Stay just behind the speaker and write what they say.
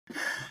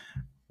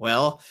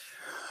Well,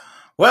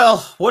 well,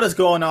 what is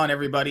going on,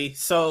 everybody?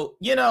 So,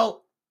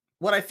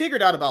 what I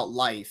figured out about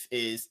life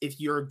is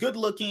if you're good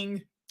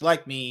looking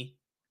like me,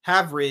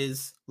 have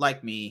riz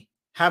like me,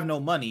 have no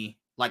money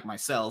like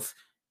myself,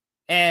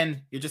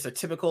 and you're just a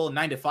typical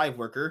 9 to 5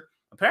 worker,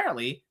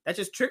 apparently that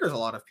just triggers a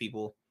lot of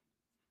people,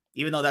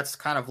 even though that's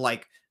kind of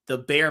like the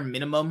bare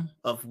minimum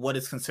of what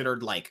is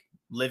considered like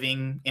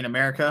living in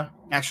America,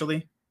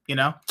 actually, you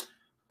know?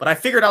 But I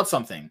figured out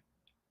something.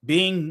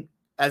 Being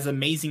as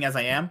amazing as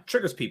I am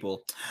triggers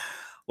people.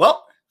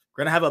 Well,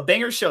 we're going to have a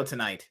banger show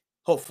tonight,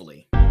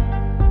 hopefully.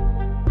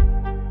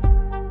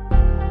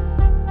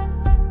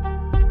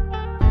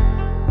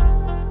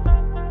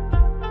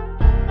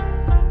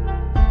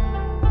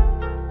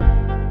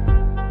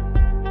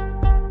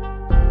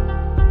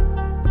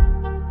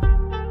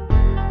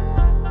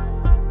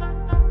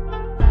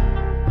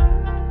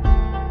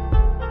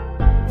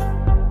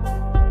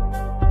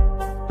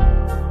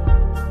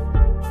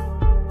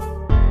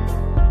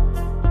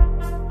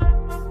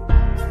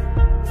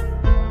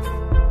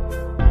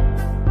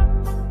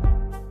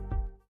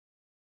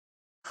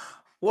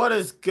 What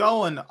is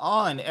going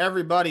on,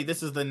 everybody?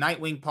 This is the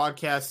Nightwing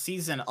podcast,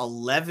 season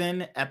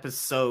 11,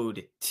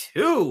 episode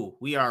 2.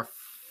 We are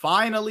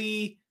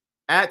finally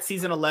at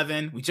season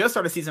 11. We just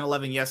started season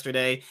 11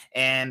 yesterday.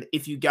 And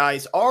if you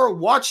guys are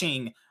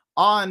watching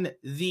on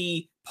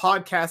the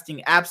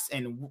podcasting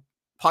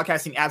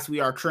apps we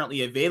are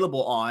currently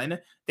available on,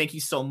 thank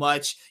you so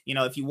much.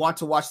 If you want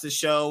to watch the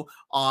show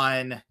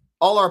on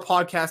all our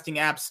podcasting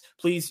apps,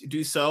 please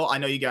do so. I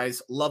know you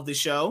guys love the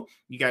show.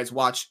 You guys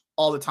watch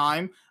all the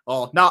time.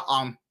 Well, not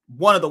on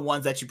one of the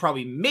ones that you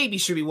probably maybe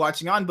should be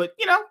watching on, but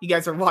you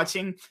guys are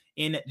watching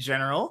in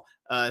general.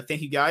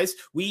 Thank you guys.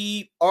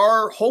 We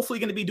are hopefully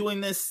going to be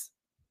doing this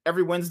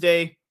every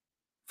Wednesday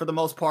for the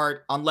most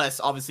part, unless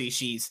obviously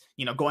she's,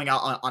 going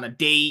out on a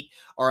date,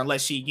 or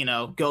unless she,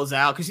 goes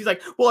out because she's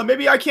like, well,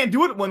 maybe I can't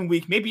do it one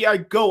week. Maybe I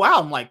go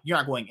out. I'm like, you're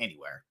not going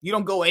anywhere. You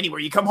don't go anywhere.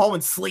 You come home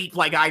and sleep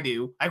like I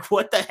do. Like,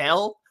 what the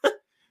hell?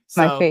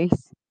 My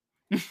face.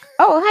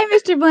 Oh, hi,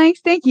 Mr. Blanks.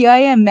 Thank you. I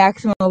am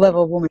maximum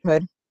level of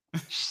womanhood.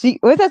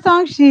 What's that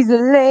song? She's a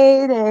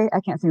lady. I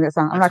can't sing that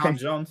song. I'm not Tom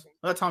Jones.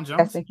 That's Tom Jones.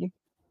 Yes, thank you.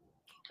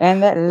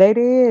 And that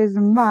lady is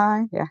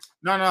mine. Yeah.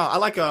 No, I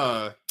like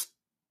No,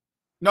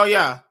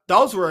 yeah,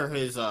 those were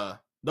his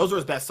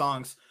best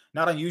songs.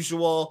 Not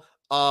Unusual.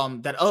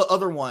 That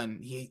other one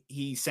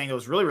he sang, it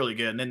was really, really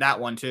good, and then that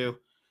one too.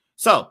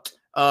 So,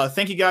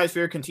 thank you guys for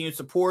your continued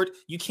support.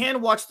 You can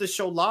watch the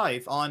show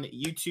live on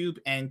YouTube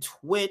and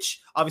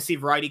Twitch. Obviously,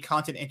 Variety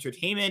Content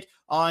Entertainment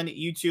on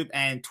YouTube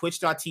and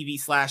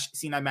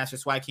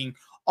twitch.tv/C9MasterSwagking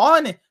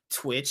on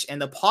Twitch.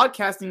 And the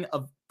podcasting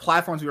of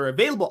platforms we are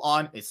available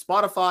on is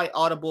Spotify,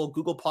 Audible,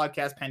 Google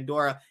Podcasts,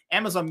 Pandora,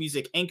 Amazon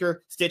Music,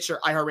 Anchor,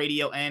 Stitcher,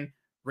 iHeartRadio, and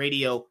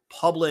Radio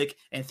Public.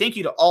 And thank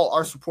you to all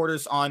our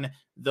supporters on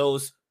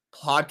those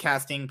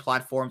podcasting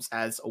platforms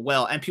as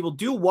well. And people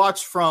do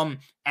watch from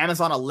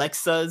Amazon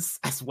Alexas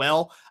as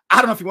well. I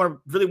don't know if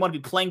you really want to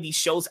be playing these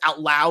shows out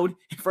loud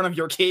in front of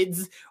your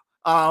kids.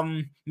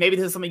 Maybe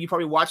this is something you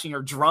probably watch when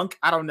you're drunk.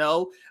 I don't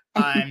know.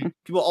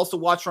 People also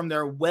watch from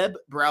their web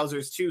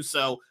browsers too.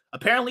 So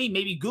apparently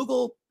maybe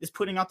Google is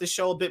putting out the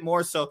show a bit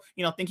more. So,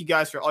 thank you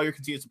guys for all your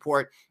continued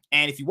support.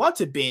 And if you want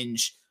to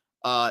binge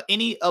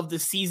any of the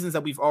seasons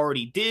that we've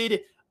already did,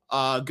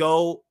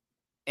 go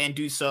and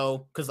do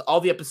so, because all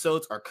the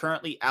episodes are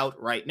currently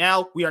out right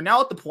now. We are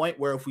now at the point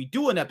where if we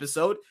do an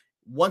episode,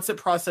 once it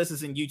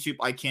processes in YouTube,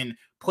 I can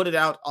put it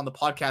out on the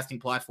podcasting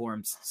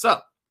platforms.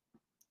 So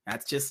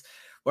that's just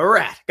where we're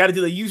at. Got to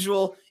do the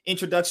usual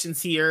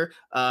introductions here.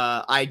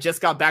 I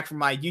just got back from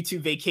my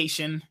YouTube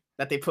vacation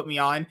that they put me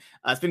on.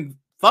 It's been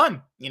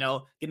fun,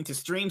 getting to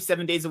stream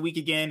 7 days a week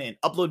again and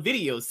upload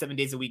videos 7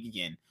 days a week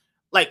again.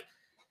 Like,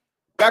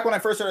 back when I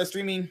first started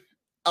streaming,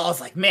 I was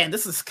like, man,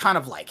 this is kind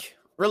of like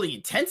really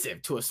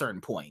intensive to a certain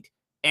point.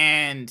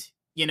 And,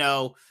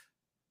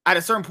 at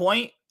a certain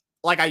point,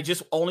 like, I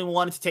just only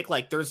wanted to take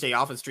like Thursday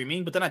off of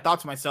streaming. But then I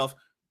thought to myself,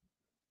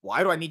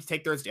 why do I need to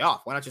take Thursday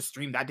off? Why not just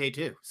stream that day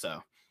too?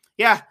 So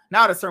yeah,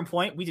 now at a certain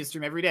point, we just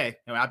stream every day.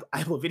 I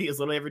upload videos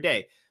literally every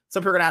day.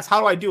 Some people are going to ask, how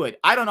do I do it?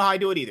 I don't know how I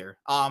do it either.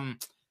 I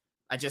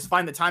just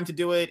find the time to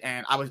do it.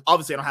 And I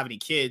don't have any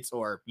kids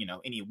or,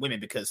 any women,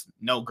 because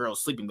no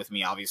girls sleeping with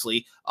me,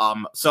 obviously.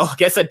 So I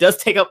guess that does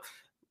take up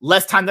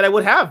less time than I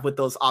would have with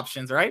those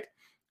options, right?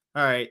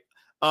 All right.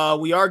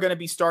 We are going to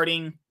be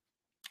starting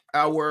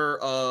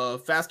our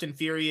Fast and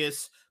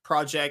Furious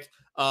project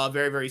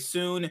very, very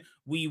soon.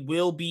 We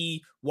will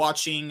be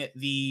watching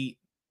the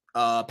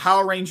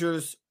Power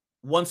Rangers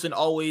Once and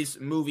Always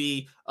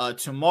movie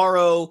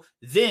tomorrow.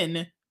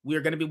 Then we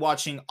are going to be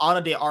watching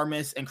Ana de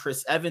Armas and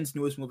Chris Evans'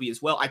 newest movie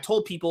as well. I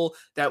told people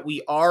that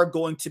we are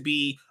going to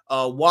be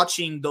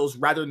watching those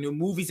rather new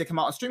movies that come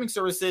out on streaming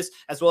services,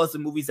 as well as the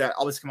movies that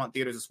always come out in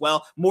theaters as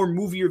well. More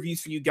movie reviews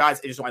for you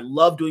guys. I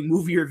love doing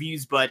movie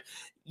reviews, but,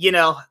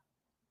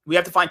 we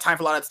have to find time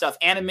for a lot of that stuff.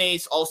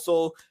 Animes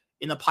also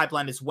in the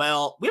pipeline as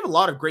well. We have a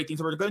lot of great things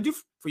that we're going to do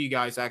for you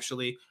guys,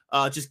 actually.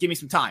 Just give me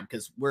some time,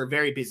 because we're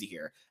very busy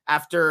here.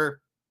 After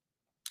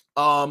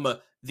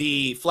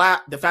the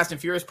Fast and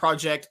Furious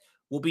project.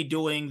 We'll be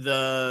doing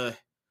the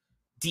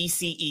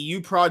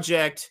DCEU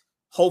project.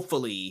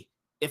 Hopefully,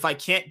 if I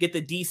can't get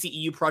the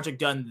DCEU project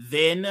done,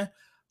 then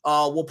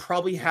we'll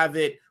probably have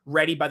it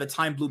ready by the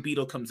time Blue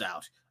Beetle comes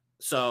out.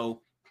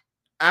 So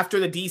after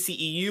the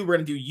DCEU, we're going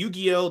to do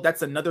Yu-Gi-Oh!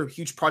 That's another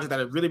huge project that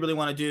I really, really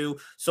want to do.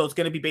 So it's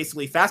going to be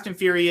basically Fast and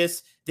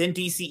Furious, then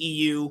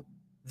DCEU,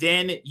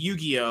 then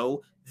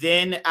Yu-Gi-Oh!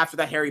 Then after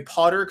that, Harry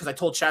Potter, because I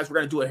told Chaz we're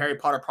going to do a Harry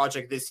Potter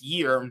project this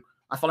year.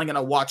 I'm finally going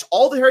to watch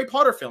all the Harry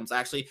Potter films,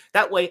 actually.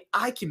 That way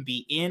I can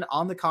be in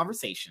on the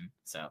conversation.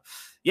 So,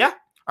 yeah.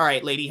 All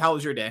right, lady, how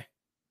was your day?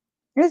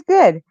 It was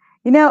good.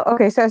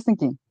 Okay, so I was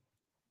thinking,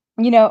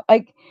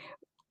 like,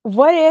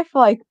 what if,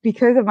 like,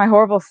 because of my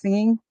horrible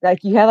singing,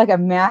 like, you had, like, a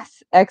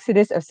mass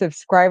exodus of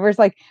subscribers?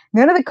 Like,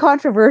 none of the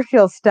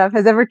controversial stuff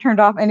has ever turned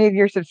off any of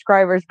your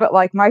subscribers, but,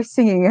 like, my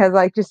singing has,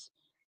 like, just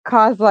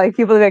caused, like,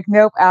 people to be like,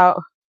 nope,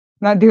 out.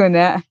 Not doing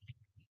that.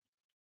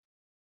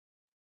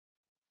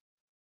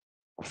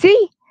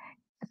 See?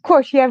 Of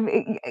course,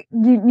 you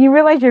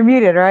realize you're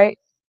muted, right?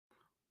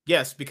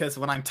 Yes, because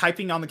when I'm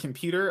typing on the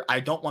computer,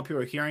 I don't want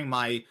people hearing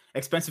my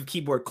expensive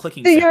keyboard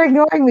clicking So sound. you're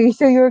ignoring me.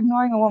 So you're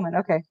ignoring a woman.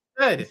 Okay.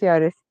 Good. Let's see how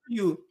it is.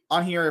 You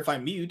on here if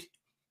I'm mute.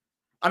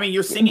 I mean,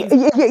 you're singing.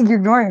 You're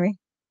ignoring me.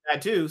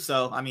 That too,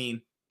 so, I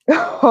mean.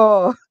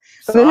 Oh,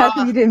 so then how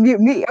come you didn't mute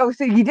me? Oh,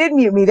 so you did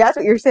mute me. That's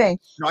what you're saying.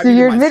 No, so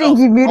you're admitting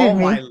you muted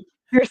me.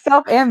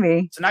 Yourself and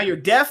me. So now you're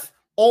deaf,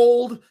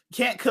 old,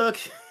 can't cook,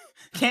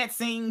 can't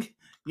sing,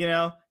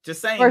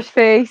 just saying. Horse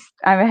face.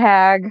 I'm a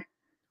hag.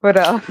 What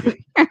else?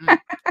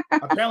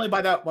 Apparently,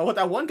 by what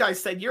that one guy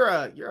said, you're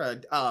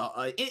an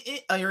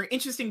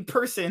interesting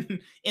person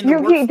in the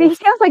workforce. He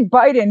sounds like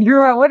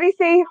Biden. What did he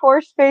say?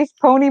 Horse face,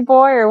 pony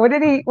boy, or what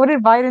did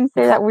Biden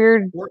say? That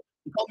weird.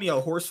 He called me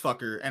a horse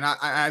fucker, and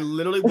I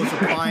literally was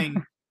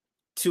replying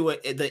to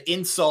the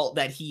insult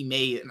that he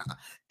made. And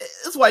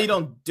that's why you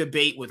don't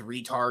debate with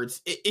retards.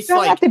 It's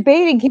I'm not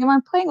debating him.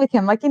 I'm playing with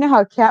him. Like,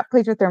 how a cat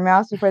plays with their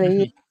mouse before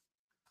they eat.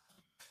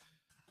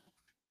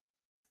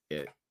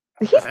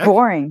 He's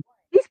boring.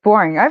 He's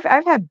boring. I've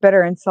had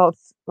better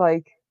insults,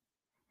 like,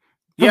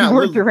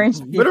 more deranged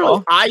people.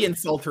 Literally, I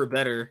insult her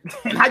better.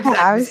 And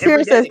I'm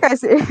serious.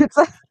 It's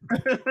like,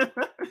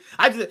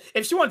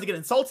 if she wanted to get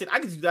insulted, I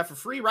could do that for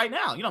free right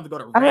now. You don't have to go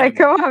to. I'm like,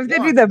 come on,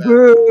 do the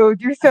boo.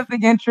 Do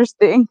something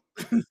interesting.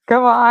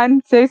 Come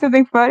on, say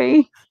something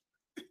funny.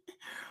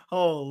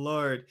 Oh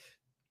Lord.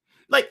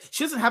 Like,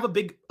 she doesn't have a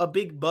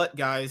big butt,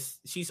 guys.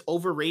 She's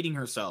overrating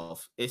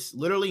herself. It's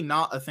literally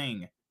not a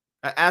thing.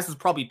 That ass is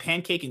probably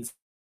pancake and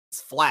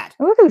flat.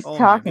 Look who's talking.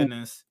 My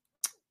goodness.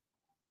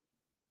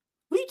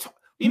 What do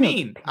you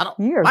mean? I don't.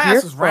 My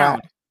ass is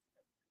round.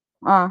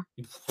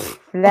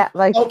 Flat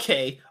like.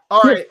 Okay.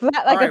 All right.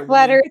 Flat like a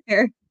flat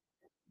earther.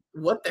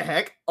 What the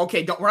heck?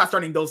 Okay, we're not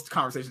starting those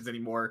conversations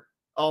anymore.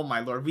 Oh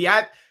my Lord. We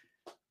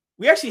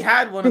actually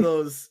had one of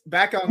those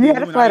back on the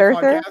Illuminati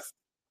podcast.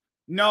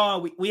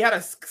 No, we had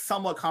a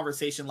somewhat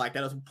conversation like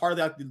that. It was part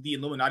of the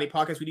Illuminati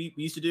podcast we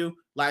used to do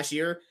last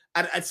year.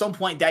 At some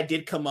point, that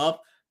did come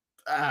up.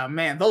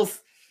 Man, those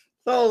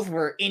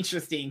were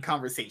interesting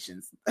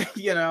conversations.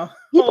 People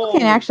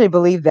can't actually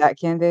believe that,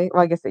 can they?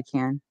 Well, I guess they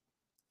can.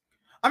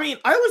 I mean,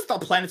 I always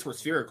thought planets were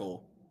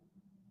spherical.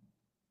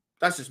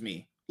 That's just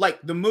me. Like,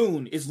 the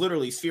moon is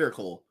literally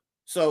spherical.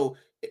 So,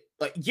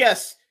 like,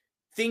 yes,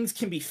 things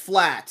can be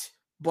flat,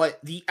 but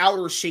the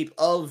outer shape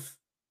of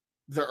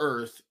the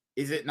Earth,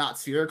 is it not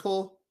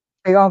spherical?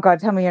 Oh God,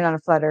 tell me you're not a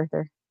flat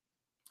earther.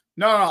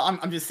 No,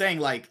 I'm just saying,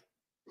 like,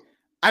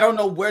 I don't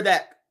know where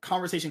that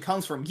conversation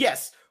comes from.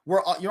 Yes,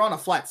 you're on a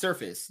flat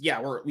surface.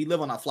 Yeah, we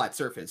live on a flat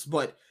surface,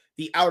 but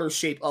the outer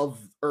shape of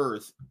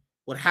Earth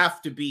would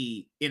have to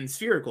be in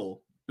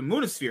spherical. The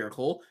moon is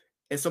spherical,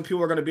 and some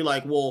people are going to be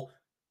like, well,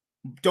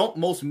 don't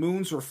most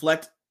moons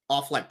reflect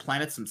off like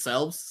planets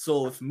themselves?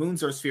 So if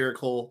moons are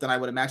spherical, then I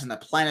would imagine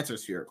that planets are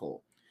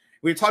spherical.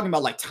 We were talking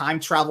about like time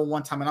travel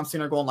one time, and I'm sitting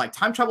there going like,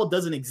 time travel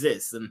doesn't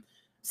exist. And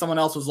someone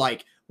else was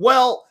like,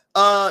 well,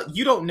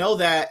 you don't know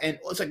that. And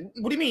it's like,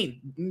 what do you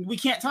mean? We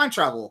can't time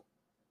travel.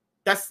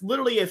 That's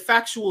literally a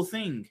factual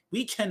thing.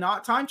 We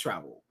cannot time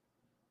travel.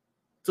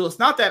 So it's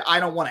not that I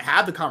don't want to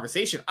have the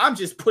conversation. I'm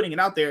just putting it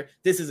out there.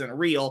 This isn't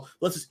real.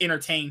 Let's just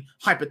entertain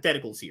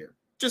hypotheticals here.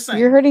 Just saying.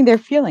 You're hurting their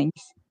feelings.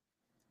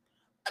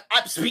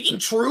 I'm speaking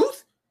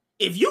truth.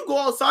 If you go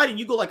outside and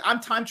you go like, I'm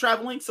time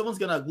traveling, someone's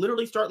going to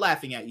literally start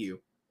laughing at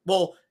you.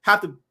 Well,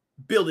 half the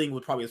building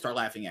would probably start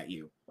laughing at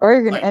you. Or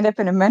you're going to end up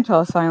in a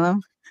mental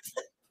asylum.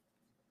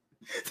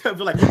 Be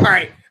like, all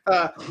right,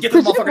 get the Could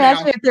you motherfucker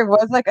imagine down. if there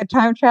was like a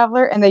time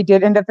traveler and they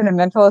did end up in a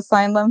mental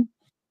asylum?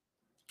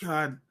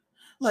 God,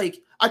 like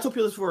I told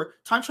people this before,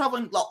 time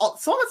traveling,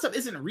 some of that stuff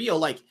isn't real.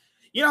 Like,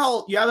 you know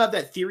how you have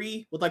that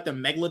theory with like the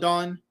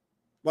megalodon,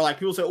 where like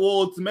people say,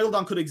 well, the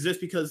megalodon could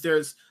exist because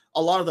there's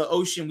a lot of the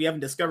ocean we haven't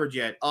discovered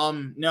yet.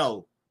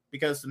 No,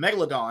 because the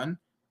megalodon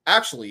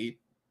actually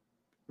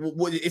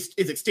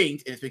is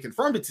extinct, and it's been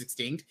confirmed it's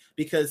extinct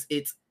because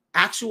its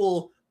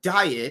actual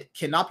diet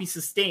cannot be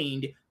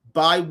sustained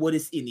by what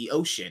is in the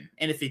ocean.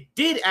 And if it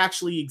did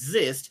actually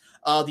exist,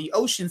 the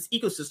ocean's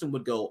ecosystem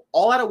would go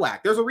all out of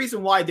whack. There's a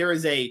reason why there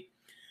is a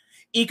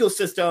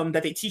ecosystem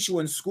that they teach you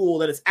in school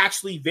that is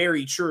actually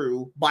very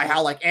true by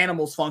how like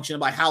animals function,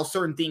 by how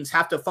certain things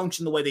have to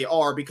function the way they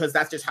are, because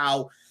that's just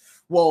how,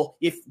 well,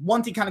 if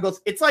one thing kind of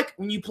goes, it's like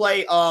when you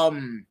play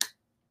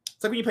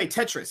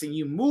Tetris and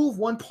you move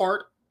one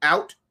part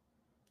out,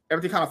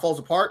 everything kind of falls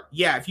apart.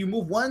 Yeah, if you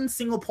move one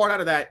single part out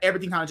of that,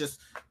 everything kind of just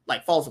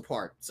like falls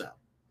apart. So,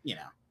 you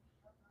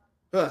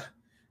know.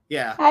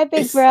 Yeah. Hi,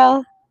 big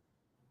bro.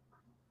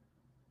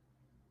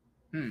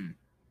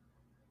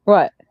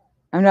 What?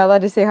 I'm not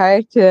allowed to say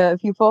hi to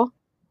people?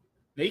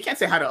 No, you can't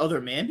say hi to other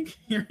men.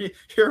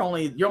 You're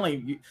only. You're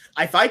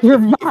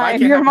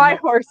my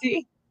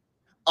horsey.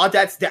 Oh,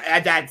 that's. I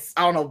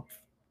don't know.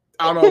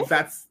 I don't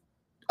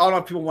know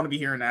if people want to be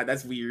hearing that.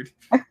 That's weird.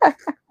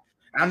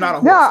 I'm not a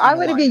horse. No, I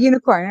want to be a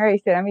unicorn. I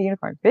already said I'm a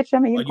unicorn. Bitch,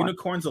 I'm a unicorn.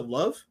 Unicorns of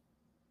love?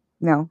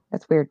 No,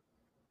 that's weird.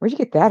 Where'd you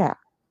get that at?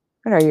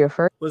 What are you, a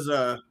furry?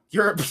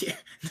 European?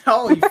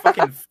 No, you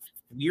fucking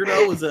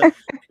weirdo.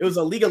 It was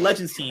a League of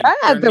Legends team. I'm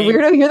not the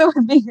weirdo. You're the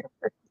one being here.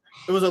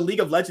 It was a League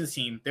of Legends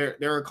team.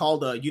 They're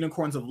called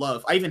Unicorns of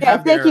Love. I even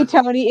have thank you,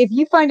 Tony. If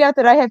you find out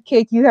that I have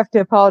cake, you have to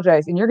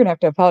apologize, and you're gonna have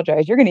to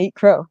apologize. You're gonna eat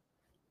crow.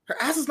 Her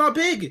ass is not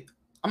big.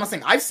 I'm not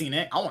saying I've seen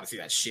it. I want to see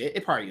that shit.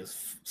 It probably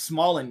is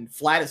small and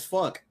flat as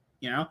fuck.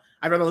 You know,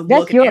 I'd rather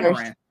look at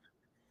Amaranth.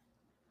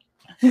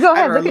 You go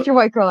ahead, look at your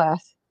white girl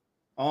ass.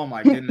 Oh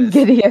my goodness.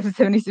 Giddy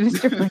F-76,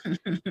 Mr.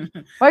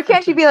 Blanks. Why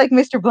can't you be like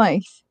Mr.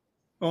 Blanks?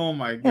 Oh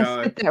my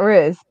god. Spit that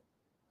Riz.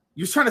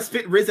 You're trying to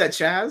spit Riz at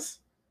Chaz?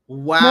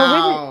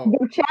 Wow.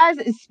 No,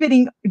 Chaz is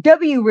spitting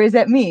W Riz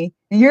at me,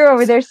 and you're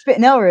over there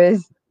spitting L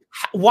Riz.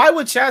 Why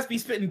would Chaz be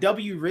spitting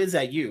W Riz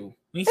at you?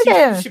 He's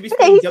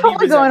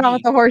totally going on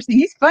with the horsey.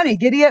 He's funny.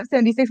 Giddy up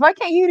 76. Why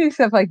can't you do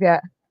stuff like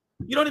that?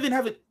 You don't even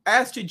have an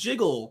ass to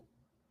jiggle.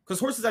 Because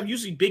horses have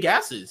usually big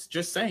asses.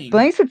 Just saying.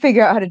 Blanks would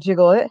figure out how to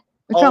jiggle it.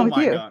 What's wrong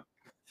with you? God.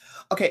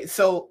 Okay,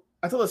 so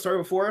I told the story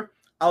before.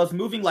 I was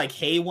moving like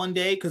hay one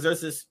day because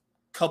there's this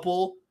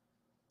couple.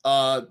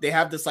 They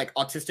have this like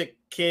autistic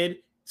kid.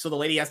 So the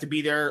lady has to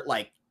be there.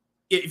 Like,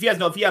 if you guys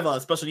know, if you have a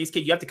special needs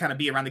kid, you have to kind of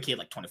be around the kid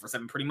like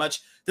 24/7 pretty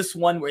much. This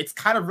one where it's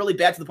kind of really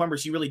bad to the point where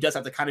she really does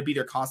have to kind of be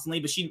there constantly.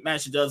 But she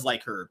managed to does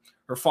like her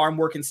farm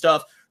work and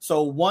stuff.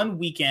 So one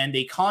weekend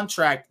she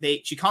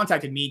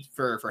contacted me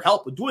for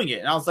help with doing it.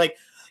 And I was like,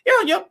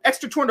 yeah,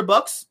 extra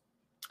 $200.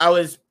 I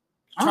was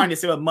trying to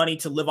save up money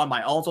to live on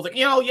my own. So I was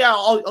like,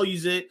 I'll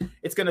use it.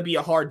 It's going to be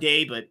a hard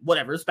day, but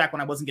whatever. It's back when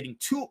I wasn't getting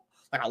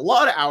a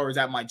lot of hours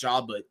at my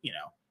job, but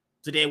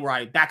it's a day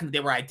back in the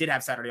day where I did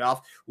have Saturday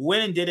off,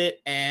 went and did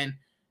it. And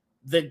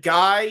the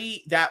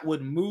guy that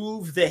would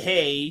move the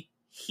hay,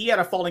 he had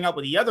a falling out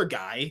with the other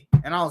guy.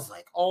 And I was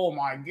like, oh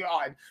my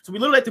God. So we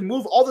literally had to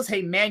move all this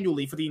hay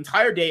manually for the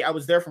entire day. I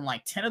was there from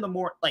like 9 in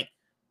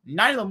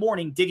the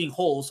morning, digging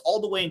holes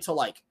all the way until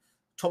like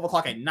 12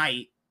 o'clock at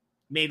night.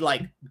 Made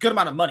like a good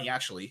amount of money,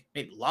 actually.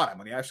 Made a lot of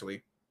money,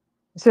 actually.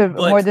 So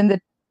more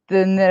than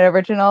the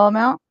original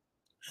amount?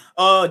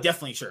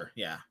 Definitely, sure.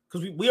 Yeah.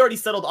 Because we already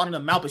settled on an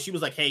amount, but she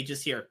was like, hey,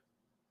 just here.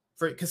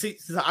 Because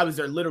I was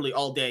there literally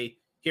all day.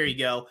 Here you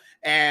go.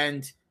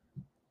 And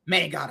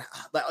man, God,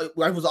 I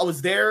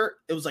was there.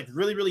 It was like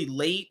really, really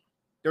late.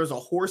 There was a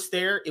horse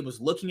there. It was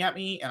looking at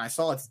me, and I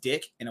saw its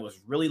dick, and it was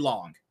really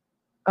long.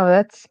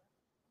 Oh,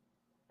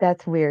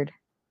 that's weird.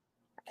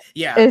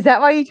 Yeah. Is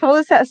that why you told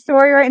us that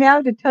story right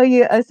now, to tell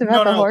us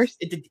about the horse?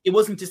 It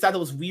wasn't just that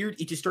was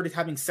weird. It just started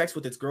having sex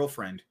with its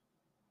girlfriend.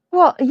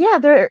 Well, yeah,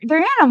 they're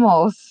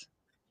animals.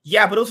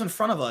 Yeah, but it was in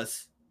front of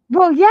us.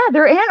 Well, yeah,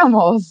 they're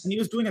animals. And he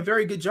was doing a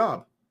very good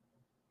job.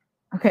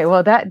 Okay,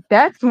 well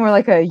that's more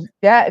like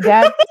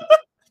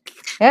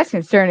that's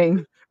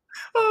concerning.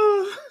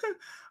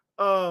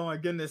 Oh my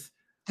goodness.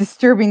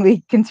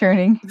 Disturbingly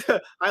concerning.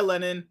 Hi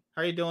Lennon.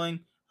 How are you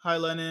doing? Hi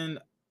Lennon.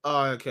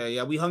 Oh, okay,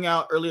 yeah, we hung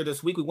out earlier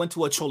this week. We went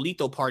to a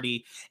Cholito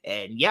party,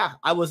 and yeah,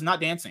 I was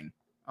not dancing.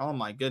 Oh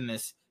my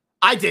goodness,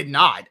 I did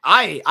not.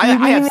 I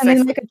had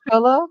sex like a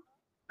cholo.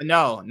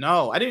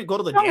 No, I didn't go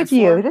to the dance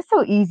floor. That's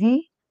so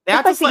easy.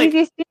 That's like the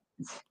easiest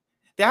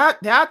dance.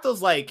 They had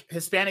those like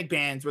Hispanic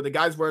bands where the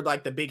guys wear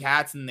like the big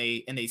hats and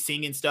they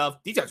sing and stuff.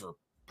 These guys were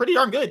pretty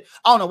darn good.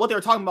 I don't know what they were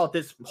talking about,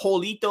 this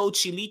Jolito,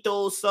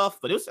 Chilito stuff,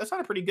 but it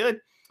sounded pretty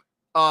good.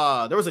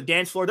 There was a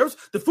dance floor.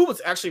 The food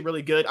was actually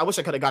really good. I wish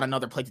I could have got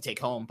another plate to take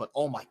home, but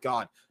oh my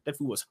God, that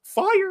food was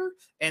fire.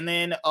 And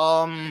then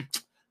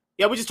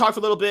yeah, we just talked for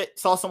a little bit,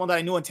 saw someone that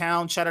I knew in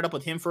town, chatted up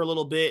with him for a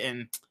little bit,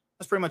 and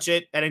that's pretty much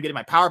it. I didn't get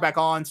my power back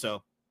on,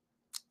 so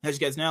as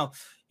you guys know,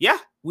 yeah,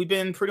 we've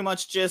been pretty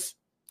much just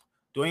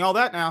doing all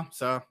that now.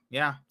 So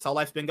yeah, that's how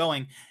life's been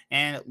going.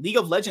 And League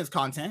of Legends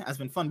content has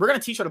been fun. We're gonna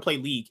teach her to play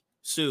League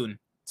soon,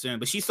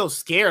 but she's so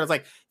scared. I was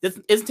like,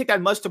 it doesn't take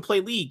that much to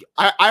play League.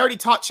 I already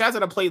taught Chaz how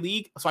to play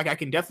League, so I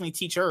can definitely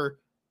teach her.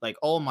 Like,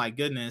 oh my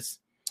goodness.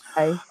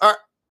 Nice. All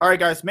right,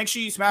 guys, make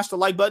sure you smash the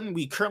like button.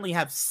 We currently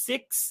have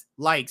 6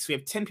 likes. We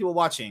have 10 people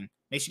watching.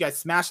 Make sure you guys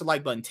smash the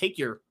like button. Take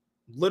your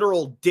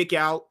literal dick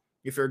out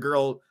if you're a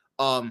girl.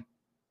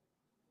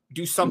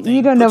 Do You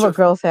something. don't know what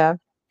girls have.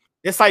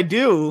 Yes, I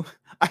do.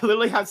 I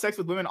literally have sex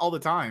with women all the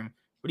time.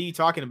 What are you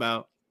talking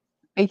about?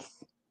 Face.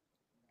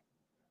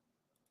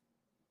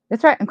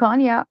 That's right. I'm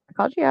calling you out. I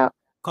called you out.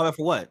 Call out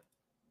for what?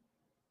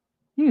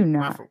 You do Come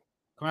not.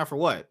 out for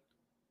what?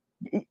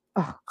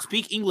 Oh,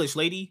 Speak English,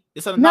 lady.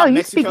 This is no, not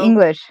you speak Mexico.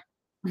 English.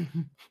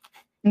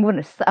 I'm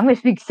gonna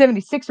speak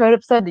 76 right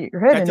upside your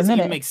head That in a doesn't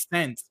minute. even make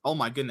sense. Oh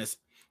my goodness.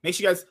 Make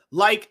sure you guys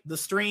like the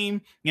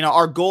stream. You know,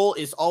 our goal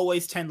is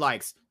always 10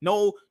 likes.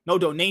 No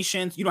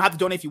donations. You don't have to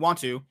donate if you want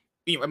to.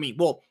 I mean,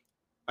 well,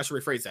 I should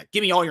rephrase that.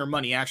 Give me all your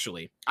money,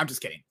 actually. I'm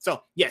just kidding.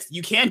 So, yes,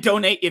 you can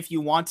donate if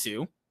you want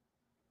to.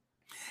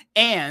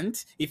 And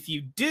if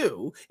you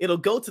do, it'll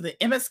go to the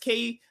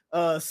MSK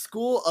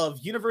School of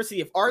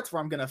University of Arts,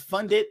 where I'm going to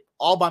fund it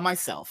all by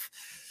myself.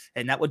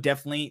 And that would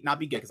definitely not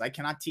be good, because I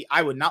cannot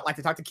I would not like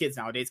to talk to kids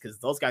nowadays, because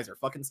those guys are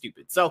fucking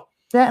stupid. So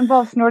that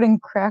involves snorting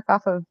crack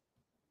off of.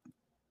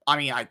 I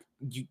mean,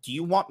 do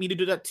you want me to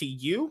do that to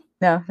you?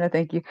 No,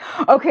 thank you.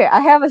 Okay, I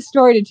have a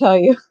story to tell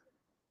you.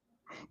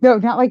 No,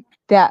 not like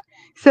that.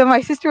 So my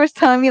sister was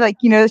telling me, like,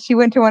 she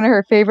went to one of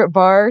her favorite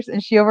bars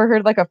and she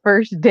overheard like a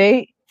first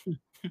date.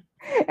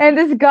 And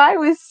this guy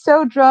was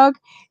so drunk,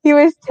 he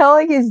was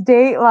telling his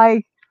date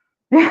like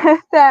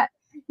that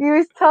he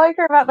was telling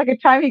her about like a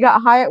time he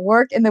got high at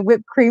work and the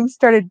whipped cream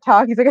started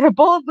talking. He's like, a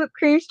bowl of whipped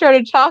cream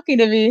started talking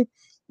to me.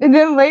 And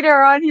then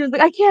later on, he was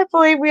like, I can't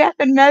believe we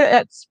haven't met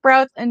at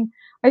Sprouts. And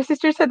my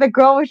sister said the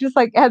girl was just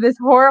like, had this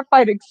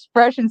horrified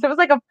expression. So it was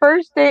like a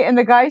first date, and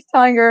the guy's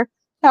telling her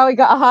how he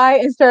got high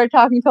and started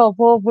talking to a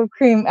bowl of whipped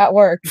cream at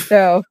work.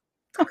 So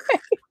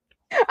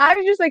I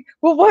was just like,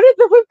 well, what did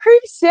the whipped cream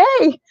say?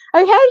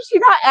 Like, how did she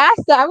not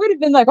ask that? I would have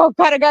been like, oh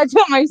God, I gotta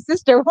tell my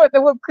sister what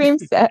the whipped cream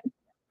said.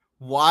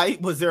 Why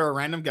was there a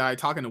random guy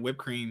talking to whipped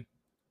cream?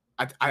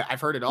 I've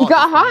heard it all. He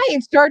got high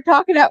and started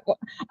talking I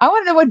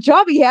want to know what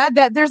job he had,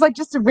 that there's like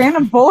just a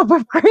random bowl of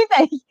whipped cream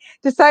that he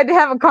decided to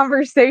have a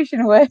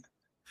conversation with.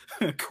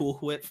 Cool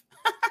whip.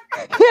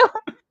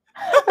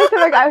 So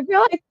like, I feel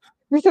like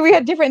we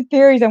had different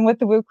theories on what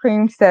the whipped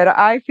cream said.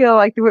 I feel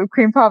like the whipped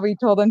cream probably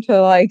told him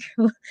to like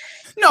to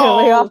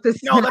lay off the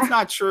No, that's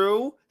not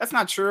true. That's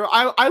not true.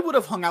 I would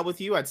have hung out with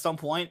you at some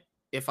point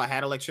if I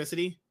had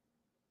electricity.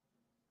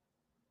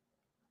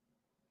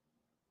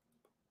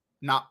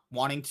 Not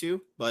wanting to,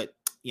 but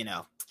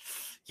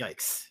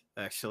yikes.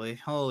 Actually,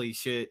 holy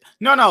shit.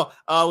 No,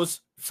 it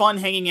was fun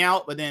hanging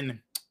out, but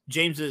then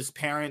James's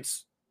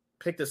parents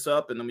picked us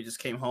up, and then we just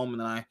came home, and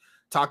then I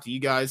talked to you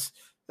guys.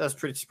 That's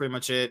pretty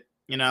much it.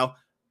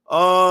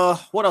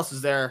 What else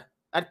is there?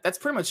 That's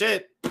pretty much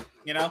it.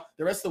 The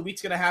rest of the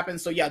week's gonna happen.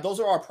 So yeah, those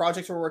are our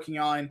projects we're working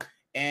on,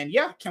 and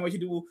yeah, can't wait to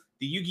do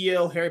the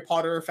Yu-Gi-Oh, Harry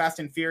Potter, Fast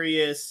and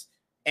Furious,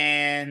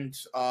 and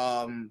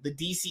the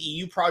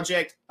DCEU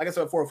project. Like I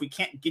said before, if we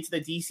can't get to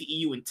the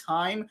DCEU in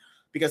time,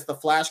 because the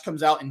Flash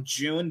comes out in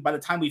June, by the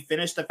time we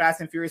finish the Fast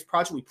and Furious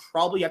project, we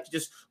probably have to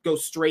just go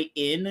straight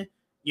in,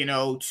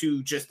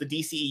 to just the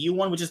DCEU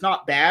one, which is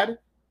not bad.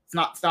 It's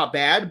not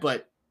bad,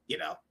 but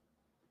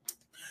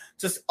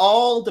just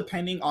all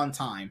depending on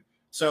time.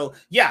 So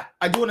yeah,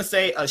 I do want to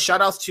say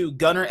shout outs to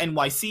Gunner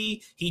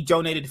NYC. He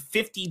donated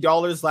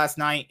 $50 last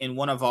night in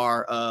one of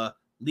our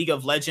League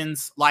of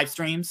Legends live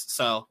streams.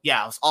 So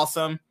yeah, it was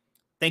awesome.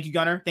 Thank you,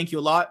 Gunner. Thank you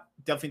a lot.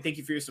 Definitely thank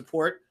you for your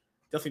support.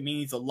 Definitely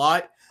means a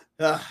lot.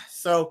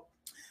 So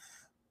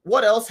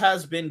what else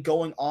has been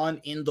going on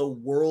in the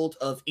world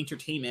of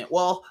entertainment?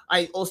 Well,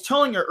 I was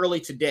telling her early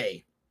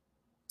today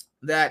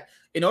that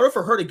in order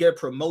for her to get a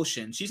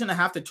promotion, she's gonna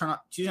have to turn on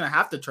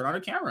her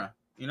camera.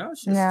 I don't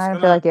feel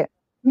like it.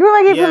 You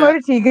want to get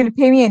promoted to? You gonna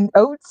pay me in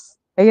oats?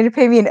 Are you gonna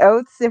pay me in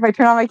oats if I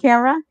turn on my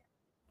camera?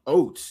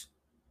 Oats.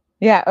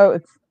 Yeah,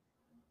 oats.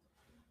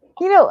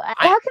 How can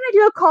I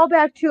do a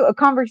callback to a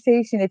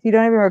conversation if you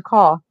don't even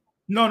recall?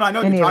 No, I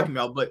know what you're talking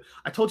about, but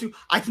I told you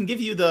I can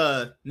give you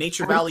the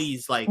Nature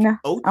Valley's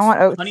oats. I want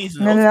oats.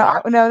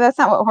 No, that's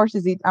not what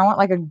horses eat. I want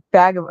like a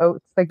bag of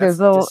oats, like those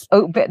little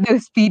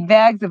those feed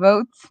bags of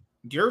oats.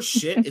 Your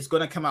shit is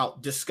gonna come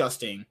out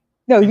disgusting.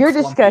 No, you're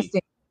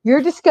disgusting.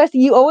 You're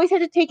disgusting. You always have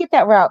to take it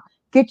that route.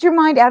 Get your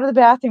mind out of the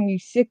bathroom, you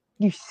sick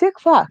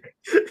fuck.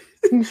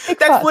 You sick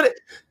fuck.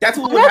 That's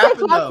what would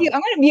happen, though. I'm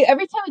gonna mute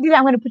every time I do that.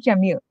 I'm gonna put you on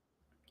mute.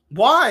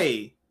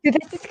 Why? Dude,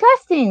 that's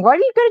disgusting. Why are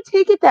you gonna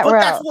take it that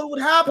route? That's what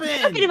would happen. You're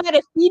talking about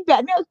a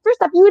feedback. No,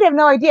 first off, you would have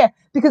no idea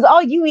because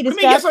all you eat is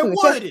fast food.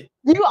 Yes,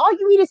 I would. All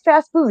you eat is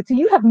fast food, so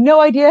you have no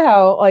idea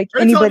how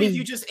anybody. If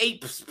you just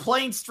ate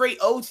plain straight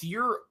oats,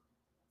 your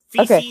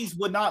feces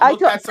would not look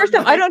that. First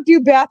off, I don't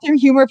do bathroom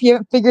humor if you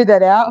haven't figured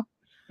that out.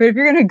 But if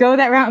you're gonna go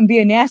that route and be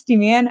a nasty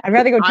man, I'd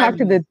rather go talk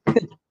to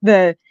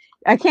the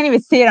I can't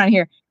even say it on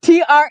here.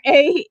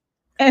 TRANY.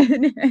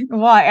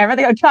 I'd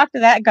rather go talk to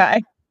that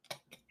guy.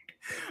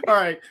 All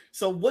right.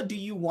 So what do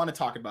you want to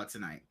talk about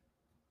tonight?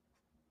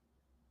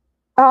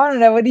 Oh, I don't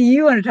know. What do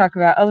you want to talk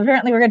about? Oh,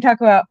 apparently we're going to talk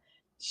about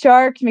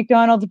Sharks,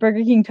 McDonald's,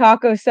 Burger King,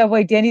 Taco,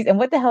 Subway, Denny's, and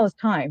what the hell is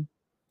time?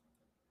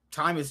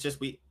 Time is just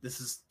this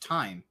is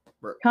time.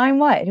 Time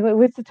what?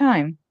 What's the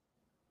time?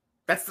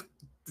 That's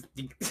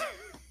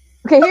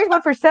Okay, here's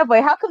one for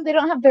Subway. How come they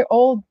don't have their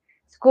old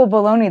school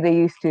bologna they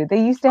used to.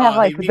 They used to have They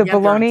like the revamped their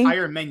bologna.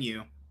 entire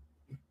menu.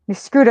 They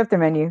screwed up their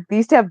menu. They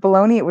used to have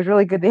bologna. It was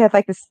really good. They had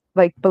like this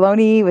like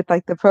bologna with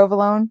like the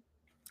provolone.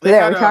 So They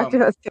yeah, had we talked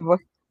to us. Go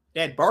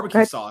they had barbecue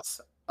ahead.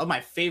 sauce. Of my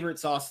favorite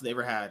sauce they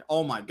ever had.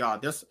 Oh my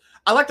god.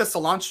 I like the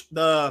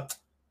cilantro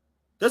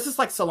there's this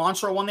like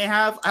cilantro one they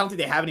have. I don't think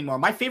they have anymore.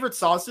 My favorite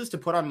sauces to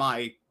put on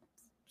my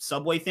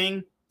Subway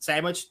thing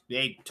sandwich,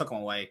 they took them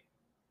away.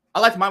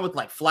 I liked mine with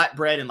like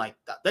flatbread and like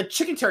the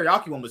chicken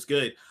teriyaki one was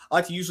good. I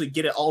like to usually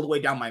get it all the way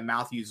down my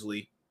mouth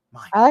usually.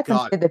 My I like when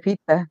god. they did the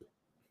pizza.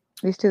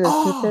 They used to do those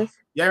Oh, pizzas.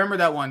 yeah, I remember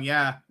that one.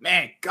 Yeah.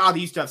 Man, god, they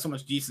used to have so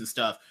much decent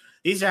stuff.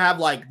 They used to have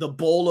like the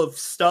bowl of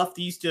stuff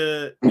they used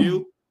to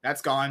do.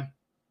 That's gone.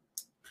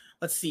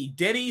 Let's see.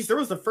 Denny's. There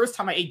was the first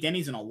time I ate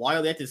Denny's in a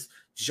while. They had this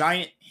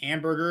giant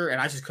hamburger, and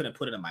I just couldn't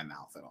put it in my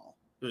mouth at all.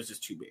 It was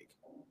just too big.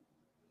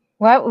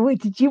 What? Wait,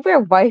 did you wear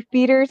wife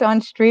beaters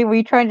on street? Were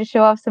you trying to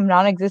show off some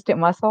non-existent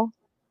muscle?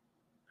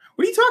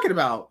 What are you talking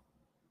about?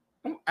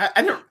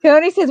 I never.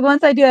 Tony says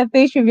once I do a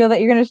face reveal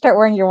that you're going to start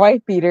wearing your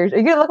wife beaters. Are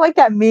you going to look like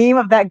that meme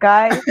of that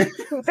guy?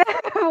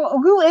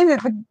 Who is it?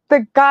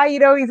 The guy,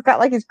 he's got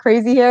like his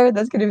crazy hair.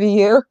 That's going to be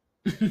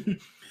you.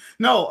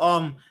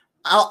 No,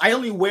 I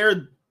only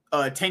wear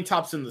tank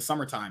tops in the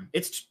summertime.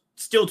 It's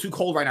still too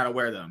cold right now to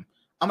wear them.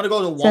 I'm gonna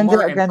go to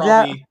Walmart and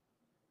probably.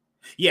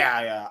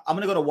 Yeah. I'm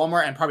gonna go to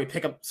Walmart and probably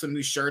pick up some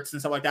new shirts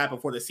and stuff like that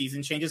before the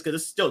season changes because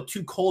it's still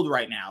too cold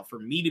right now for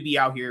me to be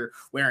out here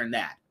wearing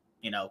that.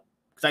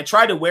 Because I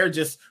tried to wear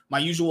just my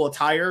usual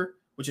attire,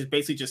 which is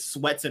basically just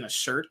sweats and a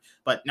shirt.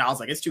 But now I was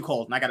like, it's too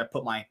cold, and I got to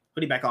put my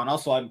hoodie back on.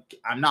 Also,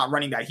 I'm not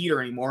running that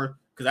heater anymore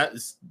because that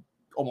is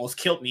almost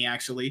killed me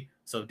actually.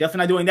 So definitely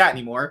not doing that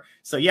anymore.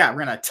 So yeah, we're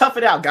gonna tough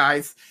it out,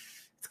 guys.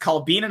 It's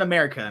called being in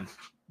America,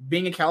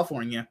 being in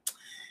California.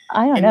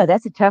 I don't know.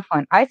 That's a tough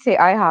one. I'd say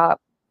IHOP,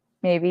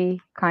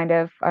 maybe, kind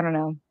of. I don't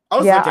know. I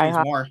always liked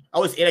Denny's more. I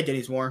always ate at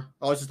Denny's more.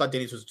 I always just thought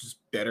Denny's was just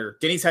better.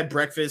 Denny's had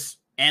breakfast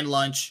and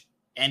lunch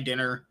and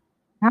dinner.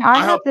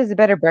 IHOP is a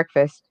better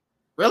breakfast.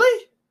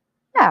 Really?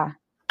 Yeah.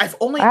 I've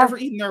only ever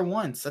eaten there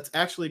once. That's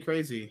actually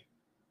crazy.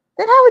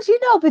 Then how would you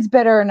know if it's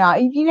better or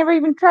not? You never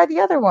even tried the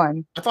other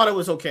one. I thought it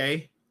was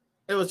okay.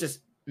 It was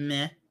just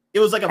meh. It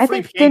was like a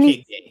free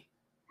pancake day.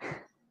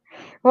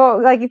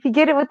 Well, like if you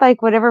get it with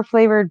like whatever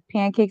flavored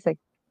pancakes, like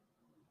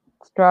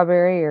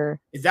strawberry or.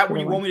 Is that where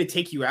you want me to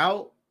take you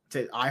out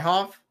to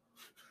IHOP?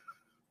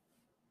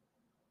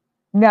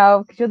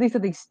 No, because you'll do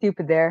something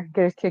stupid there.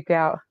 Get us kicked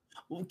out.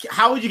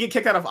 How would you get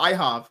kicked out of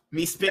IHOP?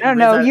 Me spitting? I don't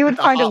know. You would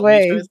find a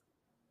way.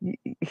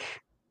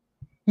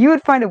 You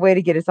would find a way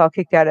to get us all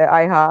kicked out at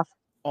IHOP.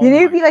 Oh, you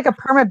need to be like a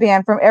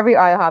permaban from every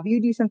IHOP.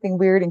 You do something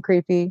weird and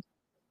creepy.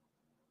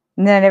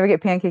 And then I never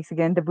get pancakes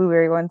again, the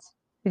blueberry ones.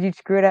 Did you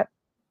screw it up?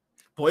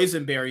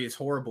 Boysenberry is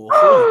horrible.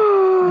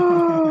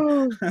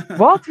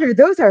 Walter,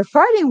 those are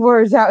fighting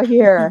words out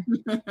here.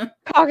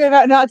 Talking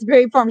about Knott's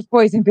Berry Farm's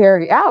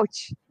boysenberry.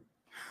 Ouch.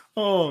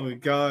 Oh my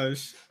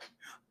gosh.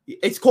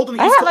 It's cold in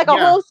the East Coast. I had like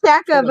a whole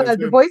stack of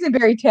the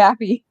boysenberry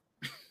taffy.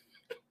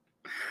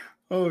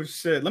 Oh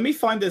shit. Let me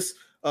find this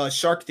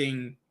shark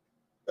thing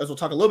as we'll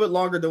talk a little bit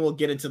longer, then we'll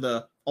get into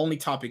the only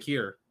topic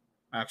here,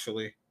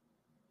 actually.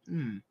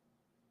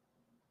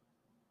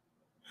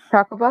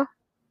 Taco Bell?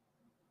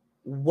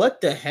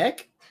 What the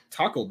heck?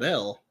 Taco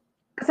Bell?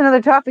 That's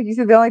another topic. You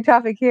said the only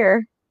topic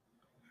here.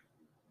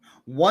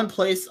 One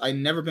place I've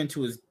never been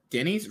to is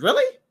Denny's.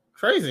 Really?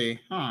 Crazy,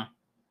 huh?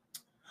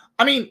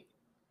 I mean,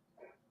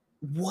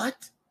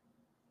 what?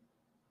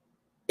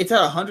 It's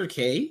at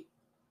 100K?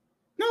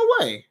 No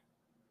way.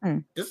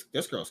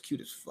 This girl's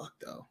cute as fuck,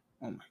 though.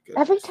 Oh my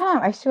goodness. Every time,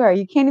 I swear,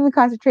 you can't even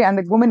concentrate on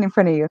the woman in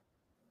front of you.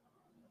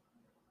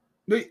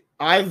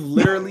 I've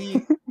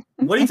literally...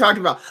 What are you talking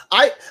about?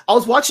 I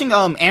was watching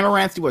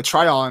Amaranth do a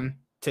try-on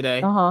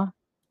today.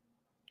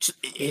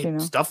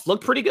 Stuff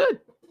looked pretty good.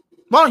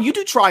 Why don't you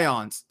do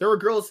try-ons? There were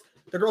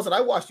the girls that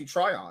I watched do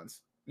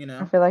try-ons,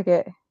 I feel like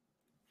it.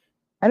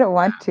 I don't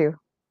want to.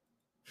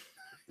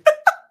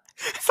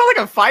 It's not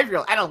like a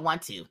 5-year-old. I don't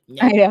want to.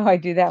 No. I know, I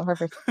do that on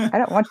purpose. I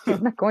don't want to.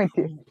 I'm not going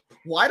to.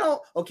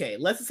 Okay,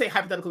 let's just say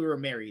hypothetically we were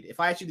married.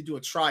 If I asked you to do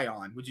a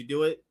try-on, would you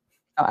do it?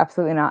 Oh,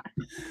 absolutely not.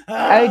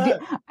 I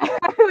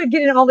would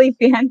get an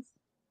OnlyFans.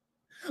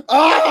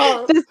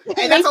 Oh, just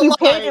make you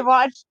pay to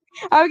watch.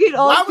 I would get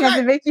OnlyFans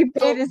and make you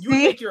pay to see. You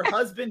make your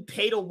husband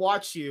pay to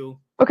watch you.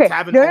 Okay,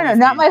 no,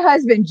 not my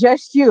husband,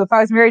 just you. If I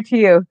was married to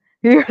you,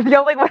 you're the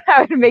only one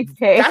I would make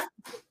pay.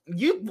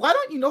 Why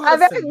don't you know how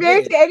to submit? If I was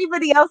married to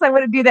anybody else, I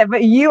wouldn't do that.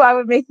 But you, I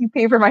would make you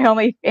pay for my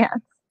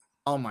OnlyFans.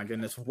 Oh my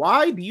goodness!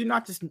 Why do you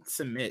not just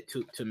submit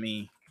to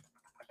me?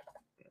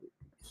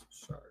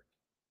 Sorry.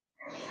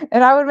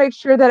 And I would make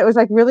sure that it was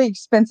like really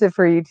expensive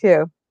for you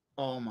too.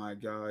 Oh my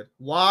god!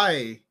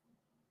 Why?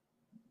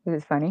 Is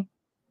it funny?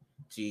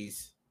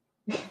 Jeez,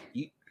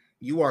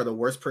 you are the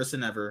worst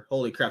person ever.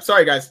 Holy crap!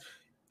 Sorry guys.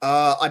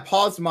 I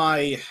paused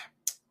my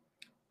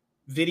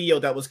video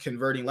that was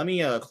converting. Let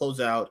me close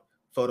out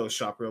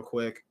Photoshop real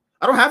quick.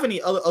 I don't have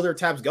any other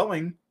tabs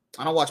going.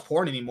 I don't watch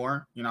porn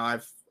anymore.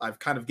 I've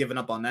kind of given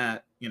up on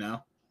that,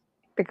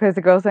 Because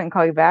the girls didn't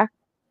call you back?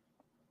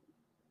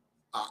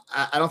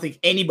 I don't think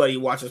anybody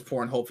watches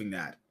porn hoping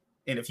that.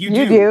 And if you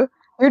do,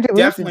 you're delusional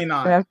definitely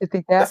not. enough to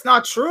think that. That's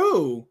not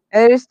true.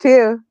 It is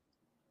too.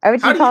 I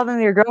would How you do call you?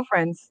 them your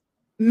girlfriends?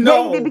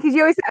 No, Because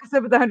you always have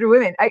stuff with 100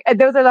 women.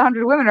 Those are the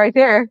 100 women right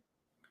there.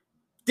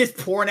 just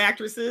porn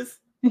actresses.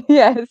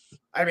 Yes.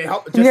 I mean,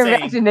 In your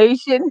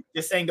imagination.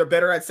 Just saying they're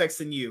better at sex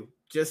than you.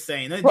 Just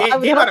saying. Well, I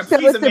would They hope gotta so.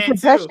 please It's a their man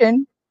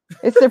profession. too.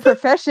 It's their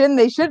profession.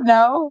 They should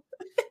know.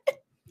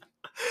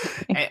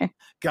 And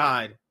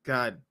God.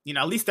 You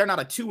know, at least they're not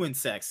a 2 in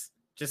sex.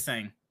 Just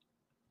saying.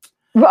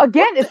 Well,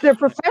 again, it's their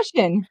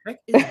profession. What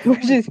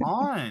is going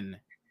on?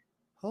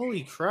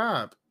 Holy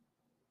crap.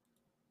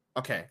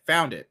 Okay,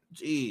 found it.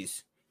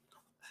 Jeez.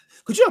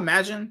 Could you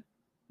imagine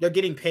they're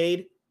getting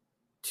paid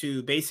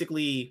to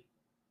basically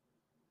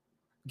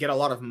get a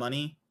lot of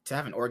money to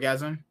have an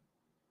orgasm?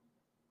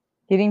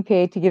 Getting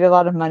paid to get a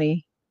lot of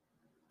money.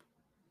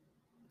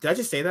 Did I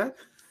just say that?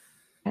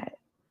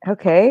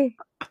 Okay.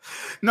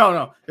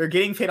 No. They're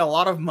getting paid a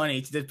lot of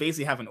money to just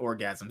basically have an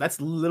orgasm.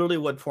 That's literally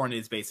what porn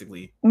is,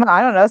 basically. Well,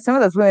 I don't know. Some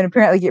of those women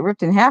apparently get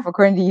ripped in half,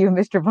 according to you,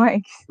 Mr.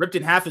 Blank. Ripped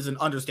in half is an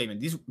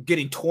understatement. These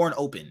getting torn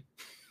open.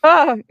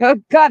 Oh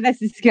God, that's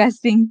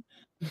disgusting.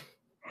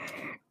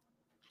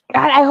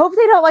 God, I hope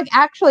they don't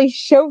actually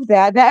show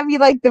that. That'd be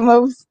the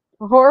most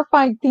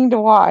horrifying thing to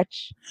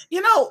watch.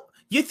 You know,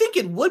 you think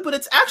it would, but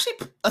it's actually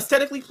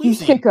aesthetically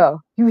pleasing.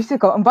 You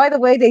sicko. And by the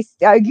way,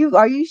 are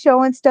you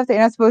showing stuff that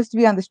you're not supposed to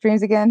be on the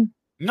streams again?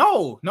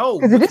 No.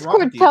 Because the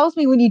Discord tells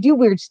me when you do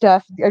weird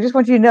stuff. I just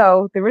want you to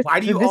know. Why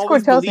do you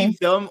always believe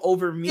them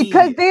over me?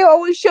 Because they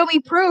always show me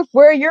proof.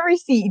 Where are your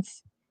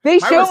receipts? They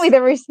show me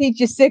the receipts,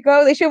 you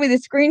sicko. They show me the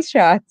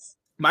screenshots.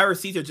 My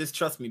receipts are just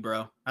trust me,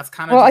 bro. That's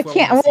kind of I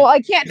can't.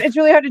 It's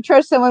really hard to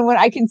trust someone when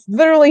I can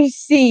literally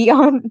see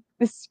on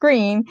the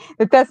screen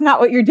that that's not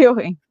what you're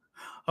doing.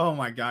 Oh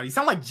my God, you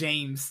sound like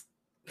James.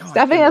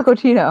 Stop being a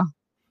cochino.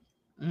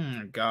 Oh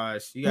my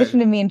gosh, you guys. Listen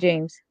to me and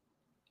James.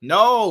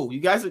 No, you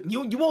guys,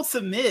 you won't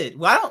submit.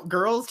 Why don't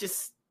girls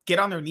just get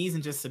on their knees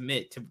and just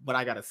submit to what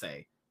I gotta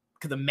say?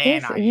 Because a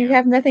man, you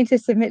have nothing to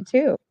submit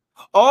to.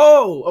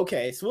 Oh,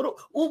 okay. So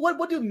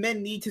what do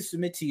men need to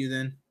submit to you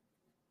then?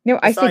 No,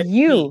 I said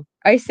you. Me?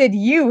 I said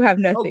you have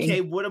nothing.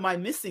 Okay, what am I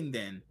missing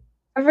then?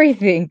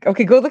 Everything.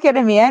 Okay, go look at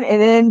a man and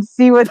then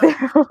see what the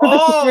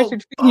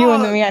difference between you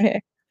and the man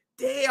is.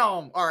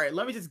 Damn. All right,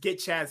 let me just get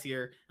Chaz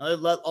here.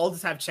 I'll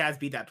just have Chaz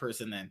beat that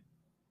person then.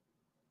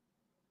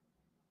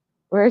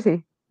 Where is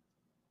he?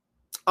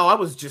 Oh, I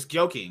was just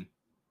joking.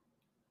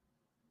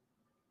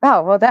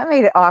 Oh, well, that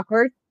made it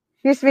awkward.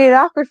 You just made it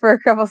awkward for a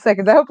couple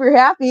seconds. I hope you're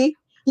happy.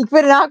 You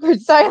put an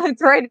awkward silence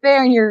right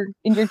there in your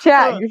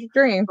chat, your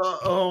stream.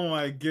 Oh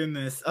my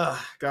goodness.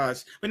 Oh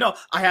gosh. But no,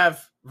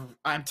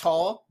 I'm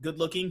tall, good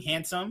looking,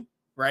 handsome,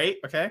 right?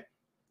 Okay.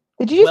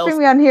 Did you just bring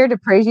me on here to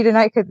praise you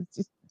tonight? Because it's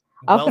just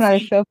often on a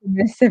show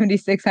from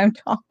 76, I'm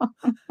tall.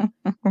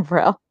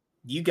 Bro.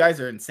 You guys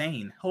are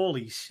insane.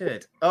 Holy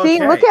shit. Okay.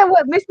 See, look at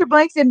what Mr.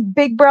 Blanks and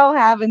Big Bro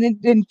have and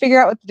then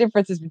figure out what the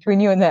difference is between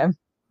you and them.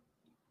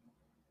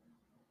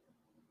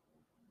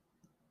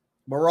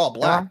 We're all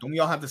black. Don't we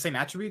all have the same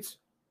attributes?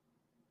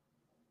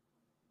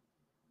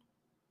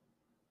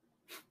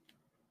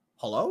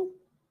 Hello?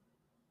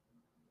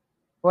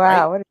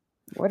 Wow, right?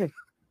 what is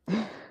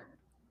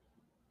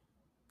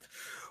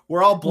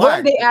We're all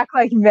black. They act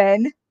like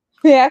men.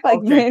 They act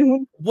like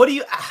men. What do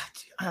you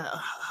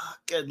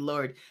good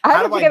Lord.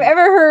 I don't think I've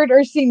ever heard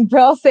or seen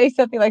Bell say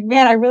something like,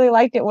 man, I really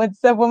liked it when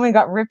some woman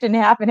got ripped in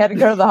half and had to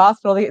go to the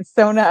hospital to get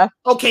sewn up.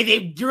 Okay,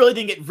 you really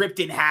didn't get ripped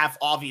in half,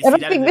 obviously. I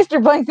don't think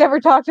Mr. Blank's ever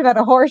talked about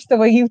a horse the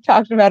way you've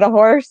talked about a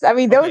horse. I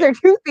mean, those are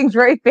two things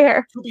right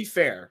there. To be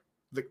fair,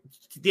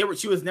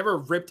 she was never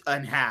ripped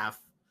in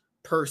half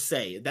per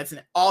se. That's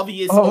an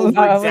obvious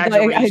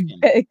over-exaggeration.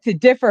 I beg to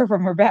differ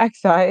from her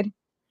backside.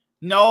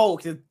 No,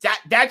 because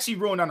that she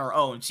ruined on her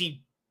own.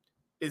 She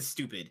is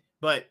stupid.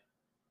 But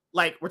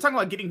we're talking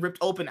about getting ripped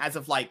open as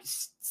of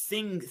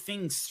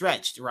things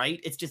stretched, right?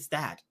 It's just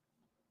that.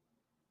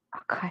 Oh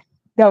God.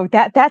 No,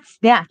 that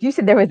snapped. You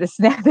said there was a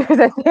snap. There was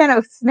a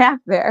Thanos snap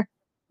there.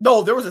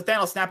 No, there was a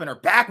Thanos snap in her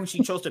back when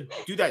she chose to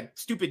do that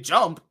stupid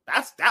jump.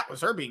 That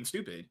was her being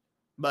stupid.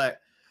 But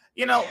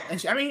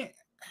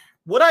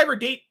would I ever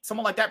date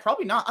someone like that?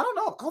 Probably not. I don't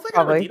know. I don't think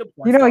I ever date a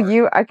porn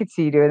star. I could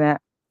see you doing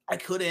that. I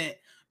couldn't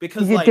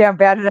because you get down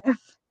bad enough.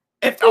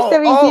 If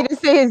to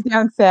say is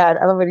down sad.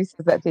 I love when he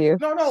says that to you.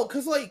 No,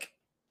 because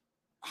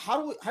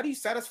how do you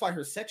satisfy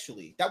her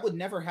sexually? That would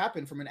never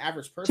happen from an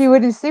average person. She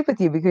wouldn't sleep with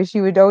you because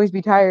she would always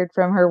be tired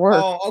from her work.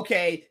 Oh,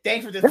 okay.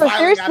 Thanks for just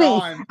piling that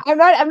on.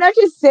 I'm not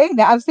just saying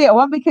that. I'm saying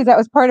one because that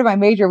was part of my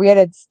major. We had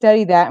to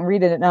study that and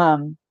read a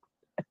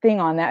thing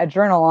on that, a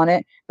journal on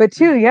it. But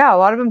two, a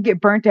lot of them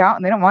get burnt out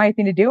and they don't want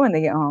anything to do when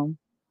they get home.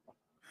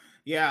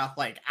 Yeah,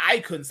 I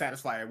couldn't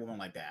satisfy a woman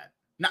like that.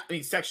 Not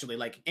sexually,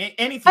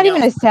 anything. Not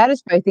even a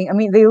satisfy thing. I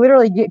mean, they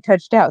literally get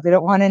touched out. They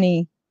don't want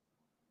any.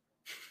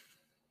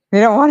 They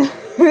don't want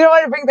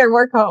to bring their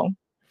work home.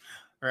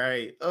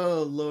 Right.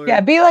 Oh Lord.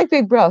 Yeah, be like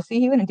Big Bro. See,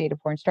 he wouldn't date a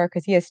porn star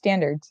because he has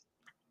standards.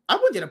 I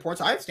wouldn't date a porn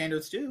star. I have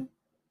standards too.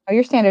 Oh,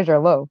 your standards are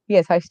low. He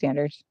has high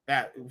standards.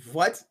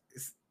 What?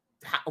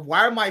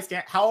 Why are my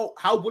how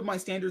would my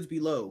standards be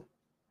low?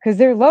 Because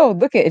they're low.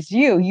 Look at it's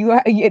you.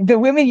 The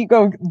women. You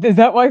go. Is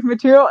that wife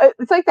material?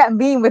 It's like that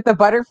meme with the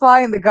butterfly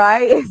and the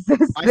guy. Is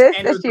this My this?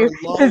 That's standards are you.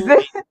 Is low.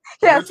 this?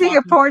 Yeah, You're seeing a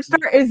talking porn to me.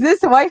 star. Is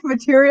this wife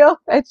material?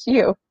 That's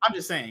you. I'm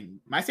just saying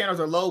my standards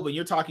are low, but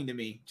you're talking to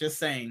me. Just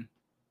saying,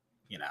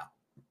 you know.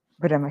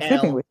 But am I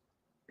sleeping L with?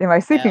 Am I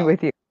sleeping L.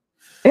 with you?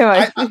 Am I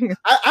I, I sleeping?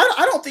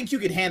 I don't think you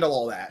could handle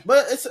all that,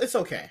 but it's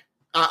okay.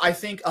 I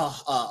think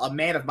a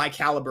man of my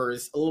caliber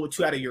is a little bit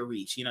too out of your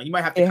reach. You know, you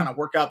might have to Yeah. kind of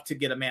work up to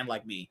get a man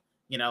like me.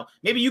 You know,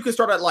 maybe you could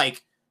start at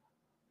like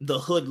the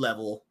hood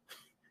level,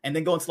 and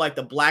then go into like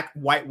the black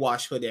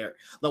whitewash hood area,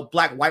 the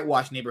black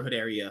whitewash neighborhood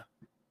area.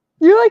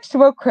 You like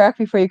smoke crack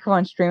before you come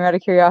on stream? Out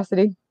of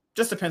curiosity.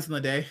 Just depends on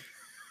the day.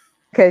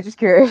 Okay, just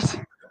curious.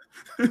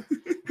 I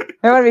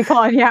want to be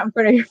calling you out in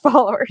front of your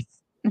followers.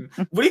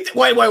 What do you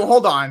wait,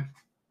 hold on.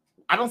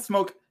 I don't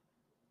smoke.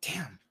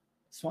 Damn,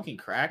 smoking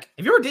crack.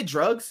 Have you ever did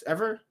drugs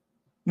ever?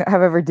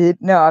 Have ever did?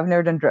 No, I've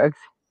never done drugs.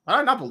 I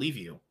do not believe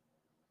you.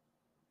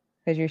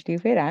 Because you're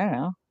stupid?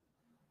 I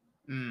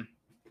don't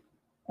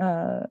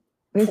know.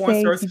 They Porn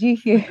say, stars. did you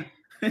hear?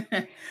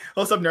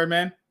 What's up, nerd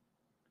man?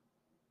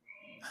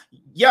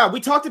 Yeah,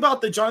 we talked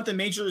about the Jonathan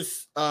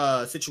Majors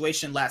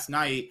situation last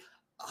night.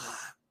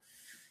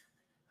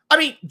 I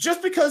mean,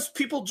 just because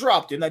people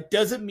dropped him, that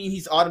doesn't mean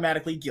he's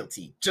automatically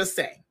guilty. Just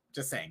saying.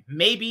 Just saying.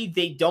 Maybe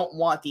they don't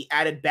want the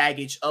added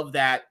baggage of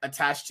that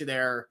attached to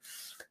their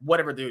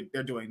whatever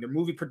they're doing, their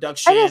movie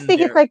production. I just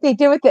think it's like they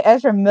did with the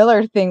Ezra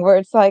Miller thing, where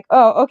it's like,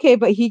 oh, okay,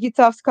 but he gets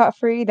off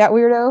scot-free. That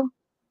weirdo.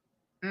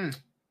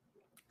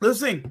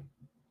 Listen,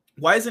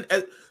 why isn't?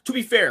 To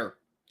be fair,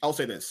 I'll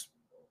say this,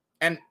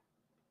 and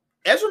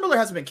Ezra Miller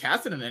hasn't been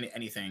casted in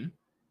anything,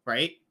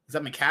 right? He's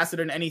not been casted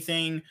in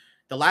anything.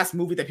 The last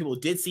movie that people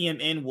did see him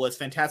in was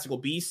Fantastical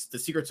Beasts: The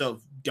Secrets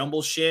of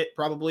Dumble Shit,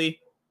 probably.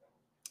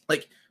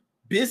 Like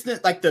business,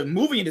 like the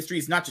movie industry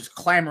is not just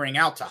clamoring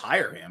out to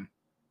hire him,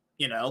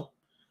 you know.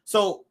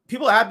 So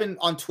people have been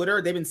on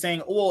Twitter. They've been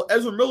saying, "Oh, well,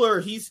 Ezra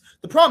Miller. He's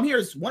the problem here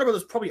is Warner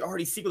Brothers probably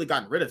already secretly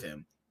gotten rid of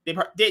him.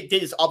 They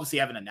just obviously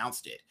haven't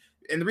announced it,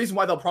 and the reason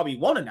why they'll probably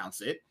won't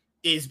announce it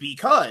is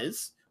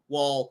because,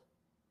 well,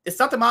 it's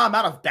not the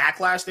amount of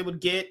backlash they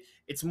would get.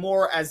 It's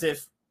more as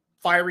if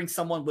firing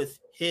someone with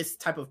his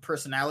type of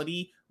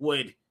personality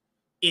would,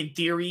 in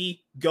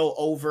theory, go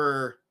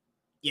over,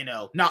 you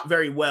know, not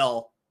very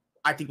well,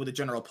 I think, with the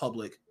general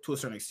public to a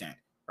certain extent,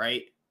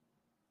 right?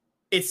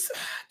 It's,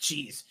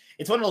 geez,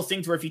 it's one of those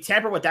things where if you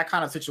tamper with that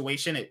kind of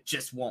situation, it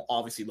just won't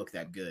obviously look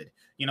that good,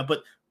 you know.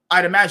 But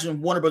I'd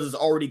imagine Warner Brothers has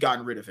already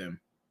gotten rid of him.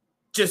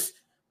 Just,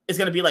 it's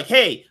going to be like,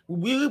 hey,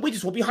 we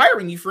just won't be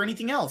hiring you for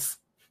anything else.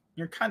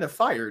 You're kind of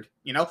fired,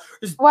 you know.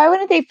 Why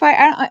wouldn't they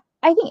fire?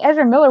 I think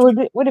Ezra Miller would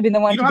have been the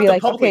one to be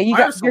like, okay, you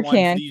got your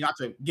can. So you don't have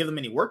to give them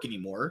any work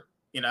anymore,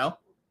 you know.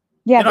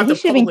 Yeah, but he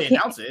should have been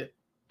announce it.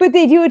 But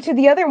they do it to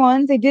the other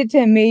ones. They did it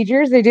to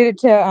Majors. They did it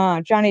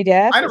to Johnny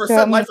Depp. I never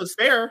said life was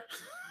fair.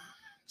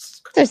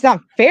 It's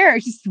not fair.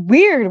 It's just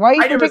weird. Why are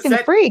you protecting the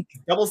freak?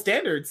 Double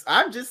standards.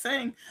 I'm just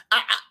saying.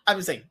 I'm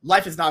just saying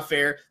life is not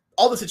fair.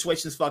 All the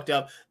situations fucked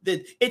up.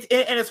 And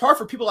it's hard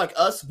for people like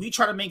us. We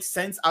try to make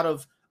sense out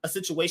of a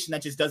situation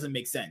that just doesn't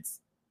make sense,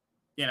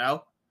 you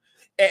know.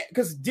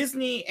 Because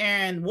Disney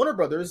and Warner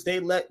Brothers, they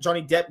let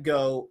Johnny Depp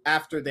go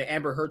after the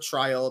Amber Heard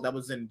trial that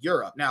was in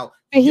Europe. Now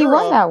he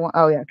won that one.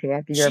 Oh yeah,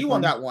 okay. She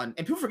won that one,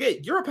 and people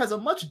forget Europe has a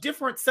much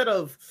different set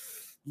of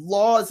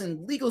laws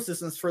and legal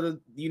systems for the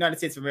United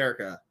States of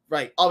America,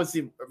 right?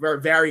 Obviously, very,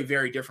 very,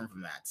 very different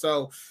from that.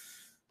 So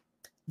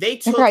they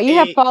took. Right, you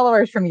have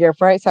followers from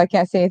Europe, right? So I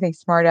can't say anything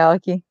smart,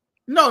 Alecky.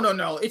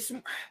 No. It's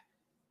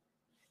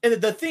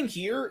the thing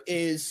here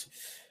is.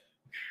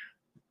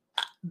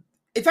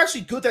 It's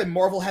actually good that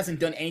Marvel hasn't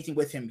done anything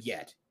with him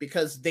yet,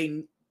 because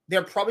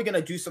they're probably going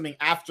to do something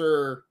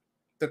after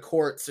the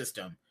court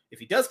system. If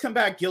he does come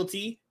back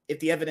guilty, if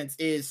the evidence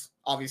is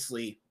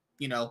obviously,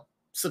 you know,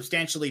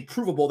 substantially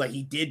provable that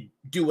he did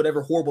do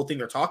whatever horrible thing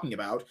they're talking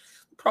about,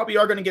 probably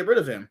are going to get rid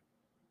of him.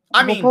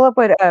 I mean, pull up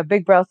what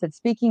Big Brell said.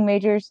 Speaking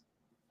Majors,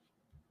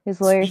 his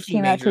lawyers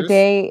came out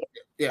today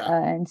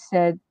and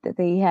said that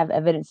they have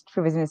evidence to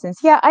prove his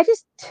innocence. Yeah, I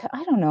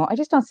don't know. I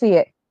just don't see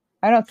it.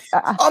 I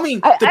mean, he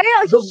shouldn't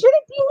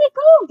be let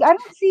go. I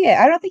don't see it.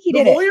 I don't think he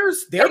did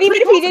lawyers, it. And even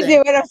if he did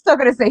do it, I'm still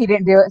going to say he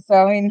didn't do it. So,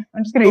 I mean,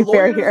 I'm just going to be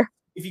fair here.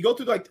 If you go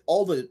through like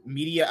all the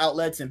media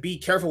outlets, and be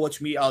careful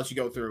which media outlets you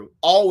go through,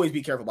 always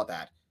be careful about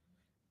that.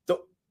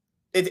 So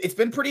it's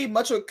been pretty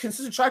much a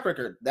consistent track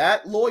record.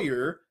 That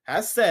lawyer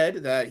has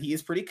said that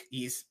he's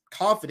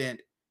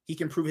confident he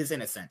can prove his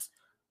innocence.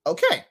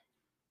 Okay.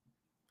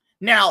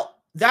 Now,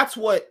 that's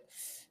what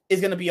is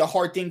going to be a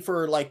hard thing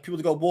for like people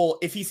to go, well,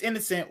 if he's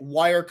innocent,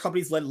 why are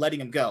companies letting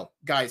him go?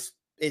 Guys,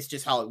 it's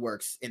just how it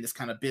works in this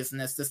kind of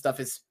business. This stuff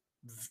is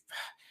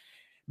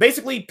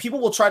basically, people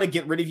will try to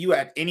get rid of you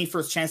at any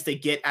first chance they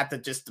get at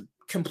the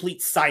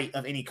complete sight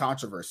of any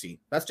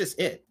controversy. That's just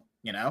it,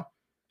 you know?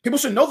 People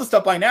should know this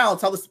stuff by now.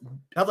 It's how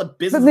the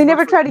business. But they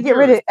never tried to get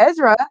rid of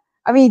Ezra.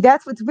 I mean,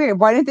 that's what's weird.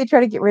 Why didn't they try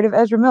to get rid of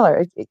Ezra Miller?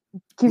 It A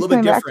keeps little bit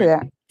coming back to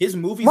different. that. His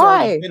movie's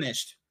already Why?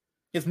 finished.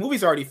 His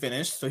movie's already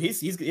finished, so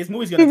his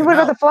movie's gonna come What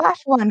about out. the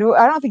Flash one?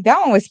 I don't think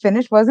that one was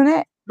finished, wasn't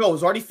it? No, it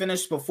was already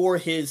finished before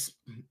his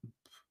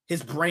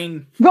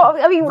brain Well,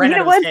 I mean, ran you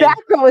out know of his what? head.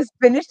 Batgirl was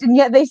finished, and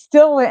yet they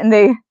still went and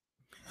they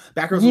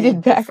Batgirl's a little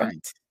yeeted Batgirl.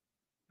 different.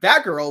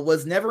 Batgirl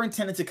was never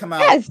intended to come Yeah,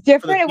 out it's for the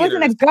different. It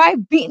wasn't a theaters. guy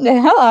beating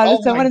the hell out of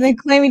Oh someone my! and then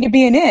claiming to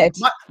be in it.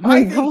 I My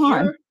mean, thing come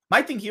on. here,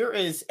 my thing here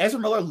is Ezra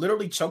Miller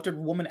literally choked a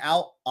woman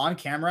out on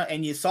camera,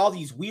 and you saw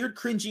these weird,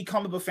 cringy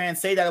comic book fans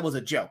say that it was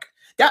a joke.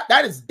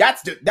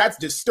 That's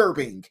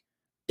disturbing.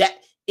 That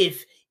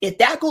if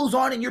that goes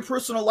on in your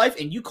personal life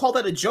and you call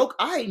that a joke,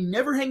 I ain't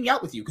never hanging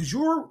out with you because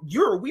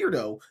you're a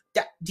weirdo.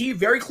 That he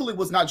very clearly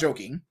was not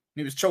joking.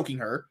 He was choking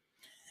her.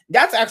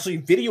 That's actually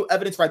video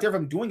evidence right there of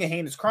him doing a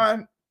heinous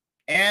crime.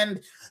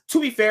 And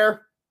to be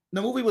fair,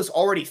 the movie was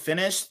already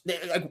finished.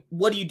 Like,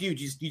 what do? You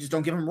just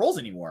don't give him roles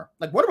anymore.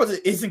 Like, Warner Bros.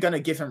 Isn't going to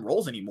give him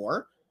roles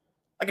anymore.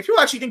 Like, if people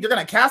actually think they're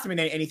going to cast him in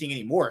anything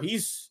anymore,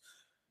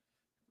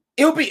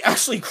 it would be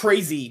actually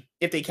crazy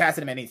if they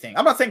casted him in anything.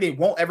 I'm not saying they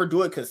won't ever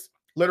do it because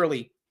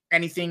literally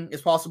anything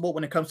is possible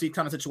when it comes to these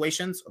kind of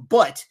situations,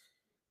 but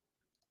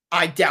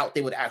I doubt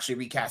they would actually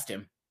recast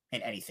him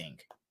in anything.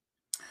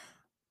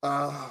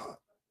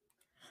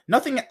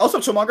 Nothing. Also,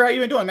 Chillmonger, how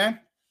you been doing, man?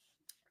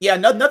 Yeah,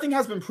 nothing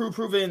has been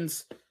proven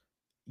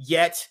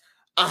yet.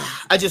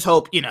 I just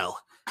hope,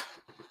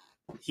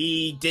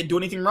 he did do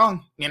anything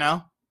wrong,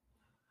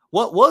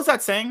 What was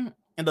that saying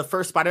in the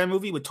first Spider-Man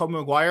movie with Tobey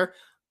Maguire?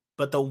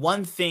 But the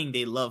one thing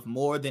they love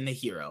more than a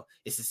hero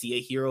is to see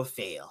a hero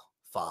fail,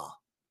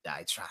 fall,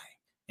 die trying.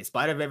 In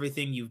spite of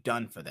everything you've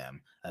done for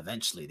them,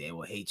 eventually they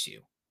will hate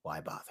you.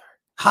 Why bother?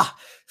 Ha!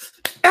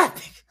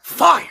 Epic!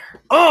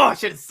 Fire! Oh,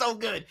 shit is so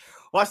good.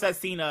 Watched that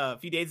scene a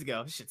few days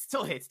ago. Shit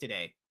still hits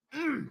today.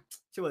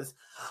 She was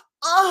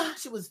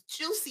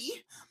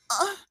juicy.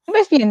 You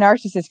must be a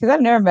narcissist because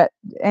I've never met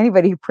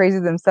anybody who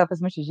praises themselves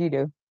as much as you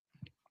do.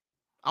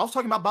 I was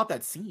talking about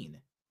that scene.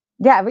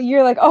 Yeah, but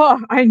you're like, oh,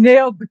 I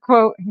nailed the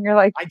quote. And you're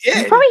like, I did.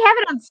 You probably have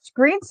it on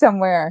screen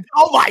somewhere.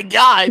 Oh my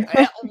God.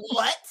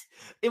 What?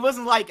 It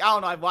wasn't like, I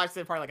don't know, I've watched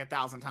it probably like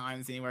 1,000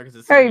 times anywhere because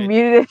it's so you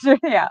muted it.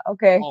 Yeah,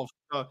 okay.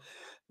 Oh,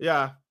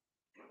 yeah.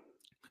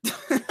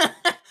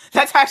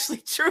 That's actually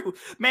true.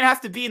 Man has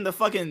to be in the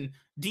fucking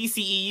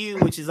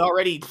DCEU, which is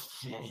already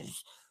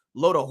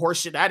load of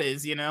horseshit that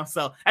is,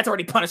 So that's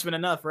already punishment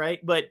enough,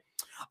 right? But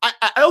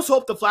I also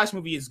hope the Flash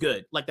movie is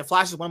good. Like, the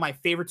Flash is one of my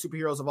favorite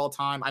superheroes of all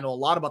time. I know a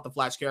lot about the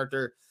Flash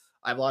character.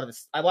 I have a lot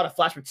of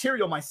Flash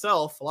material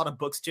myself, a lot of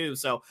books too.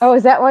 So,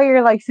 is that why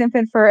you're like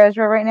simping for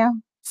Ezra right now?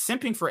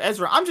 Simping for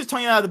Ezra? I'm just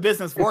telling you how the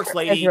business works,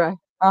 lady. Ezra.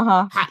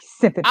 I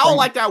don't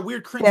like that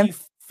weird, cringy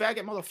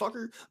faggot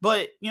motherfucker,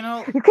 but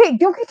okay,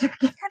 don't get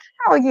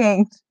your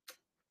yanked.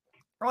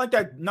 I like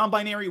that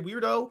non-binary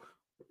weirdo.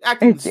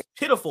 Acting's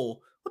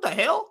pitiful. What the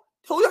hell?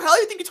 Who the hell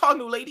do you think you're talking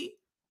to, lady?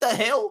 The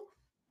hell?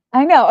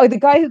 I know. The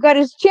guy who got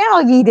his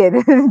channel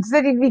yeeted and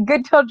said he'd be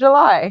good till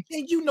July.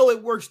 And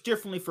it works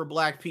differently for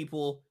black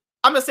people.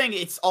 I'm not saying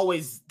it's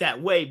always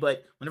that way,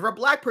 but whenever a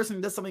black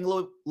person does something a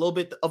little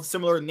bit of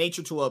similar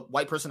nature to a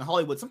white person in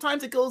Hollywood,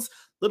 sometimes it goes a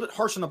little bit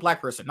harsh on the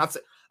black person. Not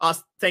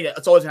saying that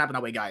it's always gonna happen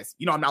that way, guys.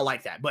 I'm not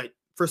like that, but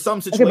for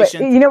some situations,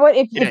 okay, but you know what?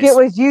 If it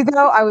was you,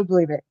 though, I would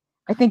believe it.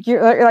 I think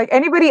you're like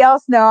anybody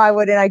else. No, I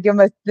wouldn't. I give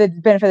him the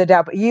benefit of the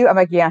doubt. But you, I'm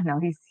like, yeah, no,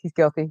 he's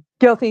guilty.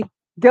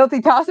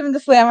 Toss him in the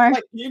slammer.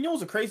 Like,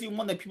 was a crazy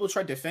one that people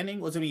tried defending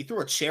was when he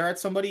threw a chair at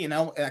somebody and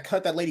I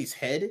cut that lady's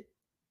head,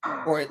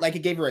 or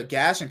it gave her a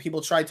gash, and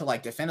people tried to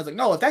like defend. It's like,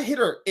 no, if that hit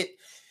her,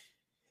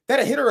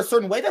 that hit her a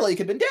certain way, that lady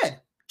could have been dead.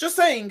 Just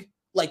saying,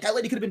 like, that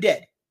lady could have been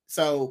dead.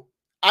 So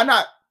I'm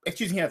not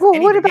accusing him of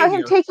any what about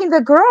him taking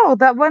the girl,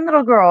 that one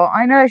little girl?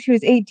 I know she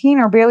was 18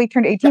 or barely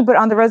turned 18, but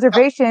on the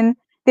reservation,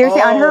 they were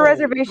saying on her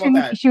reservation,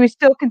 she was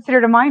still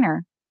considered a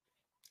minor.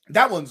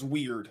 That one's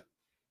weird.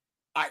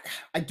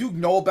 I do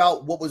know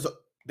about what was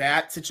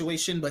that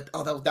situation, but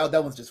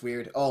that one's just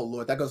weird. Oh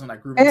Lord, that goes on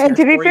that grooming. And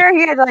to be fair,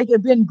 he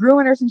had been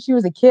grooming her since she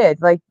was a kid,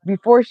 like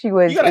before she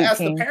was. You gotta 18. ask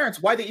the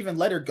parents why they even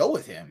let her go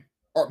with him,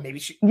 or maybe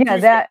she. Yeah,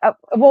 that.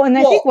 And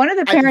I think one of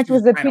the parents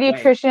was a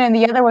pediatrician, and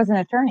the other was an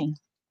attorney.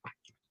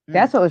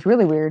 That's what was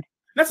really weird.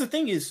 That's the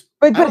thing is,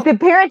 but the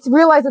parents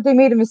realized that they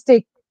made a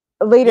mistake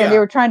later, and they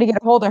were trying to get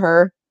a hold of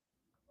her.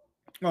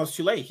 No, it's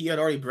too late. He had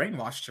already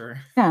brainwashed her.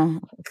 Yeah,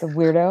 the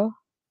weirdo.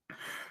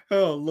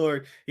 Oh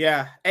Lord,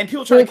 yeah. And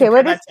people try. Okay,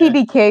 what does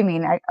TBK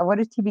mean? What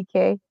is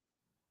TBK?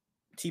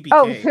 TBK.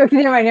 Oh,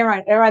 never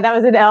mind. That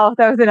was an L.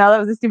 That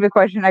was a stupid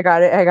question. I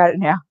got it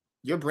now.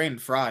 Your brain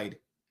fried.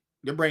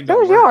 Your brain. So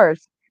was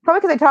yours.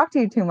 Probably because I talk to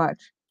you too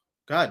much.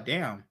 God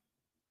damn.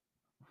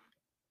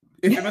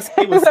 If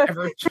MSK was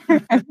ever,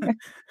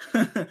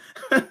 that'd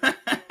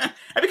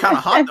be kind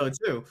of hot though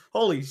too.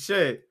 Holy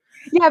shit.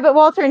 Yeah, but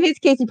Walter, in his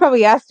case, he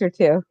probably asked her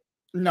to.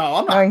 No,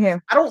 I'm not.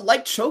 Him. I don't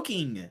like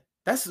choking.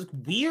 That's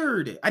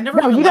weird. I never.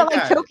 No, you don't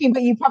like choking,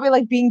 but you probably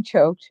like being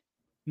choked.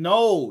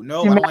 No, I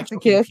don't like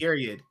choking.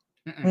 Period.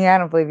 Yeah, I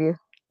don't believe you.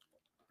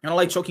 I don't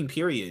like choking.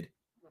 Period.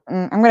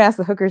 I'm gonna ask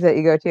the hookers that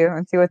you go to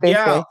and see what they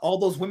Yeah, say. all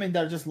those women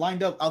that are just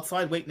lined up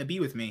outside waiting to be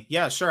with me.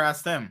 Yeah, sure,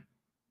 ask them.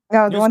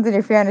 No, the Just, ones in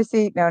your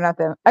fantasy. No, not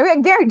them. I mean, I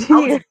I guarantee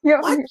was you, just,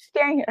 you're what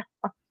staring at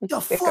you the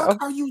fuck sicko.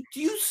 are you?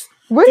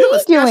 What Do are you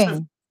have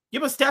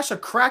you a stash of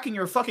doing? crack in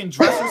your fucking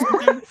dress or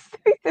something?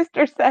 My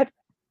sister said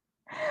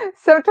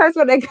sometimes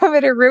when I come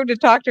in her room to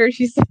talk to her,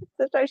 she said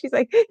sometimes she's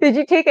like, "Did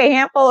you take a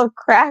handful of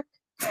crack,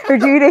 or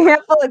did you eat a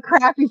handful of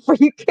crack before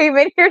you came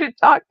in here to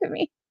talk to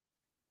me?"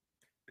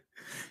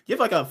 You have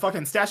like a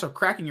fucking stash of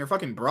crack in your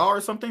fucking bra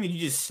or something that you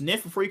just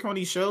sniff before you come on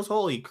these shows?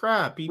 Holy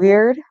crap, people.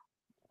 Weird.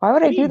 Why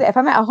would I do Hey, that? If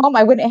I'm at home,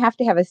 I wouldn't have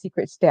to have a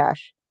secret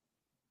stash.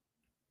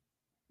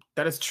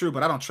 that is true,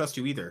 but I don't trust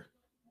you either.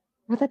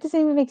 Well, that doesn't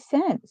even make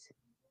sense.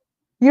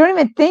 You don't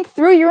even think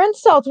through your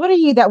insults. What are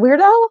you, that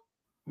weirdo?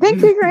 Think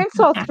through your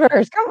insults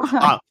first. Come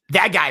on.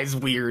 That guy is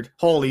weird.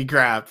 Holy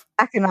crap.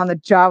 Acting on the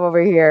job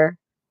over here.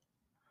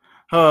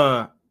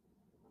 Oh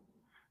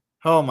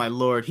my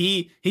lord.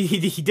 He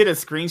did a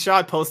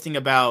screenshot posting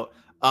about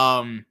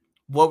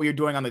what we were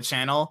doing on the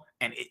channel,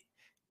 and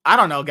I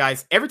don't know,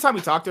 guys. Every time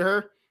we talk to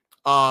her,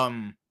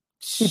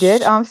 You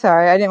did? Oh, I'm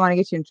sorry. I didn't want to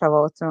get you in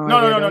trouble with some of my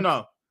weirdos.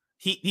 no.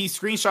 He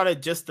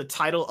screenshotted just the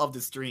title of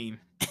the stream.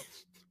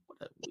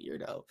 What a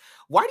weirdo.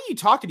 Why do you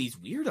talk to these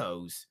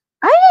weirdos?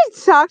 I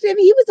didn't talk to him.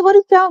 He was the one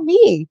who found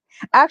me.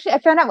 Actually, I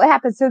found out what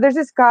happened. So there's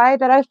this guy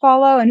that I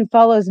follow and who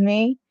follows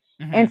me,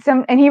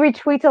 Mm-hmm. and he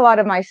retweets a lot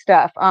of my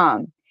stuff.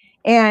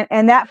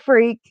 And that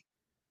freak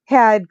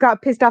had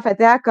got pissed off at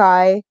that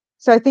guy.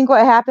 So I think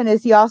what happened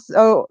is he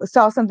also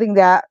saw something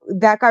that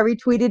guy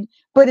retweeted,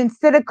 but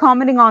instead of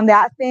commenting on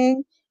that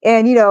thing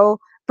and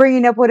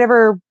bringing up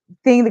whatever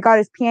thing that got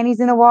his panties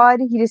in a wad,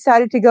 he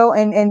decided to go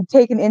and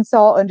take an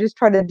insult and just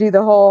try to do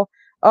the whole,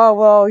 "Oh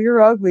well,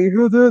 you're ugly,"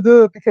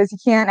 because he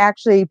can't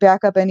actually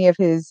back up any of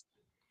his,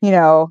 you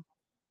know,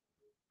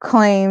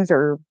 claims,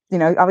 or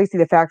obviously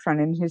the facts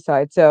aren't in his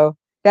side. So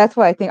that's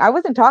why I think I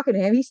wasn't talking to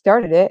him. He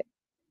started it.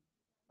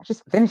 I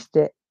just finished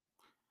it.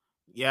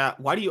 Yeah,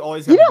 why do you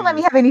always You have to don't do let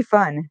me this? have any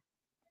fun.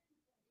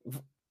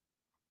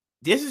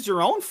 This is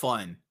your own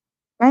fun.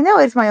 I know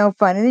it's my own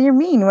fun, and then you're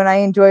mean when I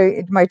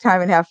enjoy my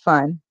time and have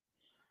fun.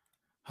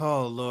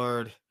 Oh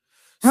lord.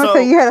 I don't tell So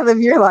you how to live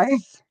your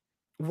life.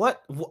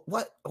 what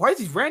why are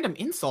these random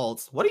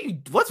insults?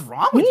 What's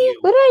wrong with Me? you?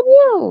 What did I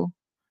do?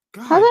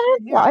 How's God that?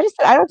 damn. I just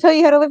said I don't tell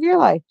you how to live your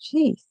life.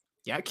 Jeez.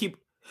 Yeah,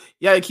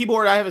 the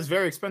keyboard I have is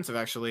very expensive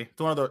actually.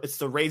 It's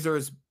the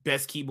Razer's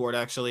best keyboard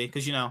actually,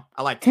 because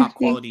I like top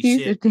quality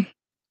shit.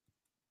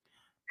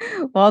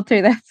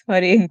 Walter, that's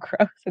funny and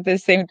gross at the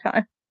same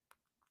time.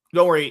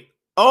 Don't worry.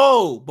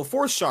 Oh,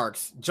 before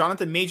Sharks,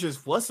 Jonathan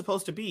Majors was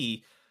supposed to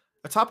be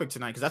a topic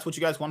tonight because that's what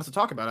you guys want us to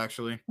talk about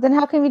actually. Then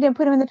how come you didn't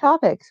put him in the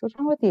topics? What's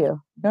wrong with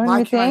you? Don't Why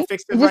you can't I think?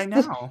 fix it You right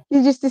just now?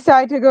 you just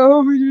decide to go.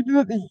 Oh, you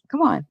do it.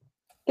 Come on,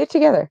 get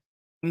together.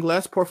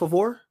 Inglés, por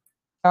favor.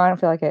 No, I don't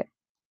feel like it.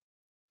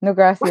 No What?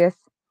 gracias.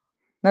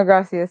 No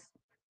gracias.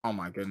 Oh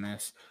my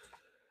goodness.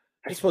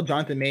 How do you spell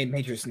Jonathan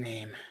Major's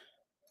name?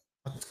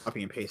 I'll just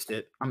copy and paste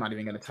it. I'm not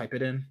even gonna type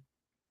it in.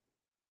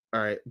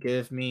 All right,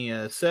 give me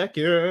a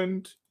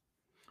second.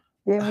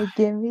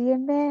 Give me a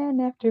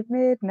man after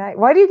midnight.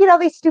 Why do you get all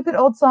these stupid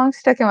old songs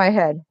stuck in my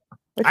head?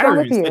 What's I wrong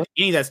never with even you? said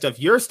any of that stuff.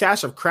 Your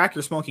stash of crack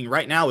you're smoking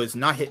right now is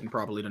not hitting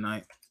properly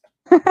tonight.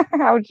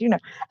 How would you know?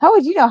 How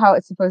would you know how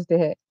it's supposed to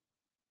hit?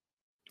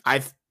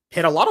 I've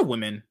hit a lot of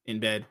women in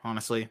bed,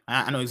 honestly.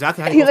 I know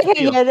exactly how He's you're like, supposed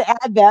to hey, you feel. had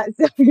to add that.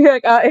 So you're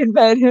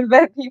like, in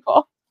bed,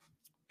 people.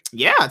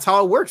 Yeah, that's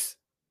how it works.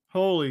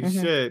 Holy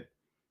Mm-hmm. shit.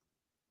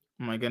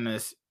 Oh my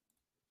goodness.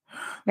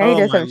 Now he Oh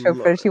does my have a choke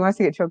lord. fetish. He wants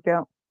to get choked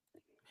out.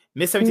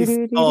 Miss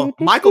 76. Oh,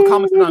 Michael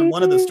commented on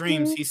one of the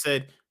streams. He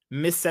said,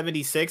 Miss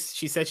 76,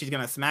 she said she's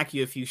gonna smack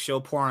you if you show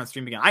porn on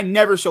stream again. I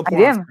never show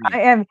porn on stream. I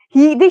am.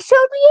 They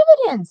showed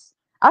me evidence.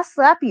 I'll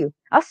slap you.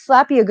 I'll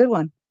slap you a good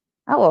one.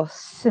 I will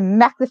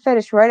smack the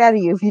fetish right out of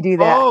you if you do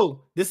that.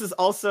 Oh, this is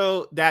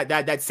also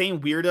that same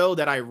weirdo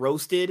that I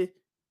roasted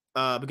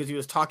because he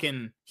was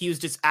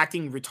just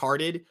acting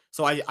retarded.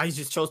 So I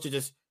just chose to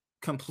just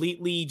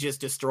completely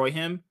just destroy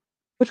him.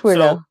 Which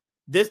weirdo?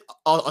 So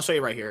I'll show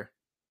you right here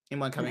in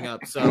one coming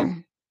up. So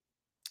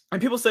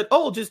and people said,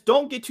 "Oh, just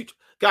don't get too."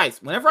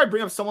 Guys, whenever I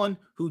bring up someone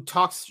who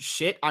talks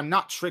shit, I'm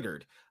not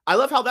triggered. I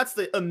love how that's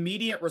the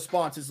immediate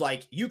response. Is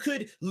like you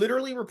could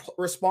literally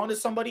respond to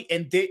somebody,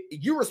 and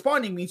you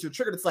responding means you're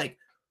triggered. It's like,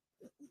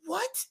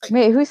 what?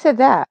 Wait, who said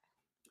that?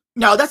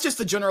 No, that's just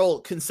the general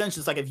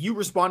consensus. Like if you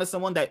respond to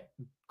someone that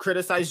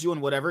criticizes you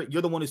and whatever,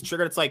 you're the one who's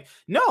triggered. It's like,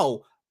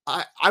 no,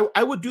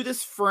 I would do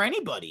this for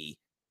anybody.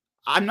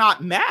 I'm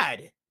not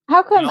mad.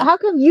 How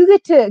come you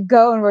get to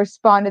go and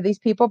respond to these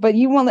people, but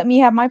you won't let me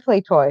have my play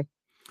toy?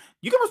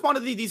 You can respond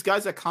to these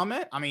guys that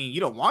comment. I mean,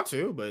 you don't want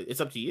to, but it's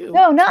up to you.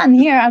 No, not in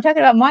here. I'm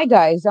talking about my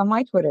guys on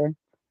my Twitter.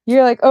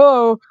 You're like,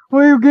 oh,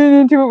 why are you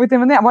getting into it with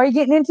them and that? Why are you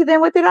getting into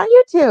them with it on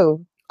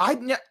YouTube? I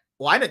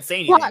didn't say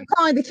anything.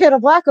 Calling the kettle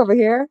black over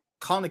here.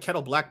 Calling the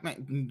kettle black,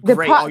 man. The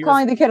Great. pot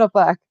calling the kettle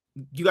black.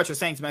 You got your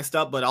sayings messed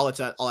up, but I'll let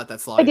that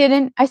slide. I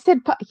didn't. I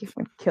said pot. I'm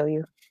gonna kill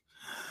you.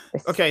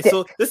 Okay,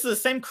 so this is the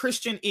same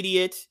Christian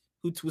idiot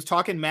who was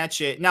talking mad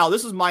shit. Now,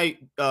 this was my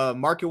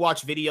market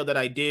watch video that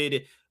I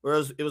did,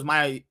 where it was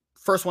my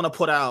first one to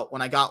put out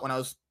when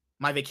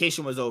my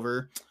vacation was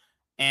over.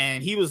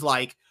 And he was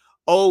like,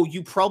 oh,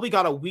 you probably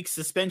got a week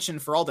suspension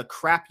for all the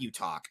crap you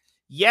talk.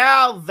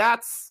 Yeah,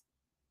 that's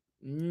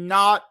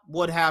not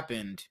what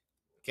happened.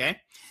 Okay.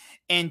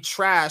 And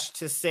trash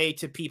to say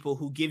to people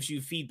who gives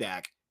you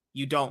feedback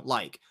you don't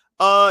like.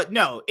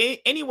 No,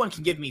 anyone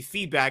can give me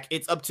feedback.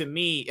 It's up to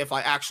me if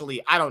I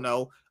actually, I don't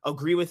know,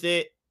 agree with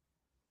it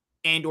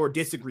and or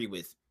disagree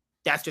with.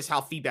 That's just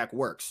how feedback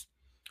works.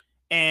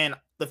 And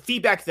the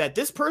feedback that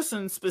this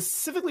person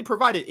specifically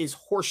provided is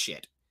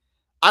horseshit.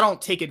 I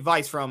don't take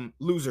advice from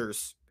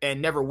losers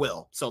and never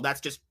will. So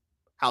that's just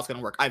how it's going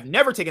to work. I've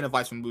never taken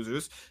advice from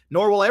losers,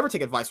 nor will I ever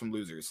take advice from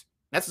losers.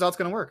 That's just how it's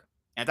going to work.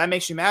 And if that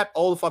makes you mad,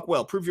 oh the fuck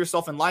well. Prove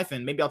yourself in life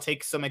and maybe I'll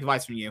take some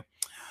advice from you.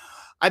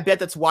 I bet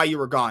that's why you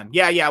were gone.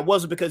 Yeah, it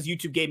wasn't because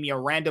YouTube gave me a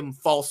random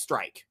false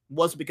strike. It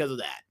wasn't because of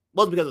that. It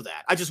wasn't because of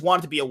that. I just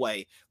wanted to be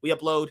away. We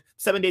upload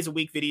 7 days a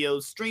week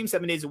videos, stream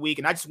 7 days a week,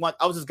 and I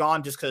was just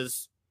gone just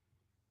because,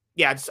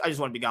 yeah, I just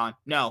want to be gone.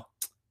 No,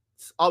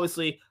 it's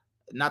obviously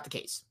not the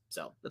case.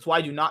 So that's why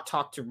I do not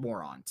talk to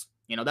morons.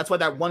 You know, that's why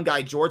that one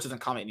guy, George, doesn't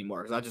comment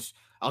anymore, because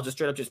I'll just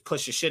straight up just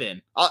push his shit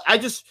in. I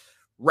just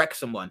wreck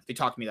someone if they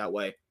talk to me that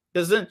way.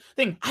 Because the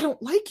thing, I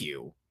don't like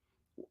you.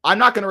 I'm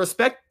not going to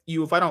respect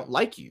you if I don't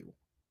like you.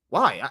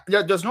 Why?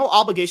 There's no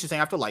obligation saying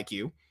I have to like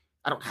you.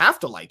 I don't have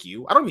to like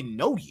you. I don't even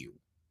know you.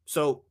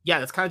 So, yeah,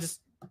 that's kind of just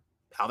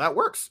how that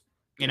works,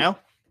 you know?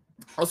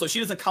 Also, she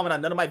doesn't comment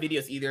on none of my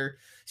videos either.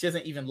 She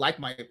doesn't even like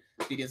my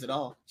videos at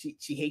all. She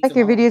hates like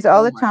your videos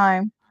all the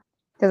time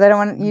because I don't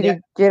want you to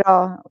get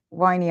all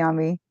whiny on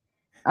me.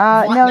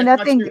 No,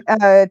 nothing.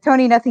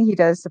 Tony, nothing he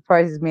does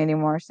surprises me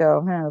anymore.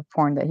 So,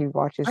 porn that he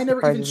watches. I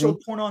never even showed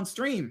porn on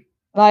stream.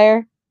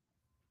 Liar.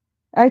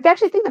 I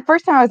actually think the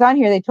first time I was on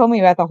here, they told me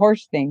about the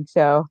horse thing.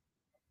 So,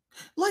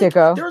 like,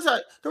 there was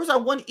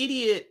that one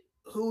idiot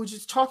who was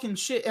just talking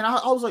shit, and I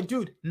was like,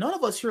 dude, none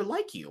of us here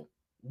like you.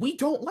 We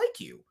don't like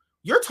you.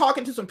 You're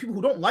talking to some people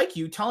who don't like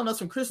you, telling us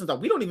some criticisms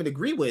that we don't even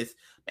agree with.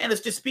 Man,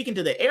 it's just speaking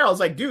to the air. I was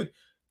like, dude,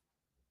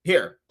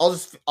 here,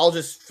 I'll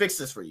just fix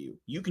this for you.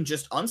 You can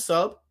just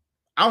unsub.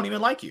 I don't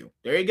even like you.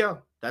 There you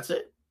go. That's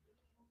it.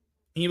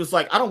 And he was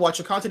like, I don't watch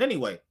your content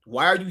anyway.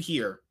 Why are you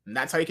here? And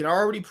that's how you can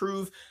already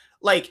prove,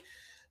 like,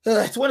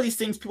 it's one of these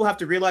things people have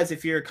to realize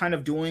if you're kind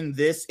of doing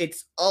this.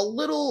 It's a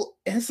little,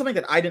 and it's something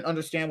that I didn't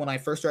understand when I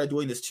first started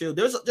doing this too.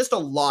 There's just a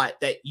lot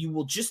that you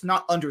will just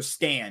not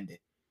understand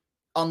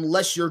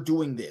unless you're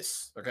doing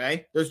this,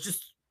 okay? There's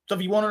just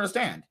stuff you won't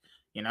understand,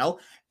 you know?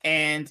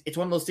 And it's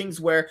one of those things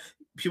where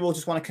people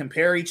just want to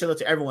compare each other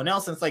to everyone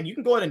else. And it's like, you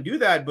can go ahead and do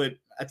that, but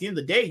at the end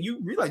of the day, you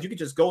realize you could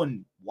just go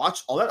and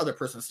watch all that other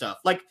person's stuff.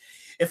 Like,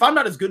 if I'm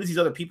not as good as these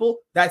other people,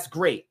 that's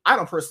great. I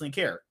don't personally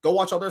care. Go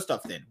watch all their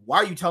stuff then. Why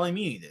are you telling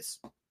me this?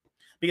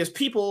 Because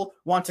people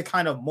want to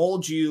kind of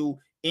mold you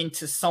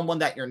into someone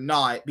that you're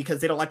not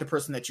because they don't like the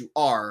person that you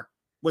are,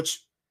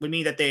 which would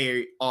mean that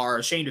they are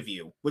ashamed of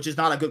you, which is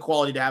not a good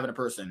quality to have in a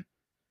person.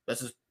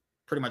 That's just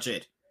pretty much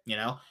it, you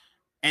know?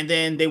 And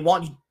then they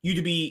want you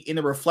to be in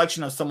the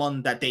reflection of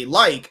someone that they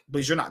like,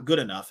 because you're not good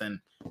enough. And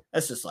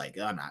that's just like,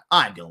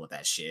 I'm dealing with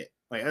that shit.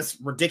 Like,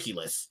 that's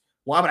ridiculous.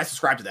 Why would I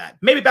subscribe to that?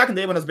 Maybe back in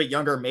the day when I was a bit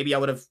younger, maybe I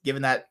would have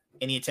given that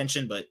any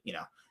attention, but, you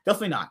know,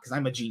 definitely not, because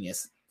I'm a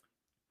genius.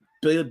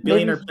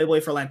 Billionaire playboy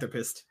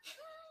philanthropist.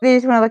 They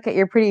just want to look at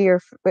your pretty,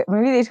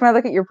 maybe they just want to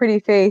look at your pretty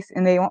face,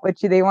 and they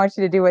want you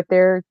to do what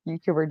their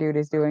YouTuber dude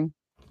is doing.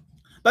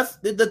 That's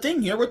the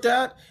thing here with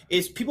that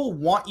is people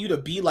want you to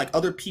be like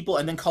other people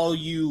and then call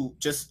you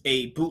just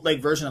a bootleg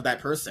version of that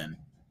person.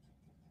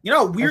 You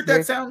know how weird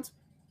that sounds?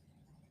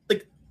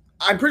 Like,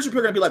 I'm pretty sure people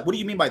are going to be like, what do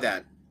you mean by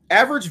that?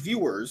 Average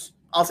viewers,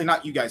 I'll say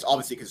not you guys,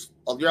 obviously, because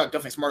you're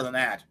definitely smarter than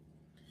that.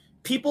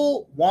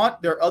 People want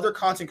their other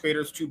content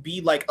creators to be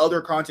like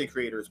other content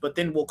creators, but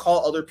then we'll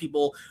call other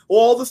people,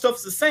 all the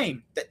stuff's the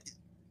same.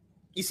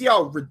 You see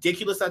how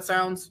ridiculous that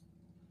sounds?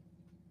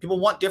 People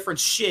want different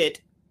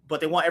shit,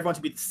 but they want everyone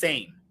to be the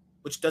same,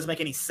 which doesn't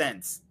make any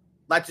sense.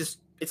 Like, it's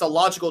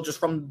illogical just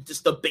from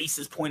just the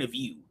basis point of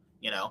view,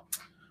 you know?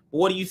 But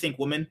what do you think,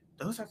 woman?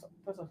 Oh,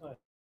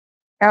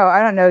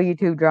 I don't know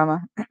YouTube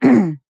drama.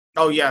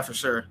 Oh, yeah, for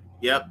sure.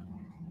 Yep.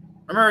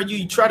 Remember,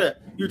 you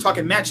were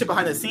talking mad shit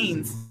behind the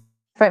scenes.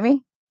 Fight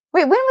me?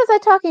 Wait, when was I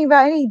talking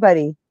about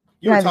anybody?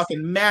 You were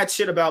talking mad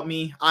shit about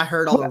me. I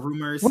heard all the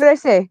rumors. What did I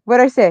say?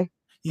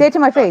 Say it to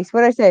my face.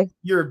 What did I say?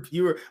 I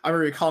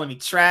remember you calling me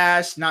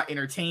trash, not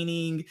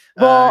entertaining.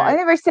 Well, I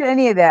never said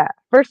any of that.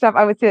 First off,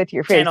 I would say it to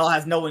your face. Channel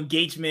has no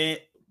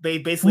engagement.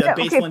 Basically, a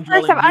baseline.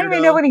 First off, I don't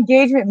even know what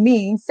engagement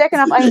means. Second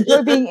off, I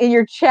enjoy being in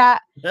your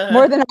chat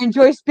more than I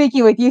enjoy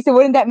speaking with you. So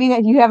wouldn't that mean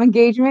that you have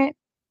engagement?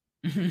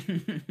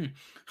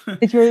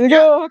 If you're like,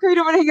 oh, how come you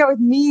don't want to hang out with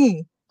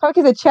me?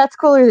 Probably because the chat's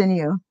cooler than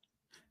you.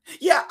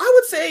 Yeah, I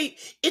would say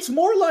it's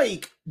more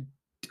like,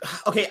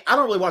 okay, I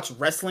don't really watch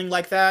wrestling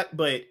like that,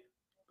 but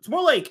it's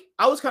more like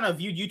I always kind of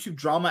viewed YouTube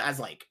drama as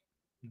like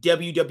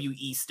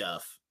WWE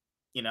stuff,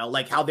 you know,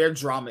 like how their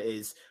drama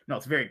is,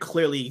 it's very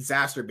clearly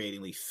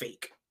exacerbatingly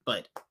fake,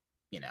 but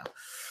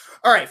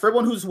All right, for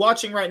everyone who's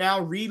watching right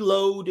now,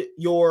 reload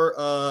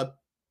your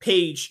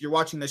page. You're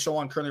watching the show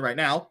on currently right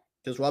now,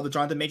 because we'll have the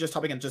Jonathan Majors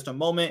topic in just a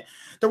moment.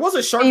 There was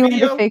a shark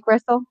video to fake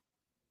wrestle.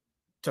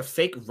 To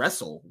fake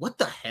wrestle? What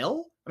the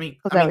hell? I mean,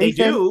 they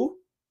do.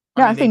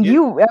 No, I'm saying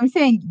you. I'm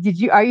saying,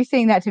 are you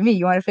saying that to me?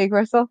 You want to fake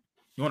wrestle?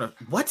 You want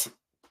to what?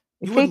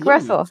 You fake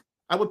wrestle.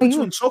 I would put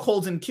you in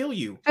chokeholds and kill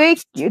you.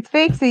 Fake. It's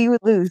fake, so you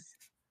would lose.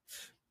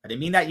 I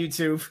didn't mean that,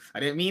 YouTube. I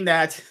didn't mean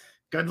that.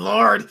 Good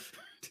Lord.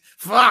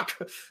 Fuck.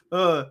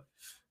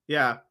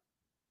 Yeah.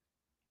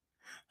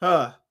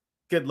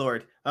 Good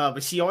Lord.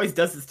 But she always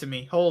does this to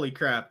me. Holy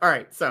crap. All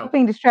right, so. I'm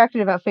being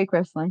distracted about fake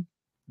wrestling.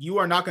 You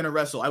are not going to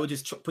wrestle. I would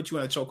just put you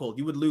in a chokehold.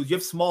 You would lose. You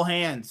have small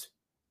hands.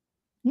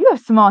 You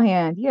have small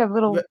hands. You have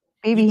little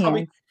baby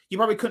hands. You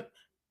probably couldn't.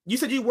 You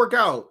said you work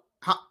out.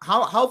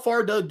 How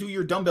far do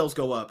your dumbbells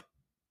go up?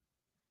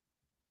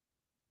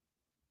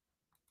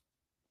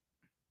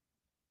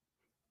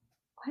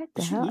 What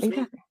the hell? Are you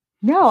talking?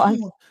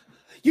 No,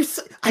 you.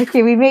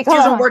 Okay, we make. She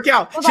doesn't work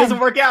out. She doesn't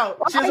work out.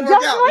 She doesn't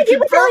work out. You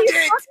confirmed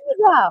it.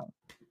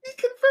 You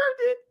confirmed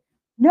it.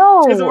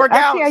 No, she doesn't work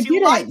actually, out. She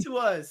lied to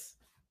us.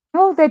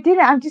 No, that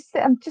didn't. I'm just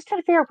trying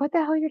to figure out what the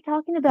hell you're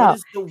talking about.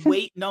 What is the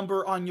weight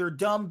number on your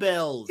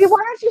dumbbells? See, why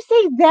don't you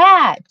say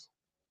that?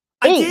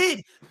 I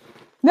did.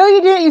 No,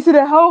 you didn't. You said,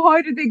 how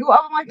high did they go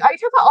up? I'm like, are you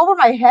talking about over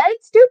my head,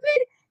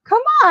 stupid?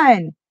 Come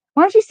on.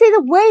 Why don't you say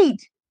the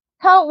weight?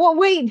 What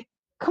weight?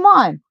 Come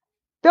on.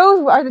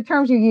 Those are the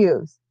terms you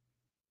use.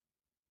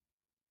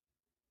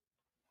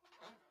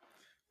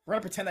 We're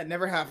going to pretend that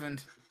never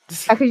happened.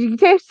 Because you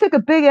took a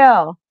big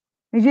L,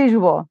 as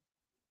usual.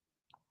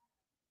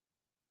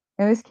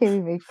 In this case, we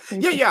make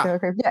yeah.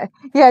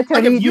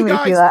 Tony, like, you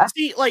guys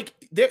see, like,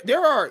 there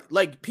are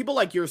like people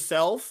like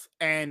yourself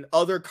and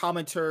other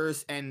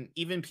commenters, and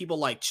even people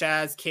like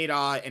Chaz,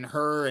 K-Dot, and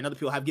her, and other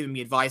people have given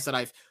me advice that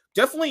I've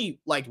definitely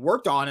like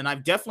worked on, and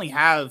I've definitely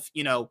have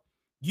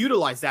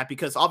utilized that,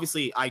 because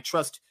obviously I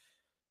trust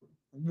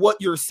what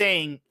you're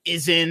saying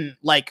is in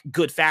like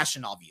good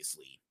fashion.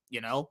 Obviously,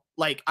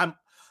 like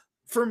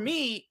for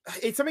me,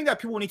 it's something that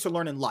people need to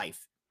learn in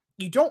life.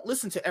 You don't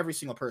listen to every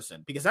single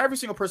person, because not every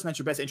single person has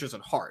your best interest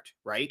at heart,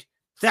 right?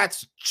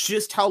 That's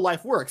just how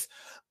life works.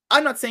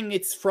 I'm not saying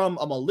it's from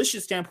a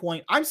malicious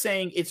standpoint. I'm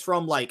saying it's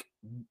from like,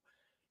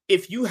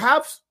 if you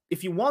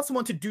want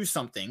someone to do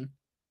something,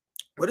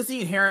 what is the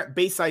inherent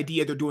base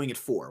idea they're doing it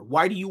for?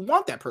 Why do you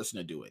want that person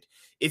to do it?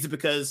 Is it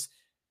because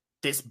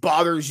this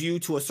bothers you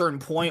to a certain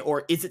point,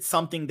 or is it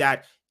something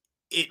that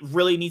it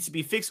really needs to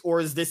be fixed, or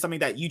is this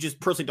something that you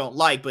just personally don't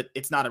like, but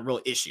it's not a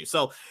real issue?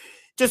 So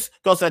just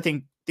goes to, I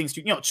think, things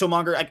to,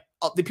 Chillmonger, like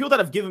the people that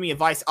have given me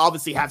advice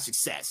obviously have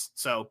success.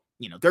 So,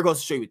 there goes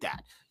to show you with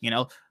that.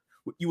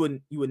 You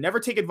would never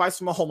take advice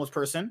from a homeless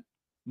person,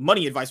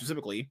 money advice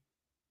specifically,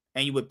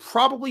 and you would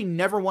probably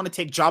never want to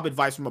take job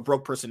advice from a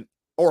broke person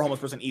or a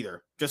homeless person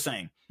either. Just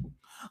saying.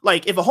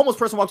 Like, if a homeless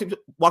person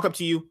walk up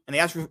to you and they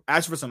ask you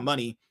for some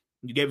money,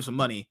 you gave them some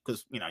money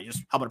because you're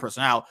just helping a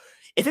person out.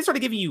 If they started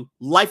giving you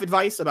life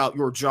advice about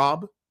your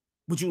job,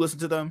 would you listen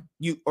to them?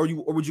 Or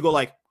would you go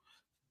like,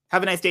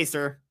 "Have a nice day,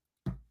 sir"?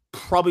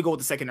 Probably go with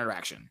the second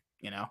interaction.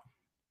 I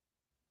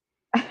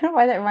don't know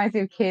why that reminds me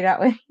of K-Dot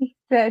when he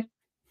said,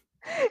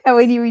 and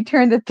when you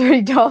returned the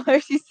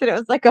 $30, he said it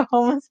was like a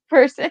homeless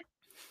person.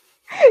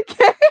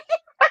 That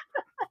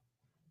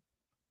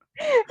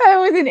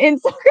was an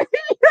insult.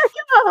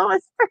 A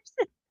homeless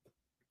person.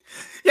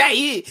 Yeah,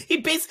 he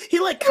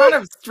like kind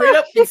of straight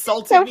up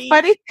insulted me,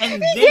 funny.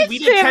 And then we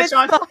didn't catch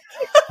on.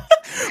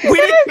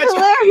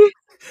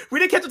 We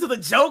didn't catch on to the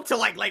joke till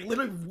like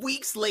literally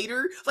weeks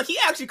later. Like, he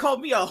actually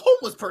called me a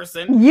homeless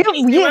person. You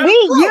didn't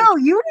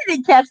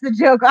catch the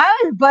joke.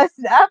 I was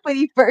busted up when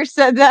he first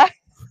said that.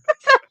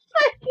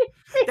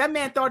 That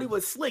man thought he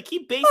was slick. He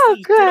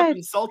basically straight up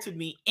insulted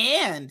me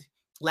and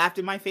laughed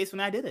in my face when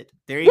I did it.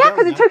 There you go. Yeah,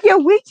 because it took you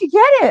a week to get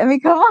it. I mean,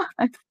 come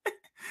on.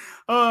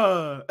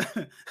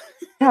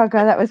 Oh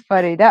God, that was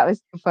funny. That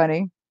was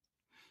funny.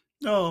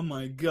 Oh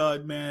my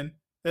God, man.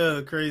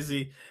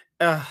 Crazy.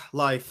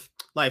 Life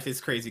is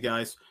crazy,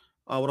 guys.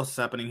 What else is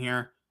happening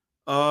here?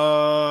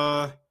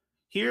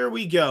 Here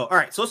we go. All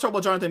right, so let's talk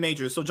about Jonathan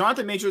Majors. So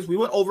Jonathan Majors, we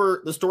went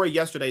over the story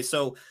yesterday.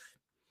 So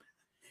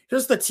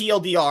here's the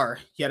TLDR.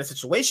 He had a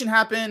situation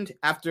happened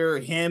after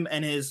him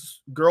and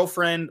his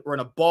girlfriend were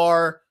in a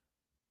bar.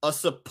 A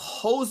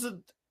supposed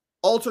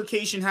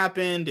altercation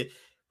happened,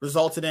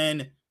 resulted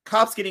in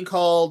cops getting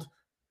called,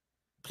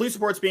 police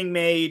reports being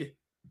made.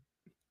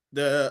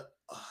 The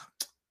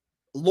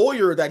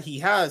lawyer that he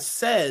has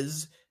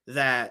says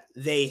that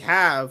they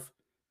have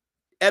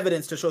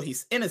evidence to show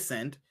he's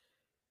innocent.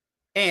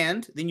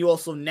 And then you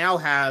also now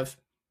have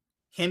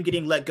him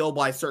getting let go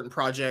by certain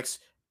projects,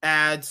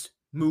 ads,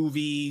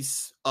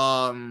 movies,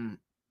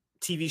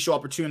 TV show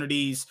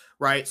opportunities,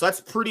 right? So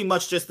that's pretty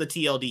much just the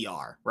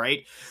TLDR,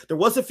 right? There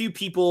was a few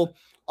people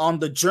on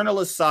the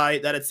journalist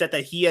side that had said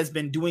that he has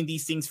been doing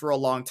these things for a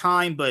long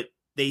time, but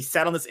they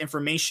sat on this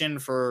information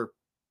for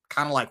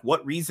kind of like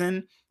what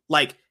reason?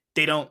 Like,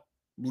 they don't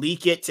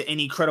leak it to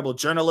any credible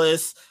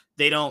journalists.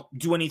 They don't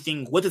do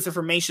anything with this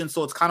information.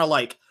 So it's kind of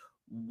like,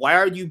 why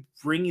are you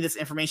bringing this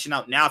information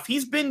out now? If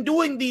he's been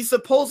doing these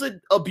supposed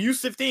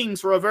abusive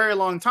things for a very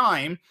long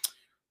time,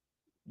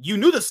 you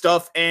knew the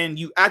stuff and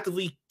you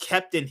actively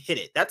kept and hid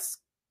it. That's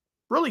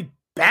really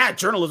bad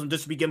journalism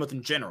just to begin with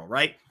in general,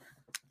 right?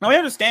 Now, I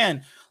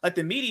understand, like,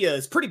 the media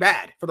is pretty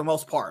bad for the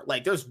most part.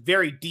 Like, there's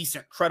very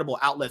decent, credible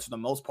outlets for the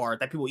most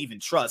part that people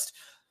even trust.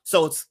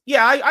 So it's,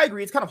 yeah, I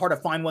agree. It's kind of hard to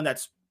find one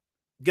that's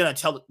going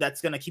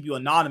to keep you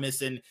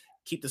anonymous and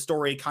keep the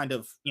story kind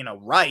of,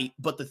 right.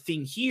 But the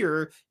thing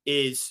here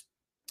is,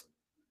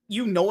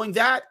 knowing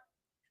that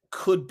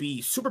could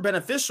be super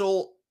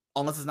beneficial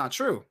unless it's not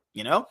true,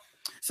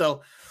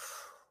 So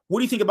what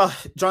do you think about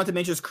Jonathan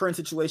Major's current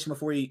situation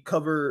before we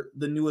cover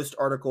the newest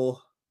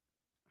article?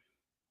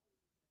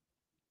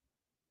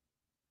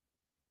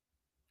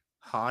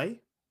 Hi.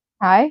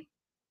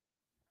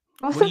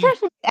 Well,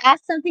 sometimes when you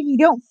ask something, you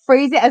don't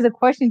phrase it as a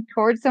question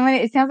towards someone.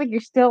 It sounds like you're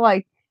still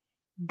like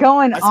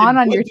going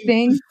on your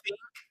thing.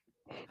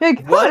 Like,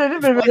 you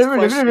don't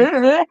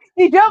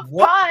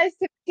pause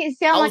to make it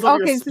sound like,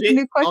 okay, this is a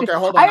new question. Okay,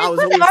 hold on. I was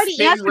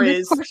already asking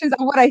these questions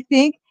on what I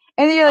think,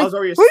 and then you're like, I was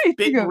over your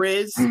spit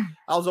Riz.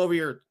 I was over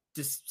your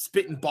just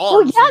spitting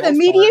bombs. Well, yeah, the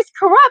media is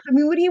corrupt. I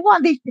mean, what do you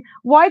want?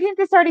 Why didn't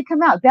this already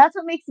come out? That's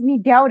what makes me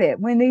doubt it.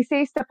 When they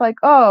say stuff like,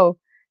 oh,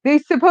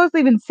 they've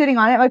supposedly been sitting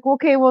on it. Like,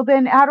 okay, well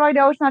then how do I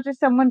know it's not just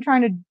someone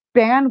trying to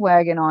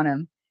bandwagon on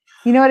him?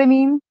 You know what I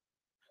mean?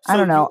 So I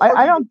don't know.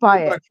 I don't buy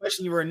it.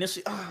 Question you were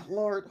initially, oh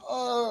Lord,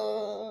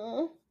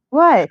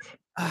 what?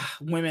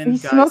 Women, are you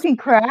smoking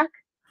crack?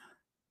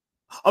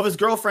 Of his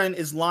girlfriend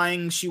is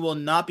lying. She will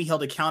not be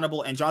held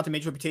accountable, and Jonathan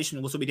Major's reputation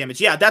will still be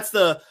damaged. Yeah, that's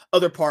the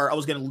other part I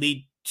was going to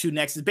lead to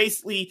next. Is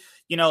basically,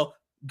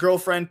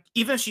 girlfriend,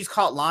 even if she's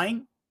caught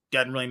lying,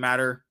 doesn't really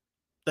matter.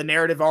 The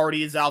narrative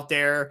already is out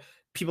there.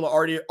 People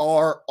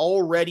are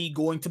already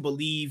going to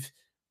believe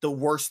the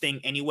worst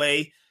thing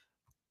anyway.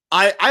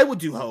 I would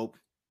do hope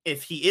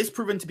if he is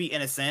proven to be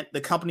innocent, the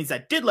companies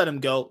that did let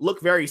him go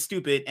look very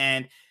stupid,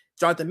 and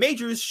Jonathan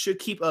Majors should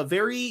keep a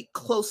very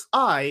close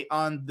eye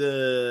on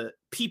the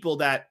people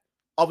that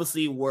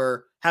obviously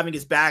were having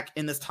his back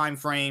in this time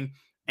frame,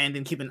 and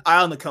then keep an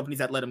eye on the companies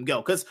that let him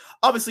go. Because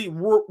obviously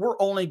we're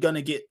only going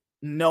to get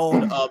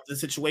known of the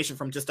situation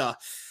from just a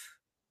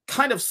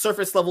kind of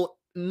surface level,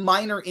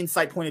 minor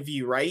insight point of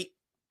view, right?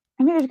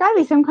 I mean, there's got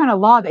to be some kind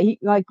of law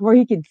that where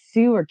he could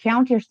sue or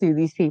counter sue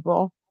these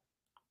people.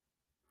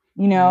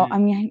 I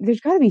mean,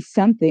 there's got to be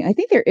something. I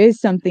think there is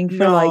something for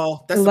that's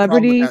celebrities. The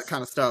problem with that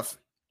kind of stuff.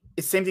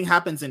 The same thing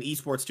happens in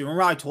esports too.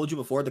 Remember, I told you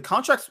before, the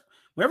contracts.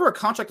 Whenever a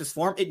contract is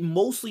formed, it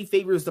mostly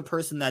favors the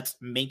person that's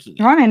making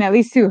it. Ryan, at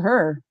least sue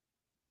her,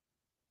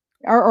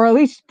 or at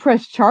least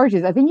press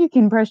charges. I think you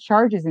can press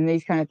charges in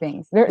these kind of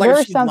things.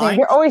 There's something.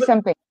 There's always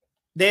something.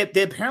 They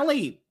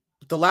apparently,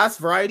 the last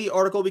Variety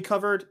article we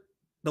covered,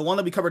 the one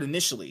that we covered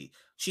initially,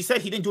 she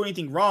said he didn't do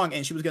anything wrong,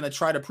 and she was going to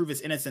try to prove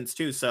his innocence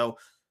too. So,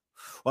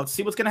 let's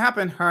see what's going to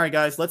happen. All right,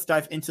 guys, let's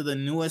dive into the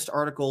newest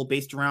article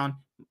based around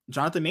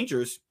Jonathan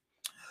Majors.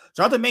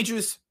 Jonathan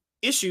Majors'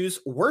 issues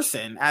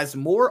worsen as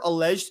more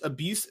alleged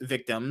abuse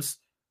victims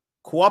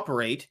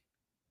cooperate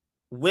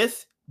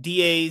with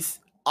DA's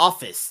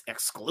office.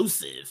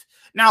 Exclusive.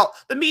 Now,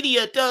 the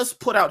media does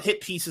put out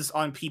hit pieces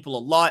on people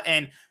a lot,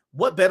 and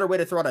what better way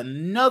to throw out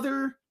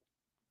another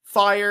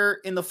fire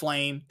in the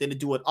flame than to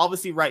do it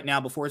obviously right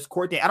now before his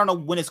court date. I don't know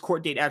when his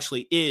court date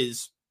actually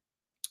is,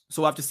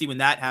 so we'll have to see when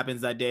that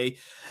happens that day.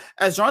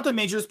 As Jonathan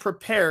Majors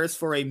prepares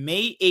for a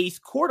May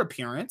 8th court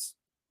appearance,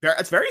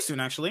 it's very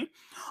soon actually,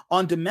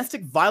 on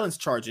domestic violence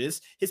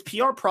charges, his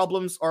PR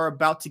problems are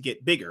about to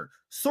get bigger.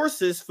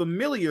 Sources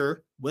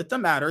familiar with the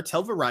matter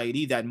tell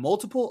Variety that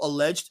multiple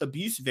alleged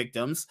abuse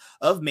victims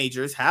of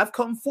Majors have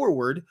come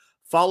forward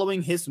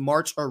following his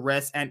March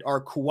arrest and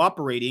are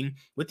cooperating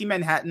with the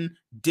Manhattan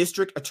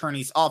District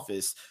Attorney's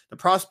Office. The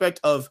prospect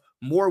of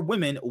more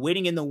women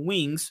waiting in the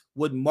wings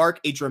would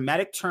mark a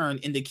dramatic turn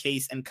in the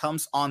case and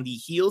comes on the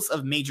heels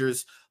of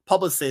Majors'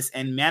 publicist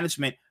and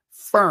management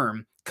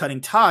firm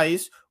cutting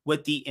ties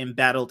with the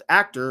embattled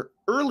actor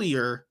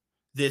earlier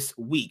this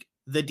week.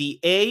 The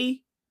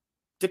DA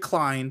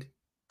declined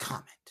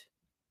comment.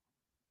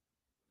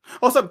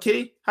 What's up,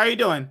 Kitty? How you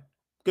doing?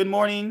 Good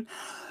morning.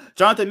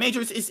 Jonathan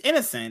Majors is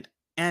innocent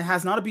and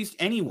has not abused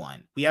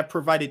anyone. We have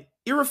provided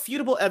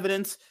irrefutable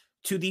evidence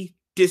to the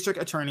district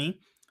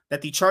attorney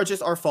that the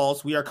charges are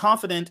false. We are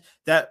confident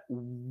that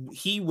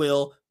he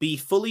will be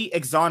fully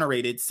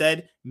exonerated,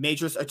 said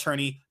Majors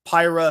attorney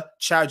Pyra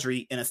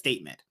Chowdhury in a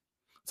statement.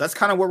 So that's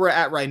kind of where we're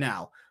at right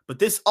now. But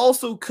this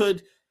also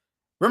could,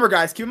 remember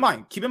guys, keep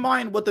in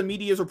mind what the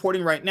media is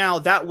reporting right now.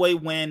 That way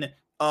when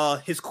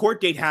his court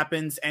date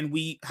happens and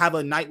we have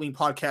a Nightwing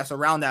podcast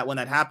around that when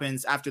that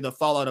happens after the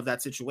fallout of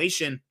that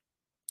situation,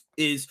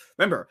 is,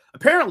 remember,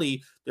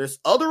 apparently there's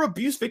other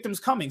abuse victims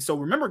coming. So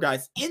remember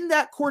guys, in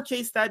that court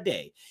case that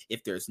day,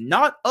 if there's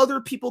not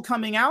other people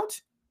coming out,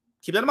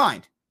 keep that in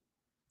mind.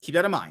 Keep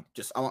that in mind.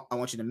 Just I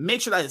want you to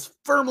make sure that is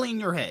firmly in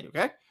your head,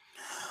 okay?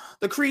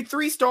 The Creed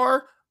 3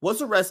 star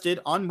was arrested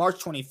on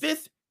March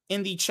 25th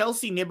in the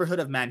Chelsea neighborhood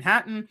of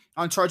Manhattan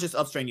on charges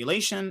of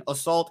strangulation,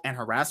 assault, and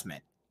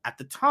harassment. At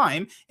the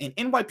time, an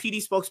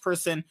NYPD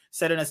spokesperson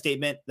said in a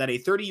statement that a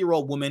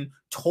 30-year-old woman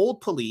told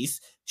police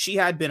she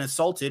had been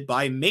assaulted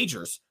by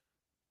Majors,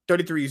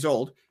 33 years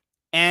old,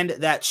 and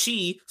that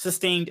she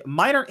sustained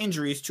minor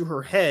injuries to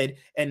her head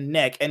and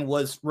neck and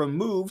was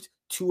removed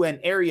to an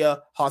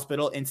area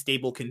hospital in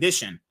stable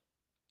condition.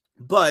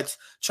 But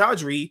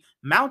Chaudhry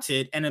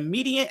mounted an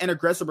immediate and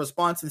aggressive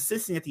response,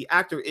 insisting that the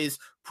actor is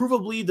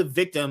provably the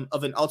victim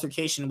of an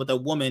altercation with a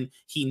woman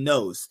he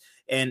knows,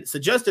 and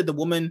suggested the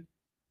woman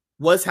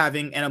was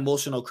having an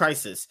emotional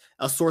crisis.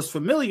 A source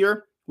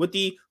familiar with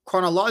the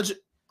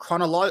chronologically,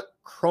 chronology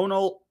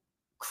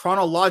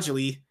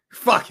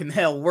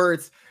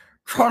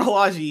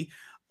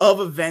of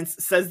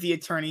events says the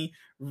attorney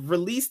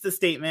released the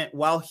statement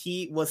while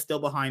he was still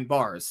behind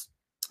bars.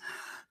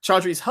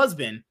 Chaudhry's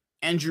husband,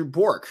 Andrew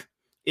Bork,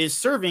 is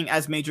serving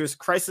as Majors'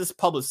 crisis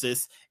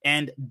publicist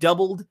and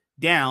doubled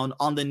down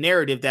on the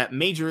narrative that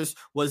Majors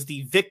was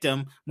the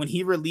victim when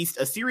he released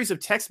a series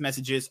of text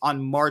messages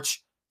on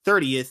March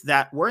 30th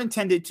that were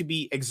intended to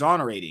be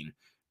exonerating.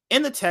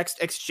 In the text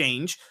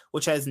exchange,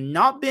 which has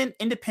not been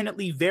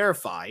independently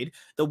verified,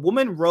 the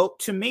woman wrote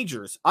to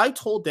Majors, "I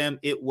told them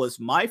it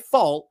was my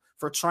fault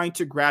for trying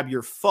to grab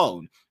your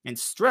phone," and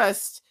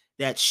stressed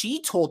that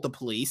she told the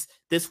police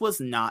this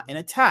was not an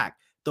attack.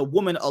 The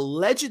woman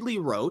allegedly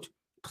wrote,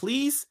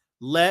 "Please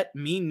let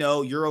me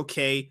know you're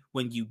okay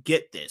when you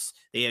get this.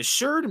 They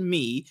assured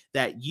me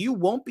that you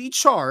won't be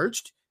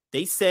charged.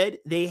 They said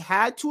they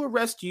had to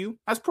arrest you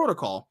as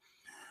protocol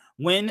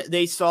when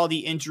they saw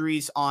the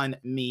injuries on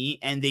me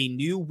and they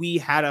knew we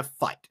had a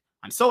fight.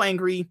 I'm so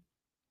angry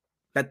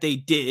that they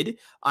did.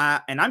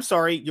 And I'm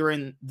sorry you're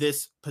in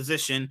this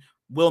position.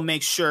 We'll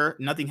make sure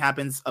nothing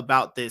happens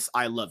about this.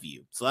 I love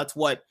you." So that's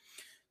what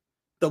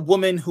the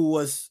woman who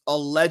was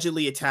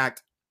allegedly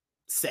attacked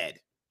said.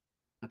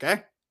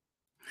 Okay.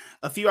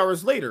 A few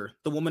hours later,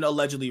 the woman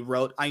allegedly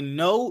wrote, "I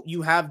know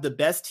you have the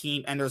best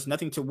team and there's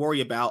nothing to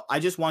worry about. I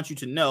just want you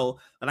to know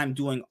that I'm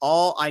doing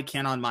all I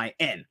can on my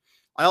end.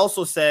 I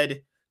also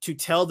said to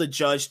tell the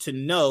judge to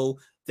know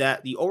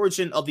that the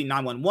origin of the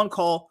 911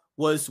 call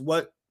was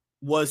what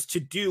was to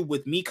do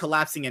with me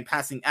collapsing and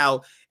passing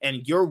out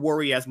and your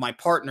worry as my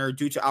partner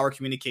due to our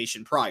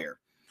communication prior.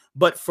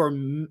 But for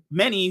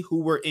many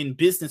who were in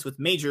business with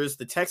Majors,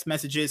 the text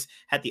messages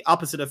had the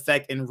opposite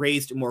effect and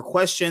raised more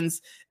questions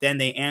than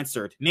they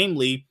answered,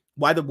 namely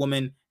why the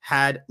woman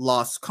had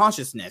lost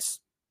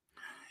consciousness.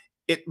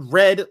 It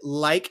read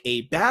like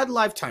a bad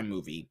Lifetime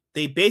movie.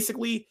 They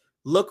basically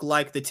look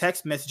like the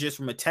text messages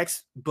from a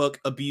textbook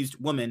abused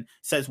woman,"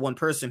 says one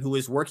person who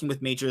is working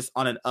with Majors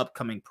on an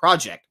upcoming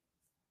project.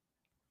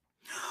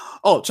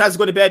 Oh, Chaz,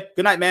 go to bed.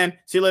 Good night, man.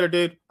 See you later,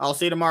 dude. I'll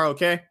see you tomorrow,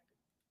 okay?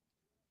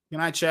 Good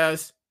night,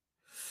 Chaz.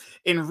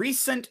 In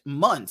recent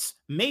months,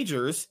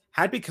 Majors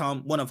had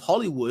become one of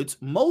Hollywood's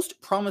most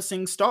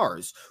promising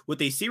stars,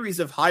 with a series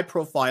of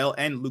high-profile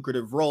and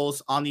lucrative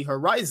roles on the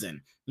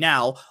horizon.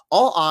 Now,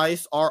 all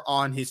eyes are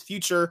on his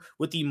future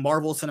with the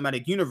Marvel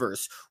Cinematic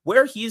Universe,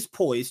 where he is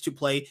poised to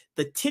play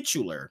the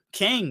titular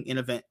Kang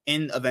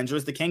in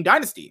Avengers: The Kang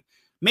Dynasty.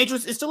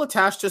 Majors is still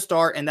attached to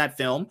star in that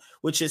film,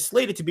 which is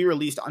slated to be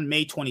released on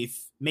May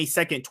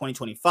 2nd,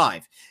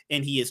 2025,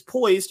 and he is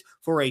poised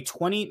for a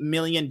 $20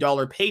 million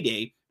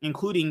payday,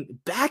 including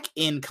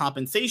back-end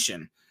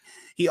compensation.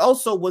 He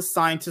also was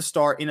signed to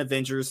star in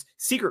Avengers: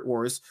 Secret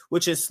Wars,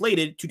 which is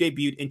slated to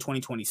debut in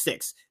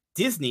 2026.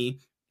 Disney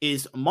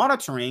is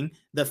monitoring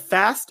the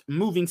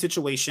fast-moving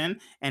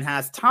situation and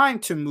has time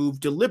to move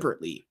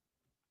deliberately.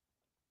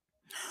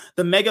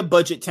 The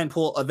mega-budget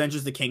tentpole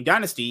Avengers: The Kang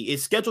Dynasty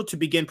is scheduled to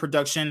begin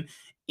production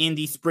in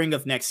the spring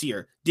of next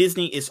year.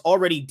 Disney is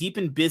already deep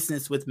in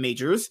business with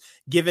Majors,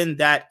 given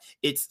that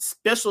its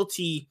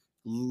specialty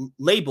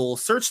label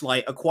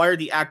Searchlight acquired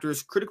the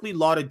actor's critically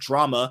lauded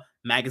drama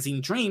Magazine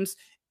Dreams,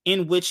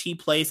 in which he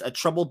plays a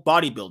troubled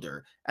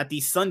bodybuilder at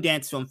the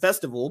Sundance Film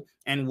Festival,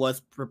 and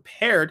was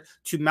prepared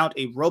to mount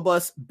a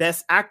robust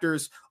Best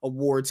Actors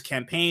Awards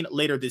campaign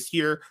later this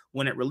year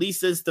when it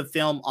releases the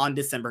film on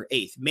December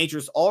 8th.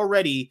 Majors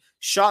already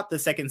shot the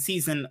second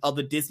season of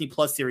the Disney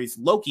Plus series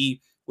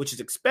Loki, which is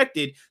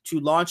expected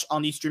to launch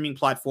on the streaming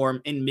platform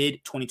in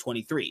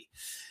mid-2023.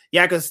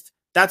 Yeah, because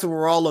that's what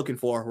we're all looking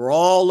for. We're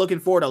all looking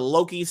forward to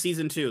Loki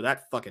Season 2.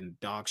 That fucking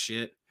dog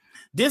shit.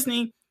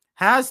 Disney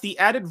has the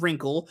added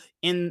wrinkle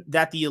in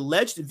that the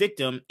alleged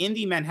victim in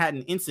the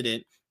Manhattan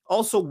incident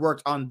also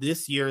worked on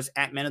this year's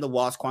Ant-Man and the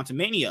Wasp: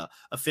 Quantumania,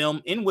 a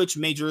film in which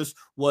Majors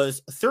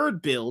was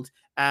third billed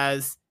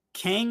as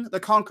Kang the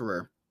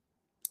Conqueror.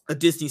 A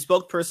Disney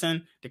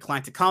spokesperson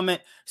declined to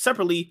comment.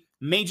 Separately,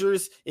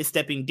 Majors is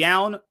stepping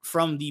down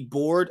from the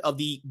board of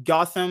the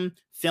Gotham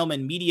Film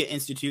and Media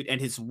Institute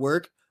and his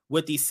work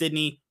with the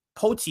Sidney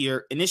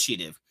Poitier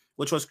Initiative,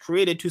 which was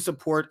created to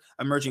support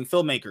emerging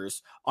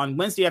filmmakers. On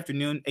Wednesday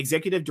afternoon,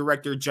 Executive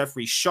Director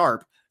Jeffrey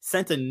Sharp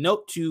sent a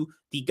note to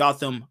the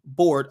Gotham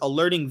board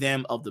alerting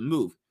them of the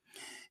move.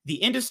 The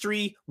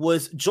industry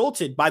was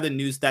jolted by the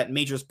news that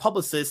Major's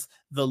publicist,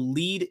 the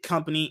lead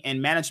company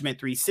and Management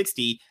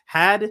 360,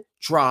 had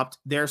dropped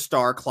their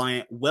star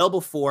client well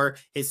before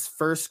his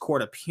first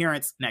court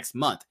appearance next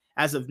month.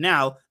 As of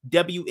now,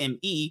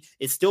 WME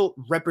is still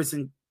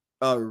representing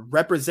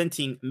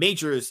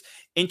Majors.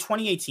 In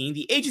 2018,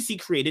 the agency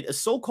created a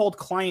so-called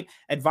client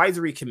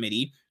advisory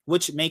committee,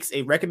 which makes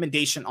a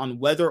recommendation on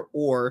whether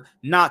or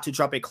not to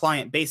drop a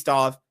client based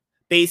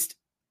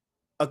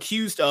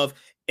accused of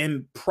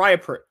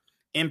impropriety.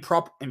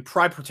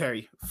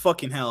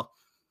 Fucking hell.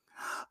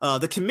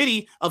 The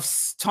committee of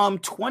some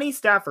 20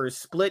 staffers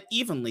split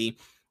evenly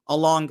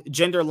along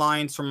gender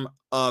lines from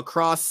a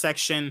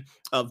cross-section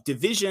of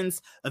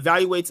divisions,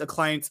 evaluates a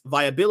client's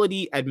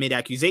viability amid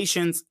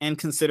accusations, and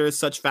considers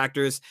such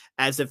factors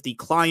as if the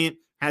client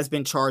has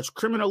been charged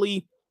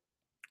criminally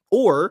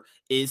or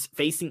is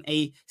facing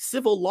a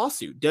civil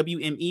lawsuit.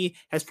 WME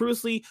has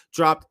previously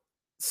dropped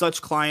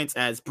such clients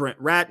as Brent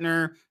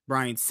Ratner,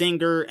 Bryan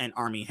Singer, and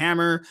Armie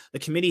Hammer. The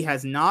committee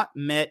has not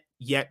met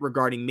yet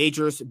regarding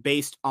Majors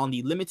based on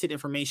the limited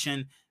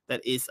information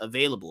that is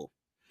available.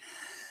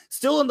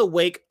 Still in the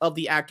wake of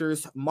the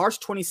actor's March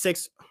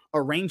 26th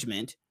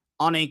arraignment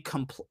on a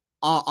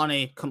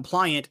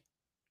complaint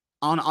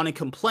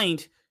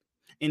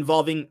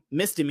involving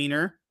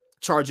misdemeanor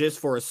charges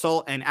for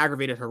assault and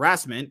aggravated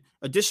harassment,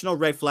 additional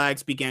red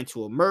flags began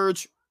to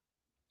emerge.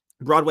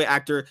 Broadway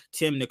actor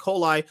Tim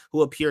Nicolai,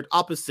 who appeared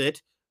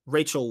opposite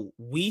Rachel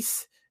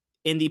Weisz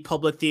in the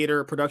public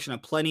theater production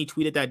of Plenty,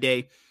 tweeted that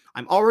day,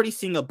 "I'm already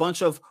seeing a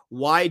bunch of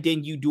why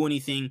didn't you do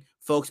anything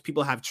folks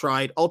people have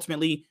tried,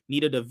 ultimately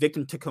needed a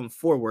victim to come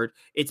forward.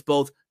 It's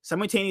both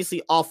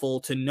simultaneously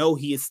awful to know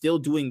he is still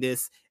doing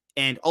this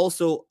and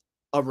also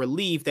a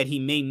relief that he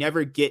may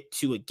never get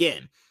to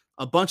again.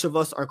 A bunch of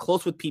us are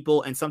close with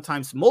people and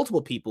sometimes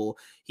multiple people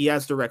he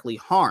has directly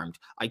harmed.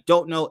 I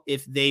don't know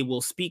if they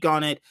will speak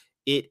on it.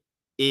 It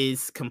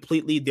is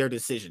completely their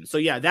decision." So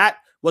yeah, that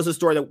was a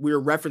story that we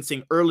were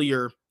referencing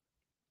earlier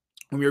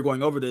when we were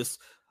going over this.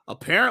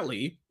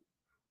 Apparently,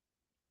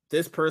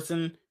 this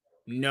person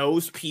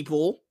knows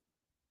people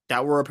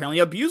that were apparently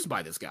abused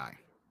by this guy,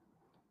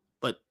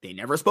 but they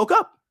never spoke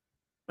up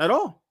at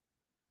all.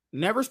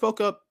 Never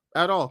spoke up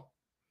at all.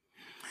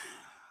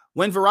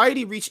 When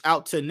Variety reached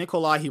out to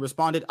Nicolai, he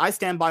responded, "I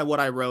stand by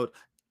what I wrote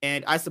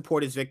and I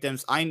support his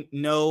victims. I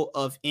know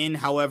of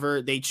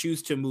however they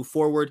choose to move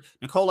forward."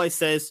 Nicolai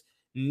says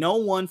no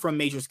one from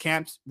Major's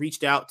camps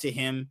reached out to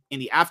him in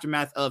the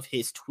aftermath of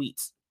his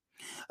tweets.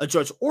 A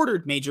judge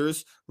ordered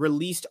Majors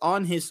released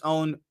on his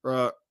own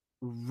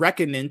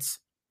reckonance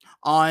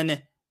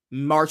on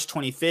March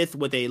 25th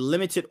with a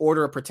limited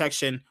order of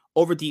protection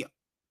over the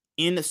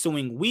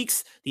ensuing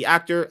weeks. The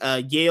actor,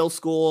 a Yale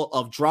School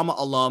of Drama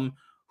alum,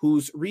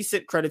 whose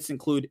recent credits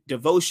include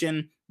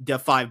Devotion, The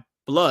Five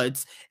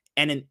Bloods,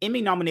 and an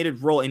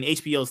Emmy-nominated role in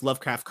HBO's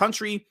Lovecraft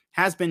Country,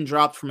 has been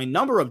dropped from a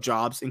number of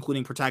jobs,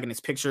 including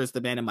Protagonist Pictures,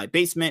 The Band in My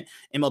Basement.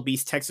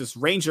 MLB's Texas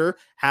Ranger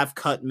have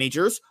cut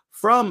Majors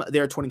from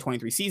their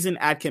 2023 season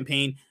ad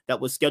campaign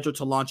that was scheduled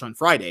to launch on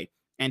Friday.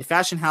 And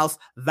fashion house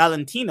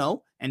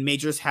Valentino and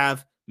Majors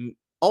have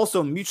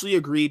also mutually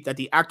agreed that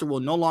the actor will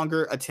no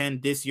longer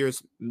attend this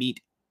year's Met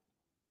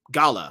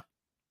Gala.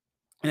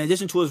 In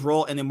addition to his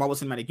role in the Marvel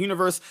Cinematic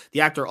Universe,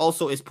 the actor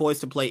also is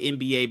poised to play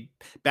NBA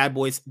Bad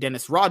Boys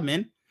Dennis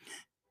Rodman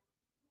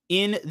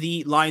in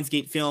the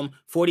Lionsgate film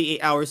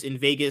 48 Hours in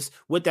Vegas.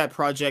 With that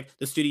project,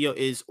 the studio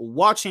is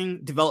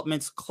watching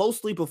developments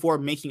closely before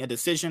making a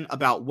decision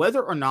about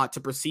whether or not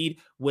to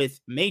proceed with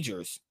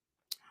Majors.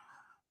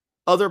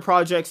 Other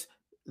projects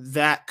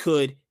that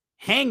could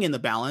hang in the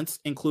balance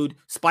include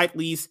Spike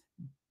Lee's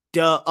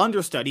The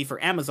Understudy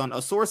for Amazon.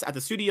 A source at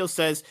the studio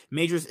says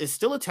Majors is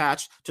still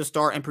attached to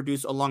star and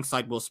produce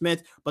alongside Will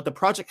Smith, but the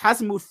project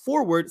hasn't moved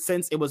forward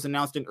since it was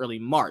announced in early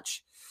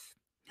March.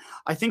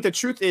 "I think the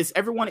truth is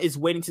everyone is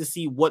waiting to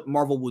see what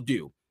Marvel will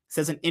do,"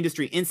 says an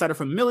industry insider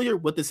familiar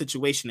with the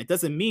situation. "It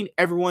doesn't mean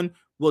everyone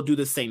will do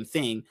the same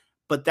thing,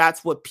 but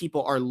that's what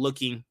people are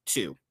looking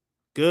to."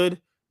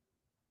 Good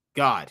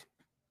God.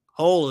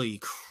 Holy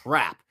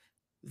crap.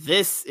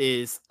 This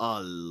is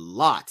a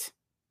lot.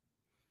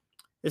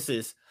 This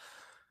is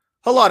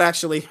a lot,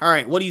 actually. All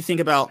right, what do you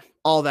think about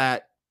all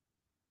that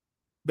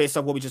based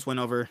off what we just went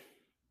over?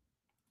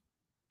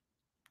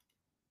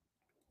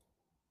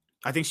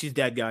 I think she's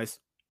dead, guys.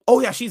 Oh,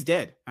 yeah, she's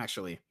dead,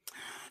 actually.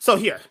 So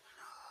here.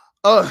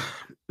 Oh,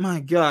 my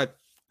God.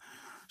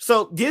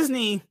 So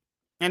Disney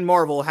and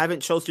Marvel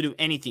haven't chose to do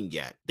anything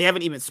yet. They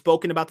haven't even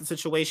spoken about the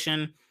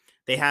situation.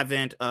 They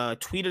haven't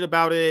tweeted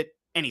about it,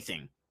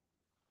 anything.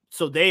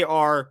 So they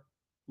are,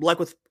 like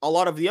with a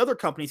lot of the other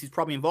companies he's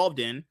probably involved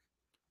in,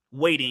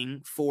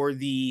 waiting for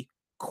the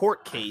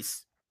court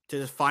case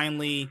to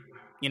finally,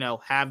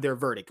 have their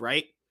verdict,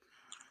 right?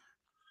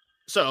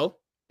 So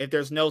if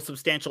there's no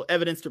substantial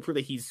evidence to prove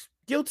that he's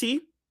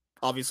guilty,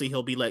 obviously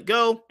he'll be let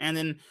go. And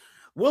then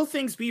will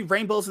things be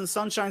rainbows and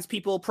sunshines,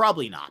 people?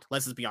 Probably not.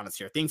 Let's just be honest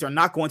here. Things are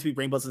not going to be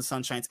rainbows and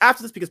sunshines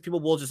after this because people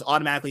will just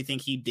automatically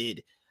think he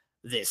did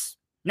this.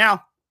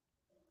 Now,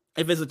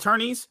 if his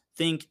attorneys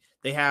think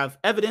they have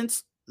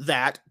evidence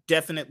that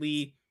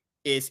definitely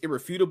is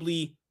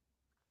irrefutably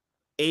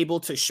able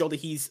to show that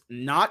he's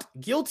not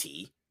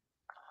guilty,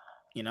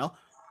 we'll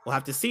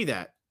have to see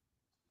that.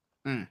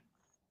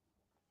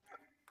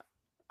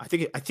 I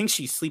think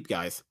she's asleep,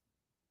 guys.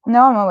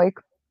 No, I'm awake.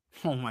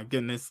 Oh my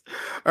goodness.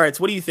 All right,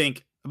 so what do you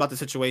think about the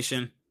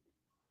situation?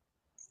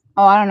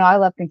 Oh, I don't know. I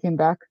left and came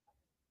back.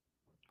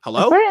 I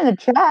Hello? put it in the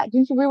chat.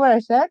 Didn't you read what I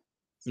said?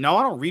 No,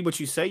 I don't read what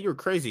you say. You're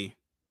crazy.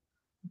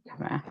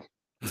 Dumbass.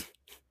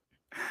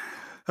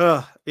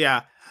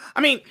 Yeah.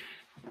 I mean,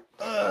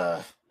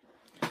 it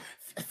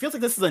feels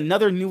like this is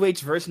another new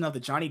age version of the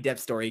Johnny Depp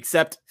story,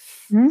 except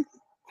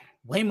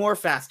way more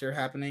faster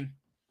happening.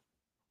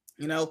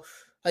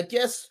 I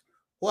guess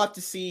we'll have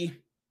to see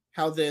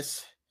how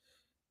this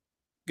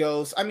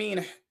goes. I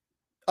mean,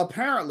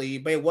 apparently,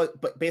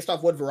 based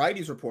off what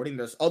Variety's reporting,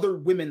 there's other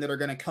women that are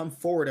going to come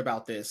forward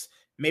about this.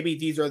 Maybe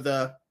these are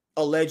the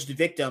alleged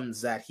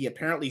victims that he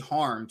apparently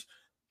harmed.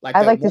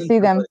 I'd like to see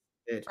them.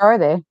 Are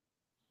they?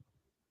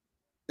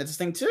 That's the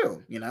thing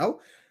too,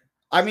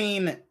 I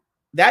mean,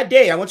 that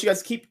day, I want you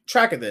guys to keep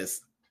track of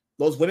this.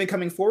 Those women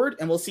coming forward,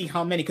 and we'll see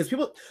how many, because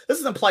this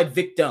is implied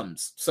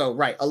victims. So,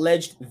 right,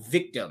 alleged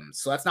victims.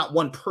 So that's not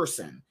one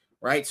person,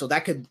 right? So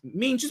that could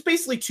mean just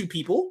basically two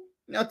people.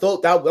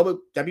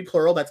 That'd be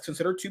plural. That's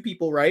considered two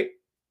people, right?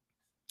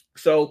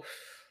 So,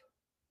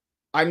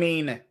 I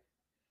mean,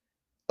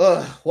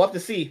 we'll have to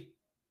see.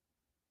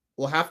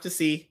 We'll have to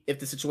see if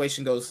the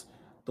situation goes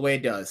the way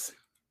it does.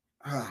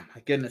 Oh,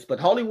 my goodness.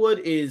 But Hollywood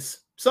is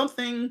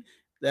something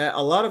that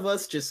a lot of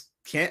us just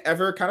can't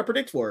ever kind of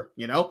predict for,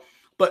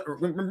 But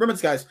remember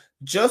this, guys,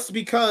 just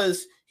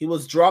because he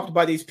was dropped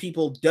by these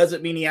people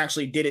doesn't mean he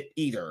actually did it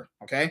either,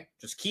 okay?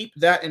 Just keep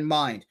that in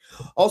mind.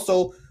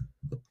 Also,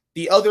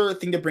 the other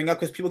thing to bring up,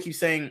 because people keep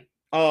saying,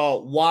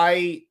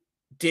 why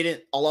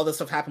didn't a lot of this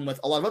stuff happen with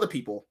a lot of other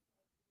people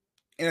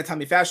in a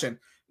timely fashion?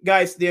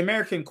 Guys, the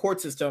American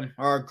court system,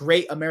 our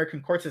great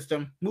American court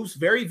system, moves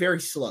very, very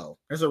slow.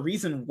 There's a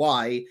reason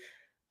why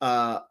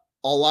a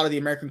lot of the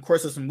American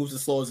court system moves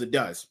as slow as it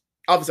does.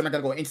 Obviously, I'm not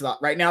going to go into that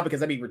right now because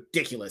that'd be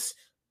ridiculous.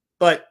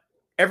 But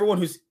everyone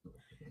who's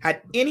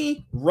had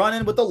any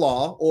run-in with the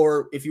law,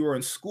 or if you were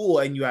in school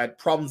and you had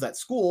problems at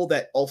school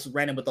that also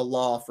ran in with the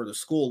law for the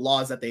school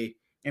laws that they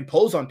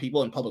impose on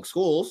people in public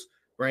schools,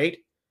 right?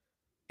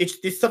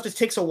 This stuff just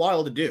takes a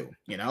while to do,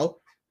 And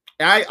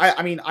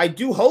I mean, I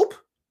do hope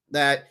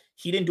that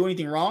he didn't do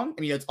anything wrong.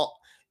 I mean,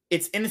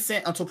 it's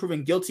innocent until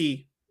proven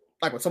guilty,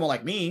 like with someone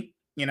like me,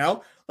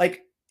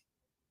 Like,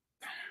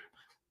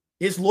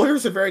 his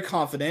lawyers are very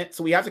confident,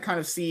 so we have to kind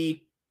of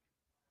see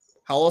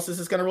how else this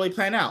is going to really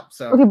plan out.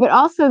 So okay, but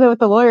also though with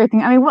the lawyer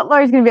thing, I mean, what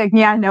lawyer's going to be like,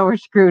 yeah, no, we're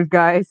screwed,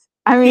 guys.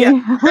 I mean,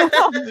 yeah. a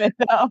little bit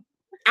though.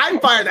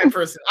 I'd fire that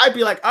person. I'd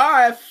be like, all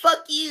right,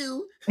 fuck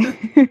you.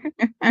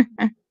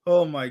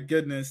 Oh my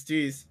goodness,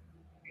 jeez.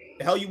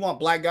 The hell you want,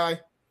 black guy?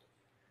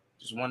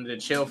 Just wanted to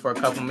chill for a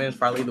couple minutes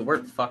before I leave to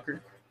work, fucker.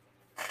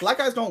 Black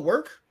guys don't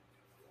work.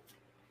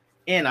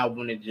 And I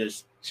want to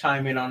just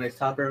chime in on this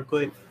topic real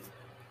quick.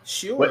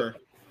 Sure. What?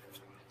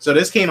 So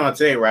this came on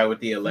today, right, with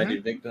the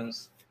alleged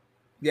victims?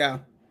 Yeah.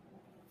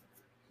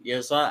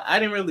 Yeah, so I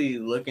didn't really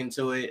look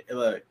into it.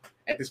 Look,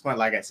 at this point,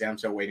 like I said, I'm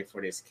still waiting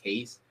for this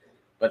case.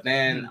 But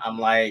then I'm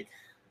like,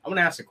 I'm going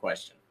to ask a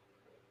question.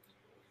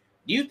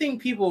 Do you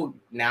think people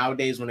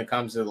nowadays, when it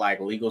comes to like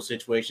legal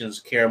situations,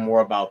 care more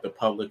about the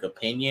public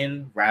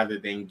opinion rather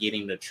than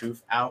getting the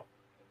truth out?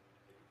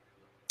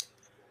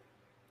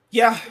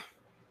 Yeah.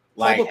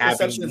 Like public having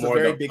perception is a more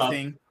very big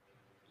thing.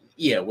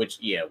 Yeah,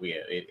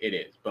 it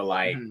is. But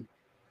like,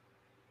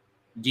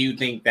 do you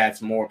think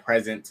that's more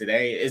present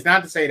today? It's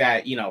not to say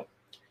that,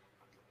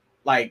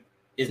 like,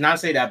 it's not to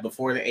say that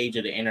before the age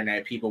of the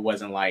internet, people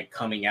wasn't like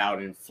coming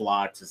out in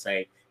flock to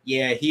say,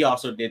 yeah, he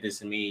also did this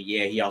to me.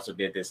 Yeah, he also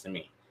did this to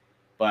me.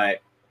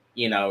 But,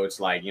 it's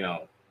like,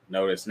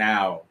 notice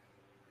now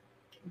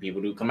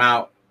people do come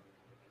out,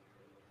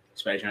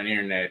 especially on the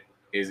internet,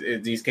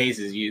 is these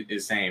cases is the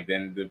same.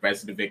 Then the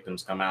rest of the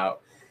victims come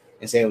out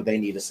and say what they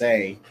need to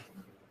say.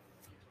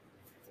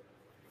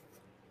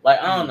 Like,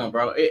 I don't know,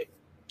 bro.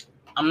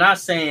 I'm not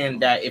saying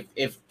that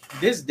if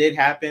this did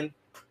happen,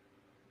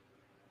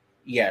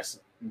 yes,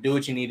 do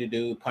what you need to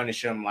do,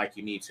 punish them like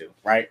you need to,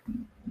 right?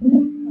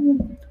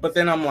 But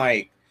then I'm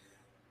like,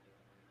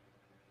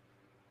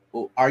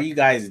 are you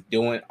guys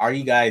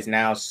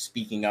now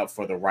speaking up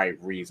for the right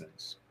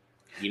reasons?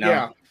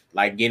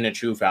 Like getting the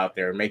truth out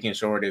there, making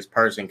sure this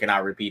person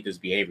cannot repeat this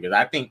behavior.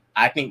 Because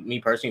I think me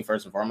personally,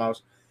 first and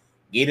foremost,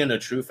 getting the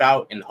truth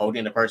out and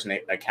holding the person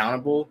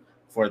accountable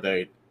for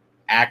the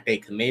act they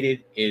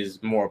committed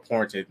is more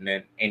important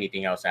than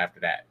anything else after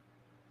that.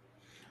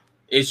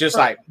 It's just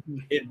like,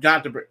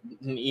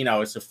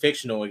 it's a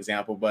fictional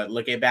example, but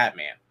look at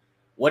Batman.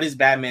 What is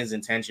Batman's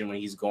intention when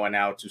he's going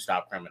out to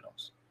stop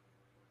criminals?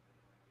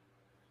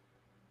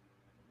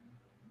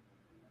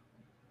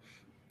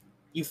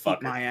 You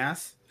fuck my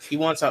ass. He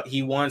wants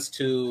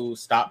to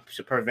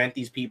prevent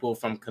these people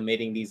from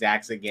committing these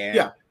acts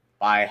again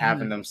by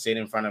having them sit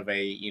in front of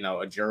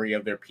a jury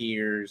of their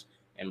peers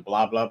and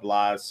blah, blah,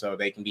 blah, so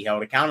they can be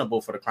held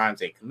accountable for the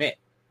crimes they commit.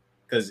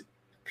 Because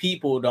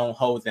people don't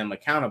hold them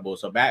accountable.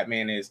 So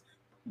Batman is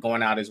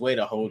going out his way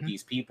to hold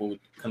these people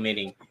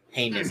committing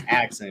heinous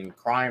acts and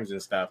crimes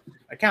and stuff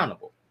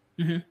accountable.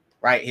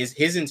 Right?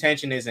 His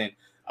intention isn't,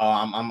 oh,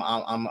 I'm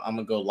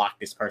gonna go lock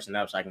this person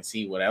up so I can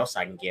see what else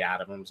I can get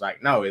out of him. It's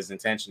like, no, his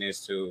intention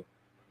is to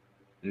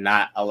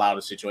not allow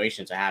the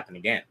situation to happen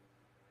again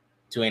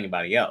to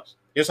anybody else.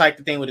 Just like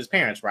the thing with his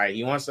parents, right?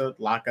 He wants to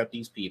lock up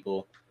these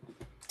people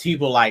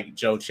like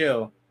Joe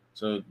Chill,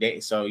 so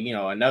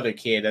another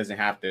kid doesn't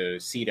have to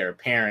see their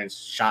parents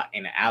shot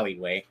in an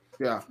alleyway.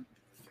 Yeah,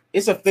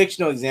 it's a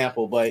fictional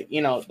example, but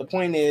the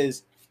point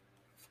is,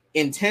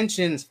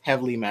 intentions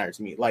heavily matter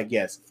to me. Like,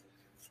 yes,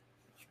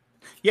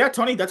 yeah,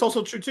 Tony, that's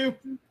also true too.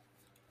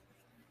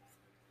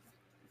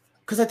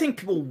 Because I think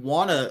people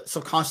want to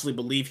subconsciously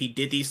believe he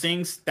did these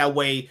things. That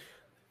way,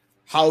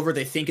 however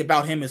they think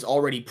about him is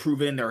already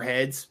proven in their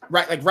heads.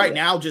 Right, like right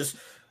now, that's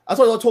what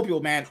I told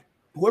people, man.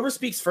 Whoever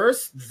speaks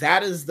first,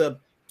 that's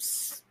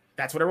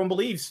what everyone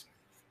believes.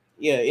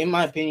 Yeah, in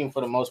my opinion,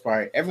 for the most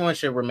part, everyone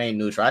should remain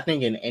neutral. I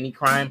think in any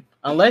crime,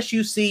 unless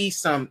you see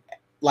some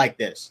like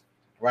this,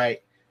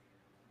 right?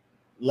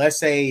 Let's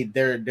say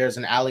there's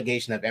an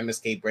allegation of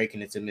MSK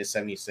breaking into Miss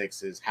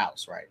 76's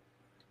house, right?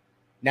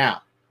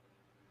 Now,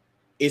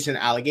 it's an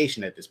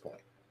allegation at this point.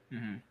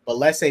 But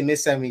let's say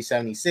Miss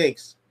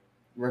 76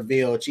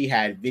 revealed she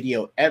had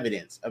video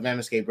evidence of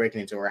MSK breaking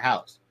into her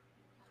house.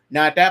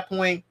 Now, at that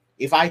point,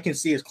 if I can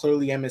see it's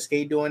clearly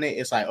MSK doing it,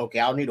 it's like, okay,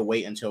 I'll need to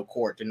wait until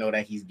court to know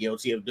that he's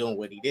guilty of doing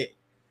what he did.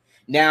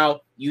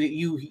 Now,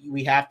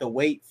 we have to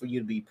wait for you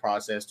to be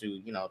processed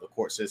through, the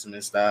court system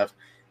and stuff,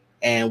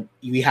 and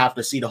we have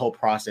to see the whole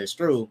process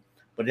through.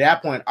 But at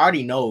that point, I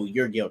already know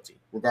you're guilty,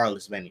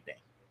 regardless of anything.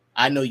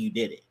 I know you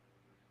did it,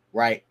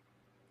 right?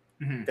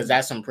 Because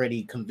that's some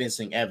pretty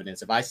convincing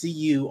evidence. If I see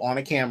you on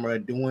a camera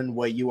doing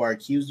what you are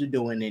accused of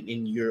doing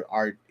and you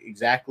are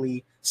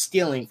exactly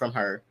stealing from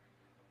her,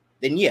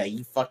 then yeah,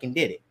 you fucking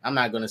did it. I'm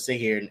not going to sit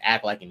here and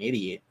act like an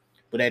idiot.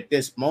 But at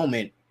this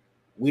moment,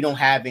 we don't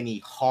have any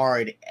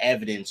hard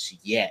evidence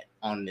yet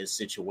on this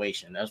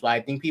situation. That's why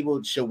I think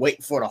people should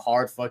wait for the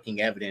hard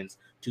fucking evidence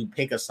to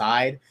pick a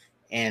side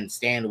and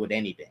stand with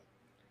anything.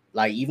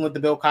 Like, even with the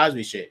Bill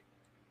Cosby shit,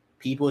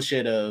 people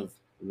should have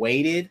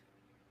waited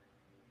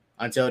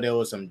until there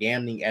was some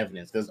damning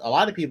evidence. Because a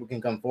lot of people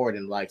can come forward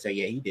and say,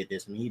 yeah, he did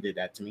this to me, he did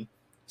that to me.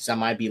 Some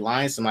might be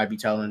lying, some might be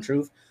telling the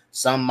truth.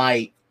 Some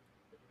might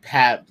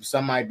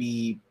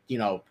be,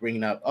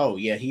 bringing up, oh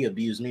yeah, he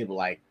abused me.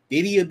 But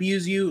did he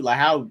abuse you?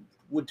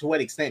 To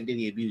what extent did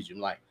he abuse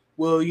you?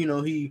 Well,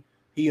 he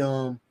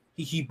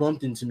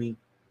bumped into me.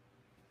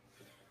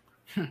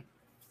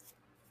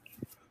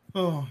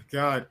 Oh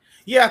God.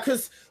 Yeah,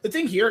 because the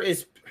thing here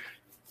is,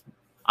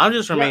 I'm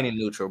just remaining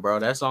neutral, bro.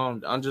 That's all.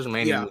 I'm just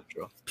remaining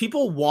neutral.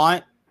 People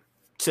want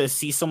to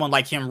see someone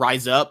like him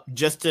rise up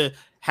just to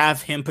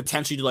have him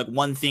potentially do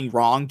one thing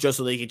wrong just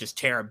so they can just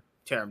tear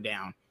him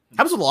down.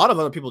 Happens with a lot of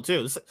other people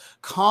too. It's a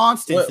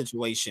constant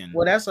situation.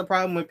 Well, that's the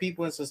problem with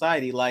people in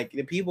society.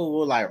 The people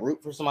will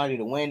root for somebody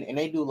to win, and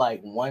they do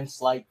one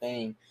slight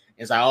thing.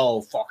 It's like,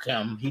 oh, fuck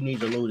him. He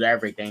needs to lose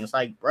everything. It's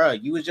like, bro,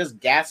 you was just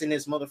gassing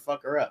this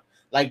motherfucker up.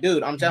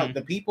 Dude, I'm telling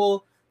the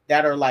people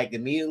that are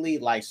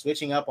immediately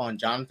switching up on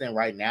Jonathan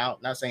right now.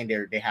 Not saying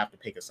they have to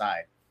pick a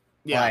side.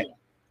 Yeah.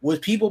 Was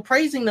people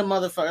praising the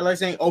motherfucker,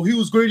 saying, oh, he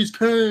was great as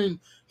Kane.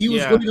 He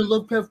was great in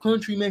Lovecraft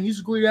Country, man. He's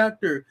a great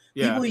actor.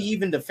 Yeah. People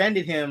even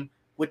defended him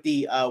with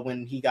the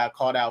when he got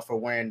called out for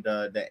wearing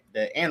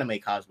the anime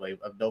cosplay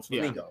of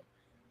Doflamingo. Yeah.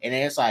 And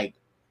then it's like,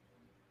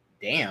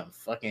 damn,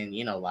 fucking,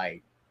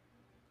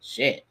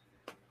 shit.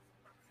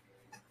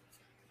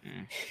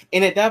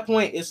 And at that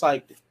point, it's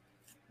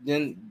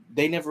then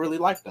they never really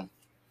liked them.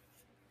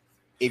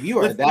 If you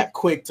are that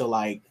quick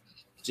to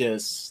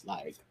just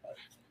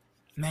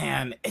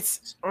man,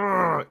 it's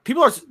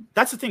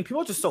that's the thing.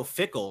 People are just so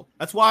fickle.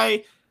 That's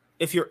why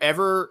if you're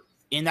ever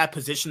in that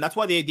position, that's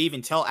why they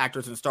even tell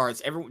actors and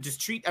stars, everyone just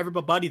treat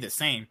everybody the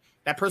same.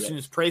 That person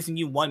who's praising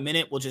you 1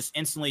 minute will just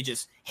instantly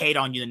just hate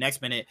on you the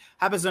next minute.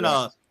 Happens in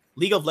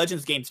League of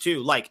Legends games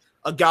too.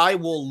 A guy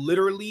will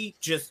literally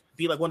just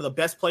be one of the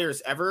best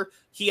players ever.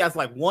 He has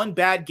one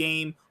bad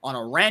game on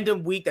a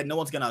random week that no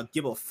one's gonna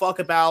give a fuck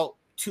about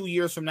 2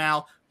 years from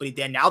now, but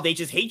then now they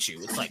just hate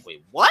you. It's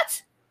wait,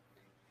 what?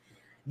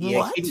 Yeah,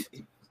 what?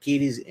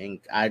 Kitty's, and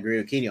I agree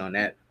with Kitty on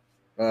that.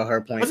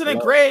 Her point. Wasn't it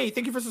great?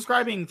 Thank you for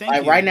subscribing. Thank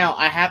you. Right now,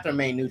 I have to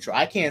remain neutral.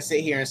 I can't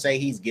sit here and say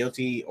he's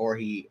guilty or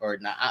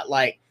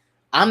not.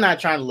 I'm not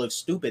trying to look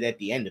stupid at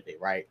the end of it,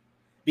 right?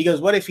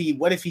 Because what if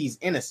he's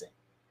innocent?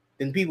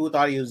 Then people who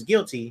thought he was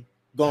guilty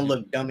gonna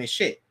look dumb as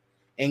shit.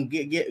 And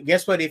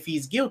guess what? If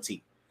he's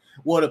guilty,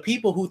 well, the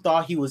people who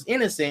thought he was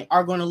innocent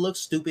are gonna look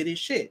stupid as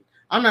shit.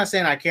 I'm not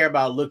saying I care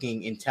about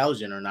looking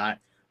intelligent or not,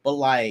 but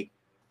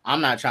I'm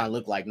not trying to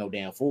look like no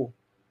damn fool.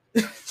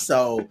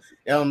 So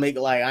it'll make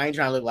I ain't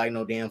trying to look like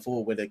no damn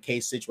fool with a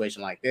case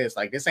situation like this.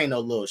 This ain't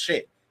no little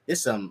shit.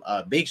 This some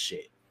big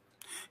shit.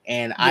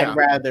 And I'd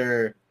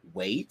rather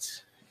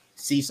wait,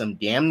 see some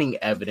damning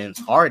evidence,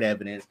 hard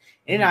evidence,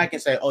 And I can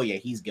say, oh yeah,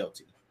 he's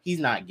guilty. He's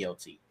not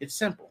guilty. It's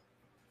simple.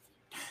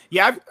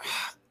 Yeah,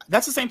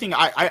 that's the same thing.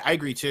 I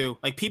agree too.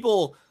 Like,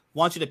 people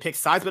want you to pick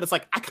sides, but it's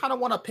like, I kind of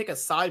want to pick a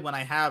side when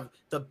I have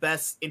the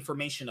best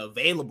information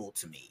available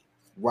to me.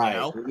 Right. You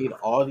know? We need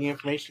all the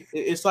information.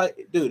 It's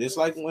like, dude, it's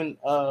like when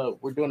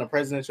we're doing a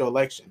presidential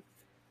election.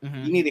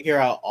 Mm-hmm. You need to hear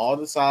out all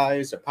the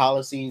sides, the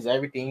policies,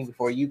 everything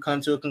before you come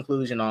to a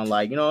conclusion on,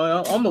 like, I'm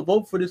gonna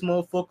vote for this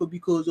motherfucker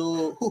because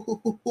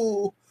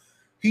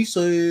he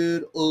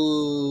said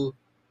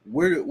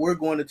we're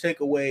going to take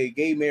away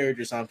gay marriage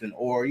or something,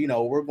 or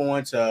we're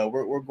going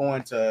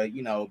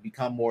to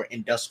become more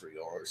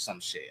industrial or some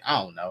shit.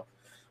 I don't know.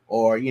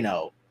 Or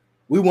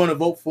we want to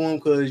vote for him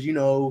because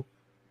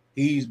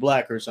he's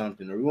black or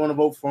something, or we want to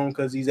vote for him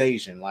because he's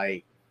Asian.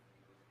 Like,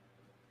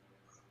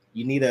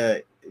 you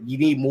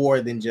need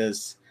more than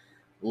just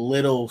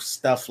little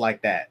stuff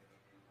like that.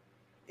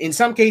 In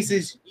some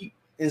cases,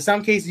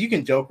 you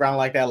can joke around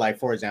like that. Like,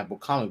 for example,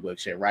 comic book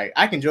shit, right?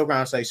 I can joke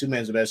around and say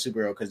Superman's the best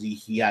superhero because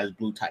he has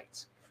blue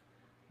tights.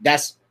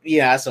 That's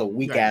a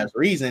weak ass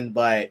reason,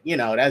 but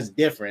that's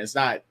different. It's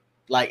not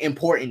like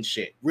important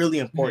shit, really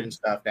important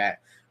stuff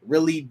that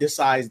really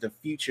decides the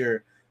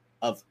future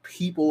of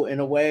people in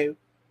a way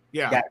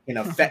that can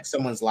affect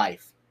someone's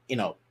life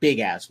in a big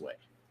ass way.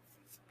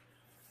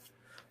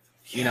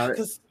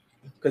 Because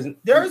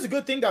there is a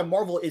good thing that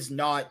Marvel is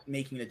not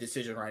making a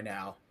decision right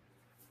now.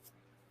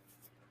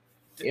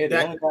 Yeah,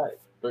 they only got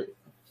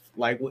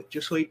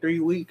just wait 3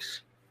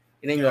 weeks.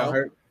 It ain't gonna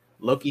hurt.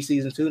 Loki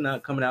season 2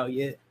 not coming out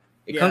yet.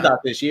 It comes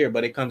out this year,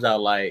 but it comes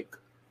out like.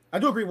 I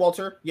do agree,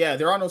 Walter. Yeah,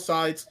 there are no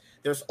sides.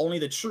 There's only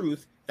the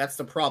truth. That's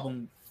the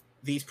problem.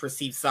 These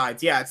perceived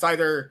sides. Yeah, it's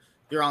either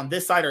you're on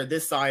this side or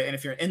this side, and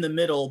if you're in the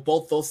middle,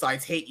 both those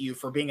sides hate you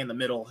for being in the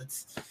middle.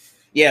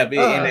 Yeah,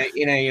 but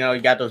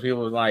you got those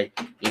people like,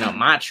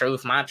 my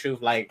truth.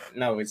 Like,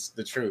 no, it's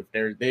the truth.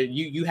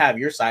 You have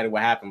your side of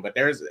what happened, but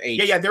there's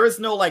there is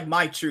no like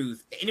my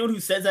truth. Anyone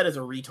who says that is a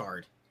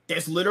retard.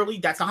 That's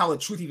not how the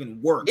truth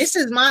even works. This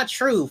is my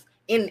truth.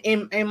 In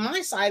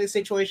my side of the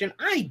situation,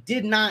 I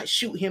did not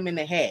shoot him in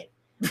the head.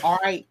 All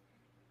right,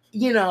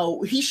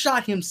 he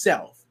shot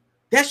himself.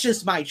 That's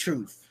just my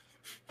truth.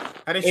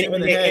 I didn't shoot him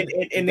in the head.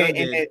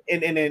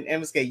 And then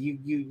MSK,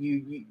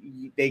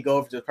 you they go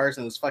over to the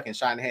person who's fucking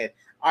shot in the head.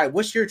 All right,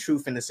 what's your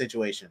truth in the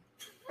situation?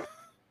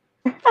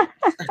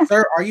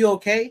 Sir, are you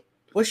okay?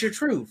 What's your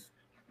truth?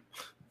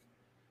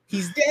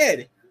 He's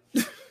dead.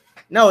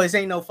 No, it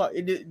ain't no fuck.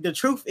 The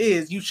truth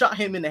is, you shot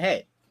him in the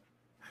head.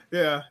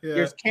 Yeah.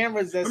 There's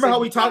cameras. Remember how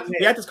we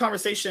had this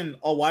conversation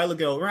a while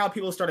ago? Remember how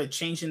people started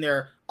changing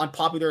their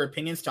unpopular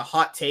opinions to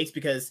hot takes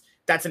because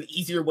that's an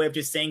easier way of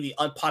just saying the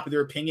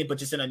unpopular opinion, but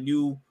just in a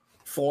new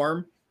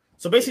form.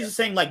 So basically, just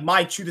saying like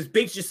my truth is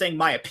basically just saying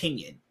my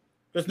opinion.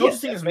 There's no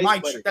such thing as my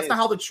truth. That's not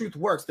how the truth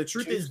works. The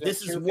truth is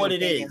this is what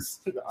it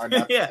is.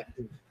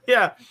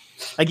 Yeah.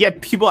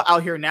 Like, people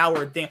out here now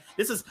are thinking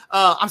this is.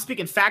 I'm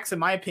speaking facts in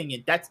my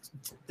opinion.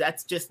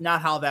 That's just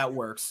not how that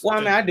works. Well, I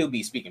mean, I do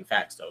be speaking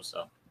facts though,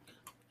 so.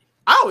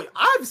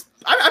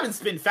 I've been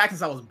spitting facts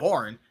since I was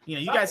born.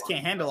 You guys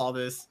can't handle all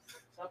this.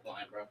 Stop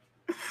lying, bro.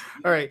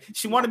 All right,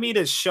 she wanted me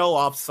to show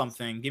off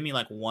something. Give me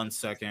like 1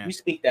 second. You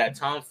speak that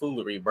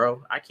tomfoolery,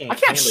 bro. I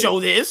can't show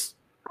this.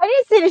 I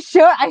didn't say to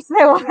show it. I said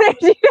I wanted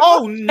you.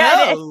 Oh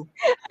no!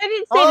 I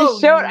didn't say to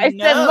show it. I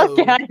said look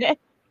at it.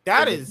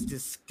 That is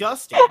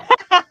disgusting.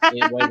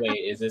 Wait.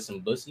 Is this some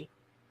bussy?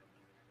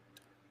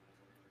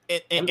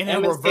 In a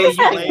reverse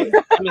way.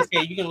 I'm gonna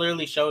say you can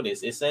literally show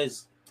this. It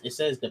says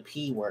the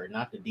P word,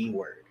 not the D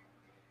word.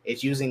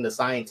 It's using the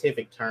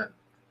scientific term.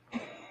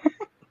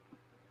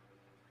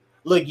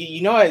 Look,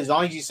 as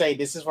long as you say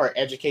this is for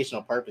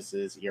educational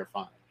purposes, you're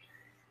fine.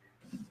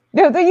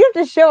 No, you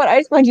have to show it. I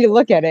just want you to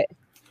look at it.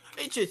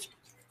 It's just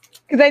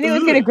because I knew it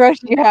was gonna gross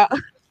you out.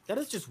 That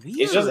is just weird.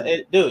 It's just,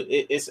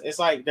 it's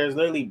like there's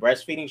literally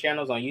breastfeeding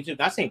channels on YouTube.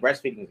 Not saying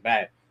breastfeeding is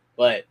bad,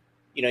 but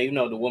even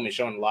though the woman's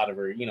showing a lot of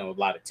her, a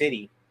lot of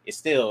titty, it's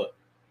still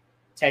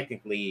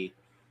technically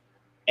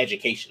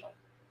educational.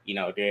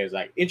 There's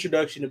like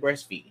introduction to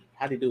breastfeeding,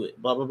 how to do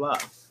it, blah blah blah.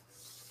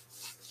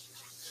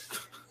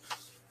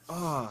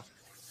 Oh,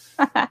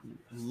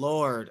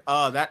 Lord.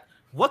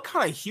 What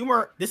kind of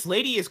humor? This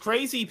lady is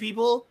crazy,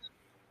 people.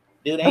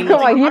 Dude, ain't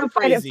come on, you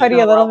find it funny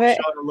a little bit.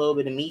 Showing a little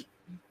bit of meat.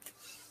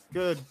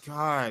 Good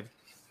God.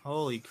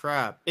 Holy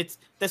crap.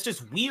 That's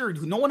just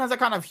weird. No one has that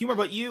kind of humor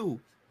but you.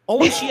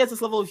 Only she has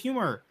this level of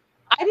humor.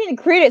 I didn't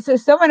create it, so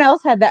someone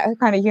else had that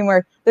kind of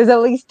humor. There's at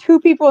least 2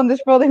 people in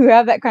this world who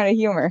have that kind of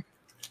humor.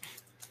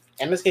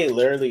 MSK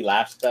literally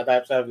laughs at that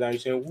type of stuff. Now you're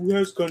saying, who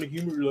has kind of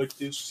humor like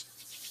this?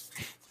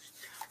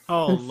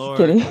 Oh, Lord.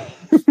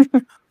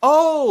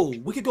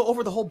 We could go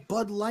over the whole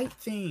Bud Light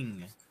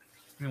thing.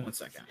 Give me 1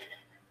 second.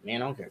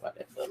 Man, I don't care about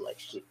that Bud Light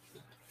shit.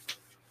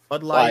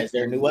 Bud Light. Why, is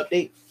there a new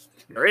update?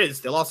 There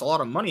is. They lost a lot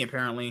of money,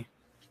 apparently.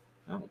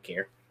 I don't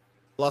care.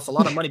 Lost a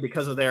lot of money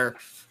because of their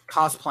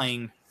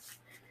cosplaying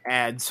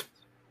ads.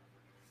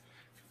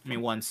 Give me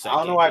 1 second. I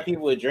don't know why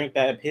people would drink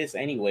that piss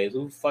anyways.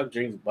 Who the fuck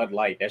drinks Bud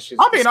Light? That's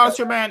just. I'll be honest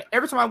here, man.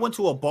 Every time I went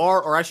to a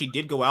bar or actually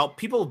did go out,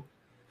 people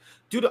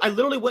Dude, I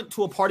literally went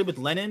to a party with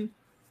Lennon,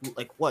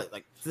 like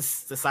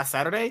this last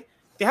Saturday.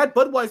 They had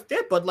Budweiser, they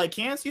had Bud Light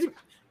cans.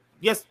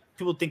 Yes,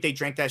 people think they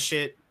drank that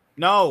shit.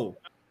 No.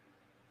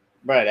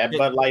 Bro, that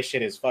Bud Light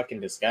shit is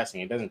fucking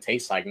disgusting. It doesn't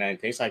taste like nothing.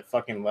 It tastes like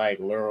fucking like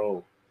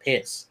literal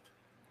piss.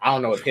 I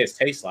don't know what piss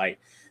tastes like,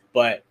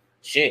 but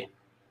shit.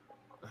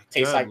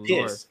 Tastes like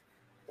piss.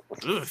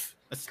 Ugh,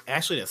 that's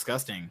actually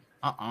disgusting.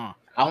 I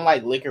don't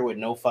like liquor with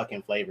no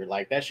fucking flavor.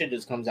 Like, that shit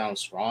just comes down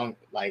strong.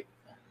 Like,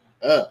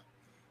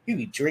 you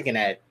be drinking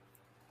that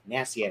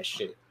nasty ass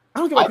shit. I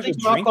don't get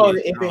drink alcohol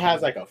if it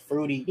has like a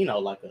fruity,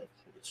 like a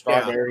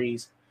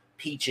strawberries,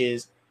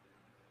 peaches.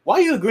 Why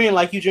are you agreeing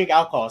like you drink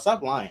alcohol?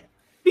 Stop lying.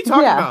 What are you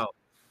talking about?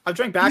 I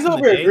drank back He's in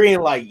over the day.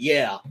 agreeing like,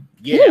 yeah.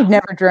 You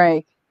never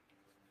drank.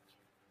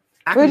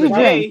 What'd you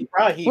drink?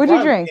 What'd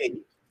you drink?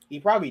 He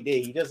probably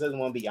did. He just doesn't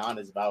want to be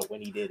honest about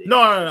when he did it.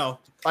 No.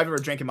 I've never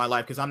drank in my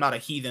life because I'm not a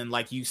heathen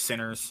like you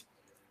sinners.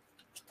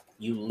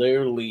 You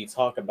literally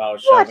talk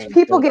about watch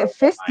people get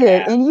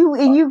fisted, and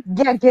you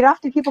get off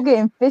to people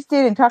getting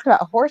fisted and talk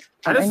about horse,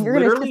 and you're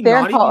gonna sit there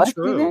and call us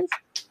heathens?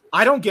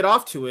 I don't get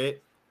off to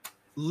it.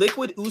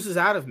 Liquid oozes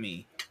out of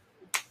me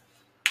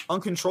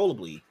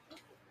uncontrollably.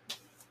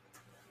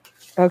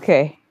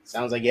 Okay.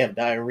 Sounds like you have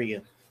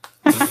diarrhea.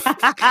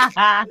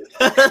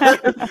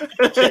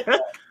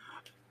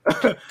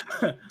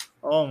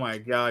 Oh my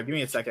god, give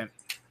me a second.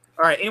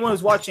 All right, anyone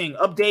who's watching,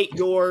 update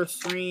your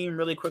stream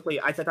really quickly.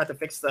 I forgot to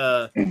fix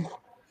the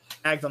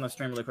tags on the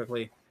stream really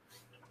quickly.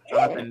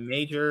 And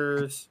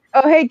majors.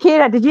 Oh, hey,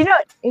 Kata, did you know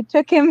it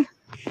took him?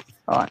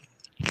 Hold on.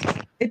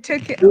 It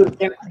took him.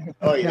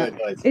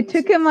 It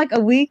took him like a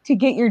week to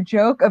get your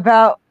joke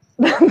about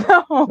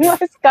the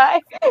homeless guy.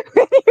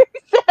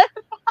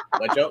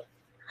 What joke?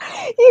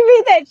 You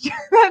made that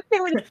joke.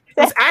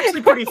 It's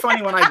actually pretty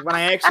funny when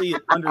I actually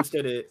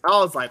understood it. I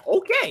was like,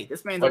 okay,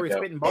 this man's already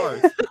spitting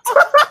bars.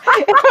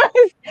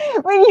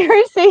 When you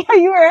were saying how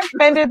you were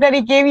offended that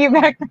he gave you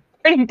back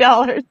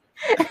 $30.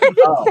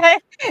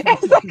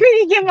 It's like when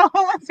you give a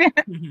homeless man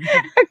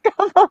a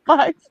couple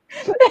bucks.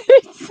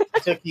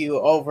 It took you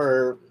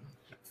over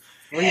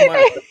 3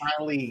 months to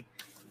finally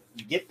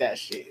get that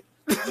shit.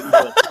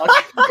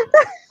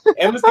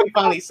 Emerson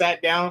finally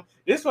sat down.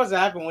 This was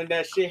happening when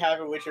that shit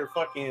happened with your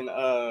fucking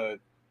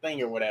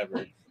thing or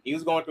whatever. He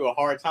was going through a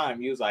hard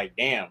time. He was like,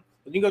 damn.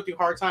 When you go through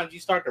hard times, you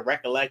start to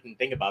recollect and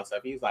think about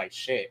stuff. He was like,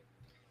 shit.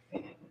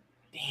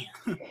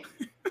 Damn.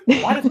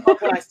 Why the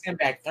fuck would I send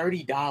back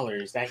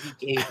 $30 that he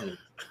gave me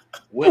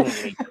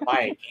willingly to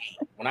buy a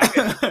game when I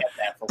could get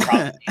that for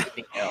probably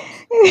anything else?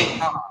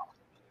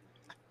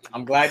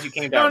 I'm glad you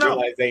came to that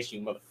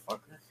realization, motherfucker.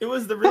 It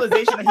was the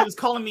realization that he was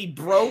calling me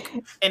broke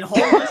and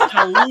homeless and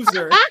a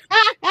loser.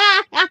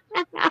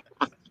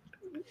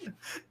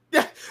 Then he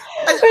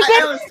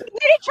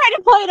tried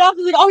to play it off.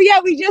 He's like, oh yeah,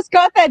 we just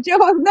got that joke.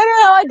 No,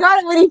 I got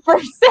it when he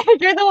first said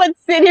it. You're the one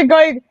sitting here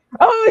going,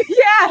 oh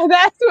yeah,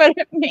 that's what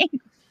it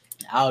means.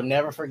 I'll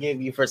never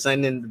forgive you for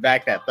sending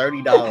back that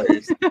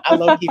 $30. I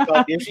low-key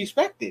felt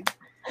disrespected.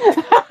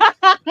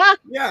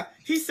 Yeah,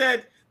 he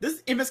said,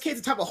 this MSK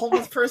is the type of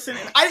homeless person.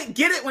 And I didn't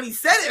get it when he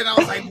said it. And I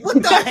was like,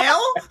 what the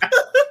hell?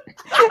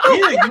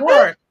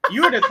 Yeah,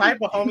 you are the type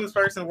of homeless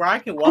person where I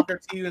can walk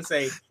up to you and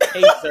say,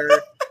 hey, sir,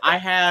 I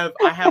have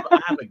a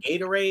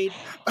Gatorade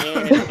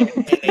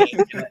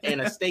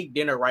and a steak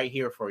dinner right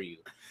here for you.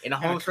 And the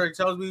homeless person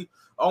tells me,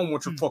 I don't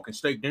want your fucking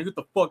steak dinner. Get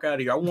the fuck out of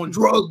here. I want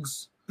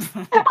drugs.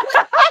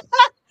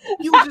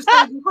 You just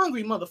said you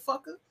hungry,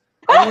 motherfucker.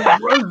 I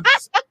want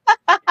drugs.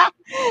 I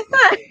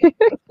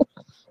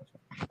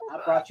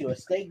brought you a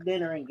steak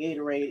dinner and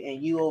Gatorade,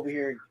 and you over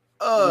here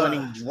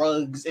wanting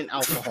drugs and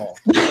alcohol.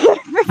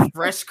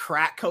 Fresh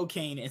crack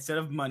cocaine instead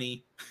of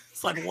money.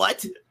 It's like,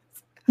 what?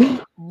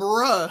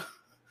 Bruh.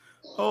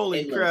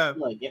 Holy crap.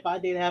 Look, if I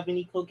didn't have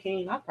any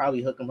cocaine, I'd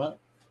probably hook him up.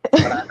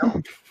 But I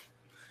don't.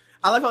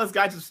 I like how this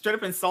guy just straight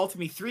up insulted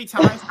me 3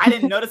 times. I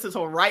didn't notice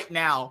until right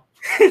now.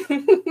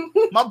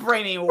 My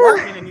brain ain't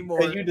working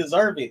anymore. You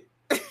deserve it.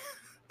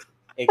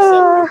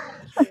 Except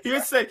he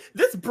said,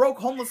 this broke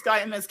homeless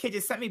guy MSK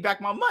just sent me back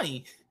my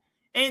money.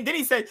 And then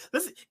he said,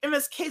 this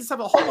MSK is the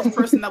type of homeless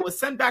person that would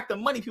send back the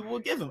money people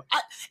would give him.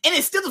 And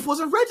it still just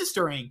wasn't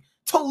registering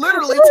till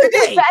literally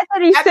today.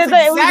 At this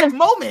exact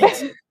moment.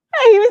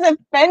 He was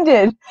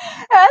offended.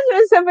 That's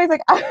what somebody's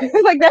like, I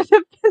was like, that's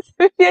a piss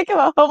of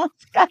a homeless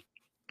guy.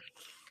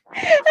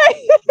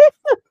 It's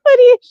the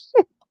funniest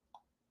shit.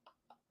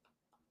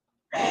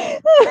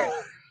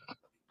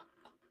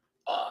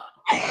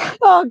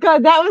 Oh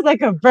god, that was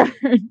like a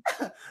burn.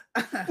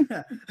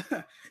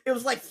 It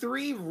was like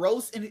 3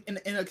 roasts in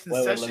a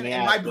concession,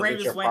 and my brain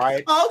just went,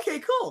 pride? oh, okay,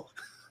 cool.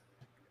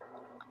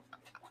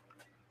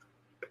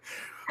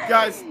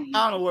 Guys,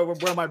 I don't know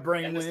where my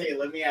brain went.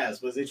 Let me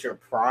ask, was it your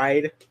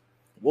pride?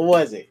 What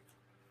was it?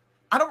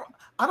 I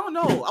don't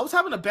know. I was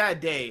having a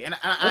bad day, and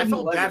I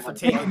felt bad for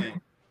taking it.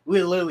 We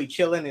were literally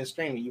chilling and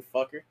streaming, you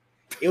fucker.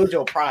 It was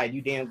your pride,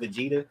 you damn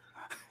Vegeta.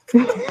 He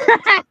let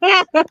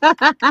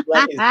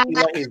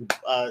his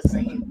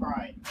same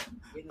pride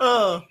get in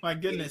Oh my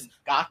goodness.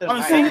 Gotham I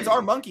mean, Knights. Saiyans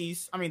are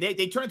monkeys. I mean,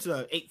 they turn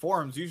into 8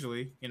 forms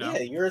usually. You know. Yeah,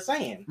 you're a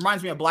Saiyan.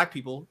 Reminds me of black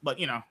people, but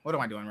you know, what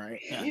am I doing, right?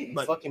 Yeah, You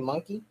but fucking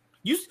monkey.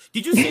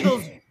 did you see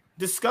those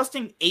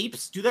disgusting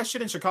apes do that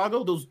shit in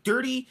Chicago? Those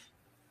dirty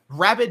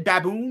rabid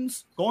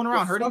baboons going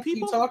around hurting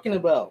people. What are you talking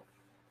about?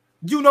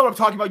 You know what I'm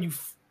talking about, you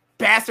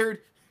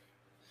bastard.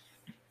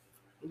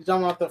 You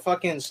talking about the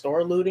fucking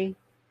store looting?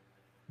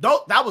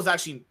 Though that was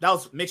a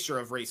mixture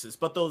of races,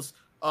 but those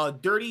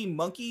dirty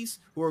monkeys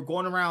who are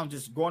going around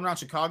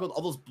Chicago,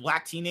 all those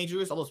black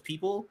teenagers, all those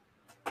people,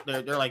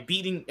 they're like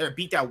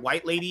beat that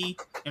white lady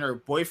and her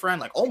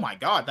boyfriend. Like, oh my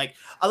god, like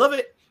I love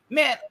it,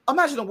 man.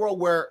 Imagine a world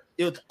where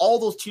all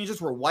those teenagers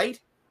were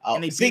white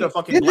and they beat a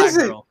fucking black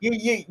girl.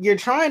 You're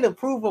trying to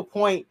prove a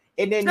point,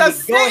 and then you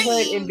go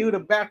ahead and do the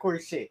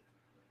backward shit.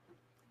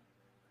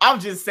 I'm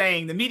just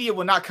saying the media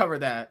will not cover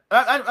that.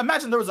 I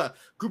imagine there was a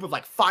group of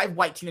like 5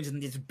 white teenagers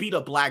and they just beat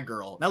a black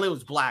girl. That lady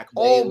was black.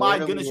 Oh my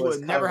goodness, it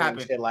would never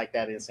happen. Shit like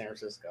that in San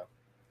Francisco.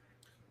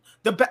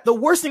 The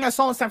worst thing I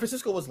saw in San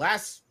Francisco was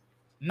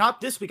not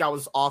this week I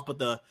was off, but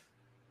the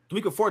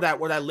week before that,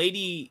 where that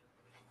lady,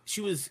 she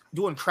was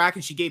doing crack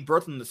and she gave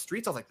birth in the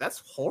streets. I was like,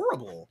 that's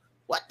horrible.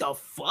 What the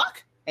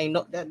fuck?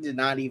 That did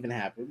not even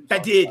happen.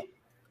 That did.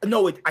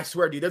 No, I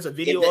swear, dude. There's a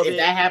video of it. If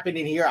that happened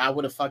in here, I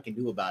would have fucking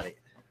knew about it.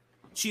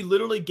 She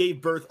literally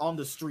gave birth on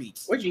the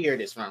streets. Where'd you hear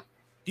this from?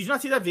 Did you not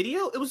see that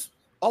video? It was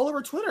all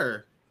over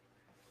Twitter.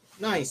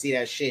 No, I didn't see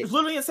that shit. It was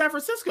literally in San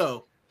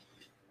Francisco.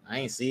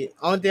 I ain't see it.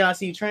 Only thing I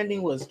see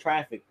trending was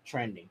traffic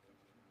trending.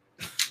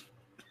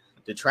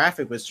 The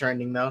traffic was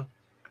trending though.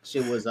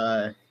 Shit was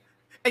And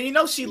you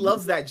know she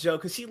loves that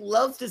joke because she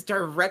loves just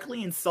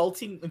directly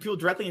insulting when people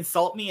directly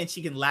insult me and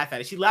she can laugh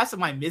at it. She laughs at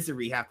my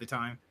misery half the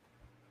time.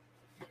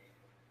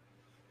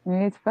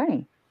 It's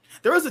funny.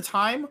 There was a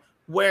time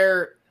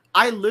where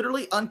I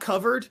literally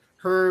uncovered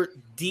her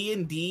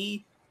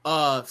D&D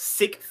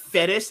sick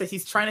fetish that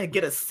he's trying to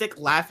get a sick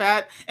laugh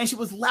at, and she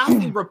was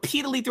laughing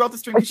repeatedly throughout the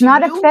stream. It's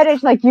not a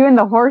fetish like you and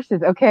the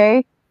horses,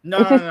 okay?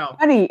 No.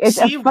 Funny. It's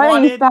she a funny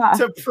wanted thought.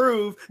 to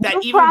prove that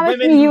You even promised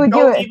women me you who would do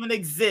don't it. even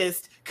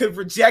exist could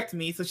reject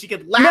me, so she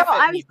could laugh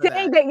at me for that. I'm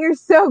saying that you're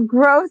so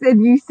gross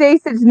and you say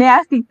such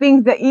nasty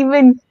things that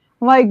even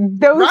like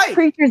those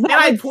creatures that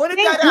and I pointed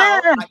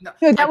that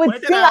out. That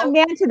would sing a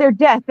man to their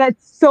death.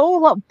 That's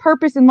sole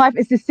purpose in life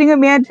is to sing a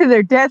man to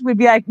their death. We'd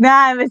be like,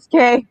 nah,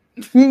 MSK,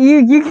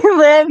 you can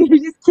live.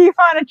 You just keep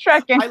on a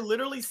trucking. I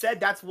literally said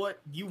that's what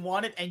you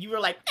wanted, and you were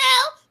like,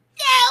 no.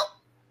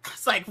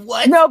 It's like,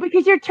 what? No,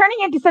 because you're turning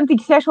into something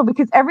sexual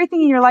because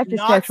everything in your life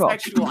is sexual.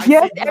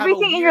 Yes,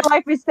 everything in your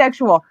life is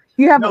sexual.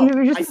 You're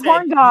just a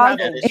horn dog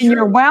and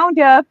you're wound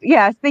up.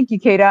 Yes, thank you,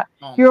 Kata.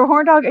 You're a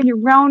horn dog and you're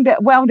wound up.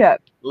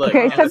 Look,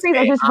 okay, some things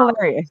are just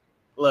hilarious.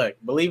 Look,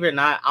 believe it or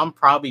not,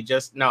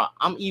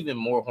 I'm even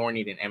more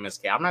horny than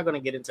MSK. I'm not going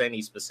to get into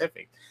any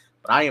specifics,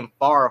 but I am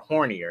far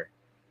hornier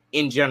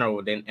in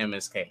general than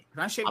MSK.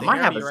 I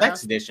might have a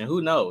sex edition,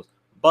 who knows?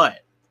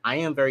 But I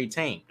am very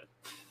tamed.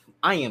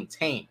 I am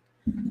tamed.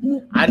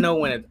 I know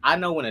when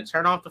to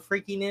turn off the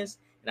freakiness,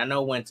 and I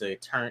know when to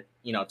turn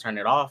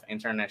it off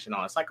and turn that shit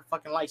on. It's like a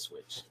fucking light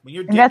switch.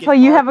 And that's why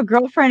you have a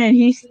girlfriend, and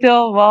he's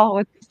still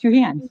with his 2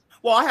 hands.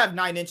 Well, I have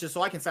 9 inches,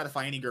 so I can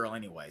satisfy any girl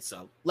anyway.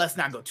 So let's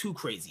not go too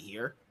crazy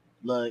here.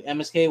 Look,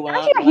 MSK.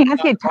 Aren't your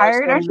hands get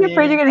tired? Aren't you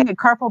afraid you're gonna get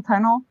carpal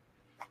tunnel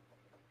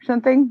or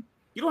something?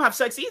 You don't have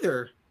sex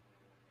either.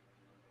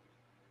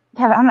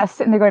 Yeah, I'm not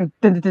sitting there going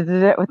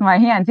with my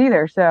hands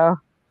either. So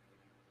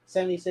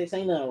 76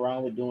 ain't nothing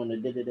wrong with doing the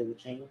with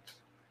chain.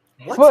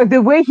 What? Well,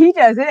 the way he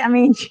does it, I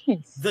mean,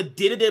 jeez. The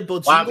did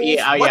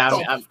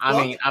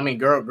I mean,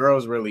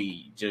 girls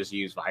really just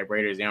use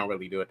vibrators. They don't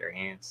really do it with their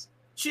hands.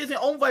 She doesn't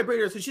own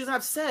vibrators, so she doesn't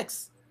have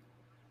sex.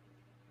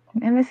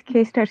 When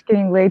MSK starts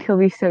getting laid, he'll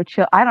be so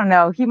chill. I don't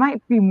know. He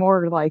might be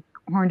more like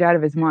horned out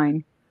of his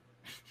mind.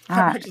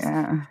 Oh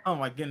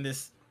my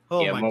goodness.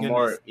 Oh my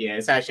goodness.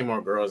 It's actually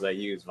more girls that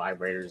use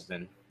vibrators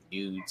than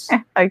dudes.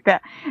 Like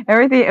that.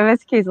 Everything in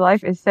MSK's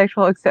life is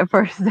sexual except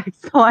for his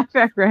sex life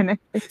at Rennick.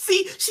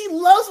 See, she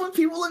loves when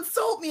people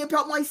insult me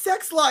about my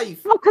sex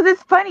life. Well, because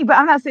it's funny, but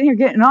I'm not sitting here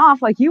getting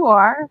off like you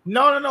are.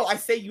 No. I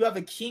say you have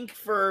a kink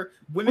for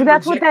women. Well,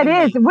 that's what that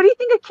is. What do you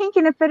think a kink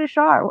and a fetish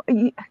are?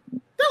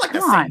 They're like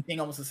the same thing,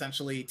 almost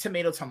essentially.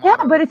 Tomato.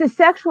 Yeah, but it's a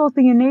sexual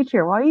thing in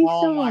nature. Why are you so?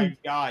 Oh my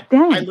god!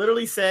 Dang. I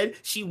literally said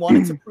she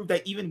wanted to prove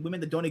that even women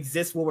that don't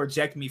exist will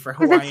reject me for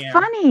who I am. It's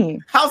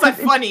funny. How's that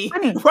funny? Why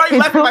are you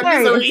laughing at my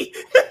misery?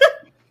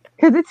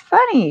 Because it's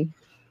funny.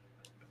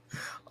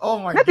 Oh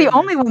my god! Not the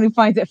only one who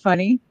finds it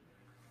funny.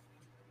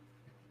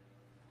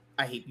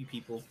 I hate you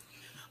people.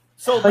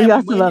 So you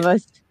also love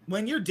us.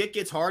 When your dick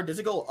gets hard, does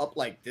it go up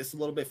like this a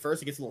little bit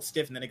first? It gets a little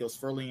stiff and then it goes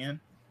furly in.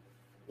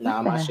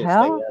 Nah, my shit stay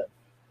up.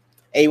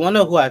 Hey, you wanna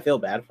know who I feel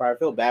bad for? I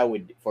feel bad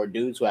for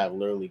dudes who have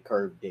literally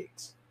curved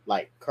dicks,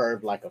 like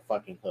curved like a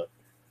fucking hook.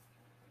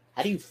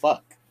 How do you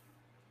fuck?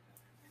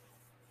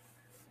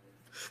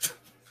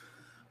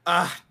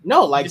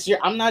 No, like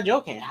I'm not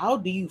joking. How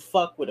do you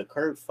fuck with a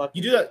curved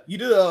fucking? You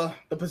do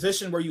the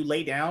position where you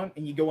lay down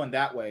and you go in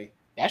that way.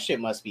 that shit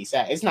must be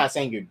sad. It's not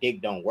saying your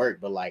dick don't work,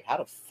 but like, how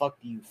the fuck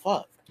do you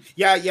fuck?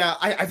 Yeah.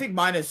 I think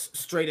mine is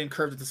straight and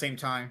curved at the same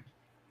time.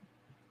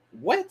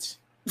 What?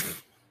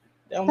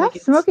 Stop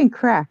smoking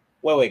crack.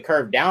 Wait,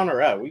 curved down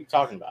or up? What are you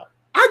talking about?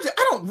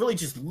 I don't really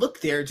just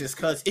look there just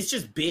because it's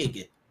just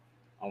big.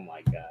 Oh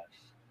my gosh.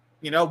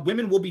 You know,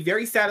 women will be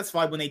very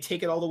satisfied when they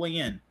take it all the way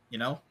in, you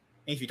know?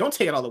 And if you don't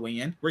take it all the way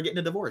in, we're getting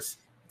a divorce.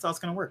 That's how it's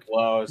going to work.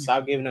 Well,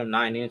 stop giving them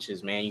 9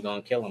 inches, man. You're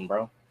going to kill them,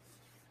 bro.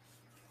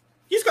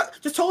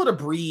 Just tell her to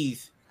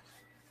breathe.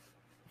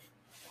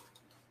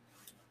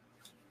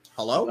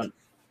 Hello?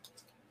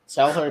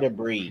 Tell her to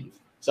breathe.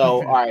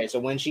 So, all right. So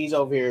when she's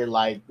over here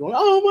like, going,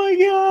 oh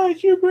my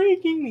gosh, you're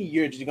breaking me.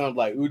 You're just going to be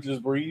like, ooh,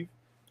 just breathe.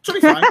 She'll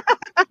be fine.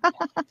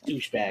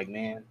 Douchebag,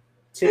 man.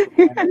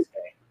 Typical MSA.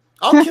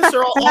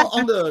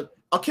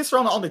 I'll kiss her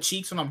on the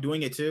cheeks when I'm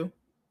doing it too.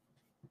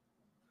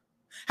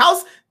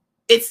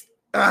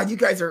 You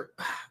guys are,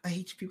 I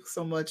hate you people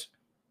so much.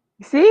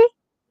 See?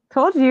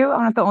 Told you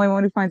I'm not the only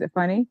one who finds it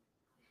funny.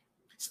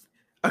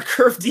 A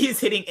curved D is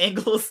hitting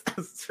angles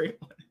as a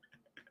straight one.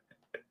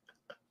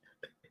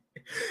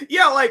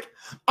 Yeah, like,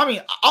 I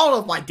mean, I don't know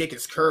if my dick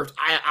is curved.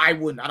 I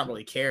don't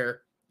really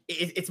care.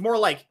 It's more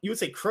like, you would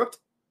say crooked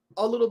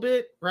a little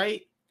bit,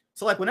 right?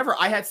 So like whenever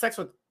I had sex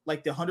with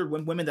like the 100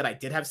 women that I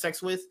did have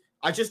sex with,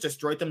 I just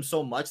destroyed them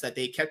so much that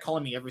they kept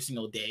calling me every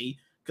single day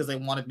because they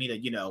wanted me to,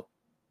 you know,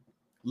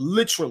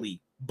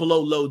 literally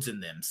blow loads in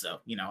them. So,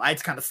 you know, I had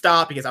to kind of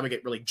stop because I would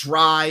get really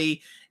dry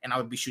and I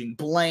would be shooting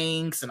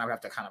blanks and I would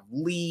have to kind of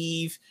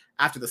leave.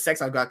 After the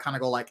sex, I've got to kind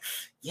of go like,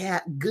 yeah,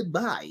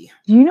 goodbye.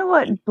 Do you know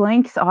what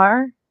blanks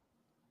are?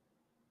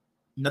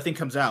 Nothing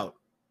comes out.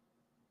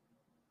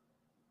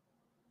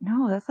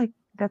 No, that's like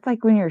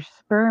when your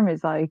sperm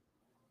is like.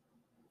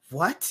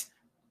 What?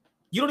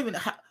 You don't even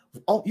have.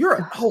 Oh, you're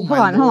a. Oh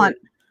my Lord. Hold on.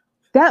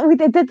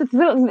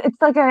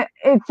 It's like a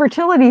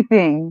fertility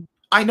thing.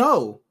 I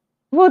know.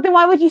 Well, then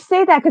why would you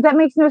say that? Because that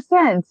makes no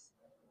sense.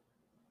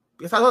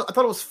 Because I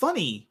thought it was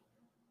funny.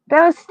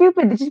 That was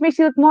stupid. It just makes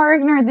you look more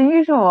ignorant than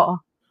usual.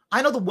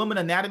 I know the woman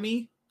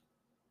anatomy.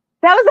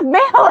 That was a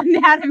male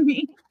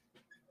anatomy.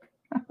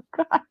 Oh,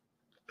 God.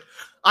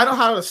 I know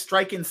how to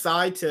strike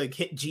inside to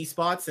hit G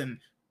spots and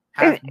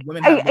have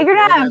women have you're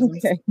not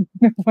okay.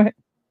 What?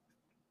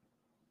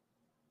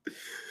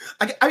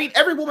 I mean,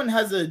 every woman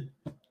has a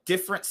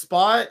different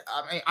spot.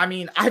 I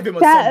mean, I've been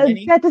with so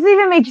many. That doesn't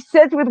even make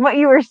sense with what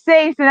you were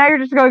saying. So now you're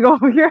just going to go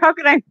over here. How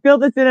can I fill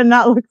this in and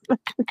not look?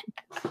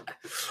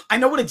 I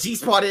know what a G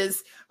spot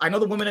is. I know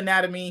the woman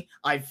anatomy.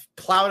 I've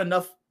plowed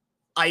enough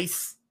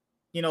ice.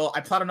 You know, I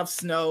plowed enough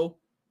snow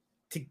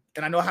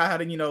and I know how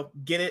to, you know,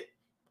 get it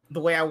the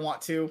way I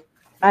want to.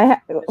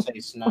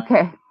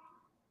 Okay.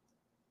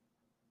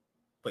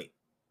 Wait.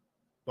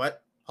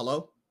 What?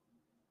 Hello?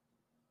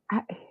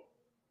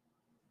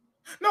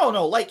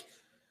 No, like,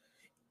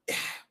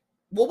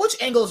 well,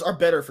 which angles are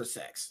better for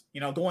sex?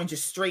 You know, going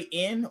just straight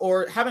in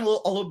or having a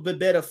little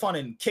bit of fun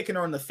and kicking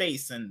her in the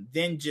face and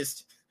then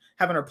just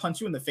having her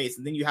punch you in the face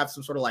and then you have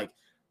some sort of like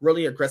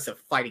really aggressive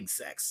fighting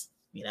sex,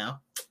 you know?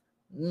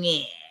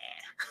 Yeah.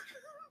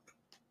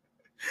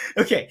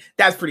 Okay,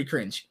 that's pretty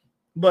cringe.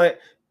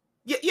 But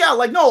yeah,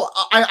 like, no,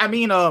 I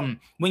mean,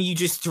 when you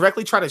just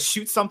directly try to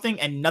shoot something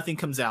and nothing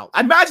comes out.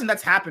 I imagine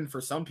that's happened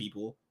for some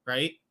people,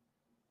 right?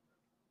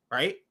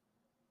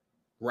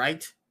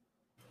 Right?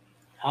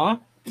 Huh?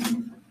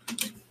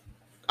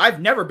 I've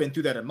never been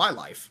through that in my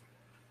life.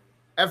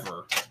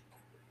 Ever.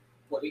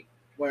 What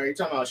are you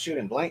talking about,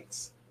 shooting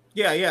blanks?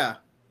 Yeah.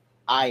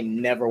 I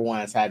never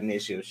once had an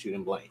issue with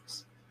shooting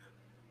blanks.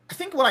 I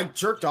think when I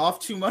jerked off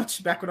too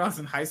much back when I was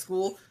in high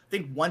school, I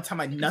think one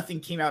time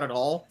nothing came out at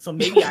all. So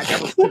maybe I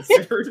never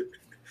considered.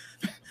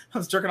 I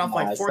was jerking off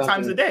like 4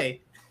 times a day.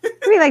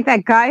 Be like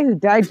that guy who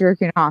died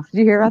jerking off.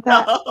 Did you hear about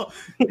that? No.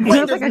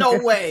 Wait, there's no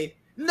way.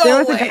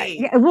 No way.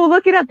 Yeah, we'll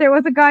look it up. There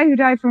was a guy who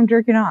died from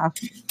jerking off.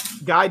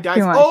 Guy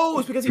dies. Oh,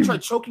 it's because he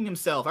tried choking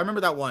himself. I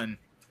remember that one.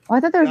 Oh, I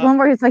thought there was one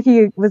where it's like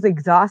he was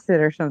exhausted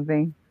or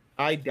something.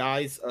 Guy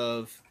dies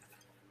of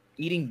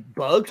eating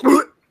bugs.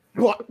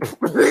 Fuck.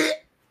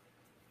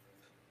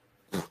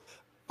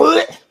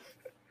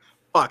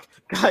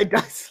 Guy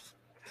dies.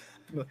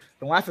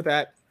 Don't laugh at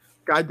that.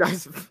 Guy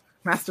dies of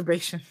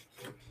masturbation.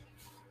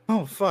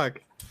 Oh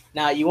fuck.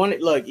 Now you want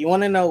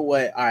to know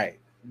what? All right.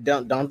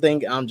 Don't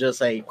think I'm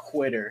just a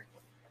quitter,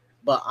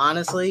 but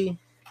honestly,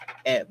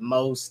 at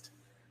most,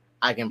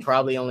 I can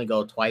probably only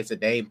go twice a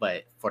day.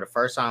 But for the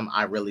first time,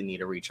 I really need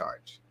a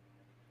recharge.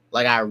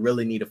 Like I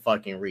really need a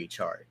fucking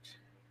recharge.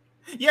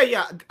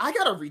 Yeah. I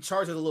gotta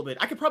recharge it a little bit.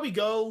 I could probably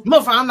go.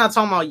 Motherfucker, I'm not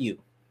talking about you.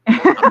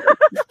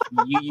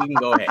 You can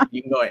go ahead.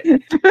 You can go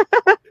ahead.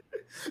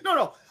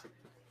 No.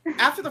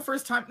 After the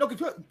first time, no,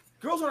 girls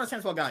don't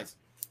understand about guys.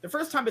 The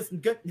first time it's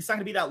not going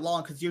to be that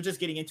long because you're just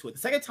getting into it.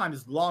 The second time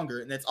is longer,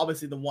 and that's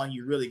obviously the one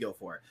you really go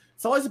for.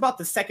 It's always about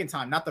the second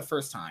time, not the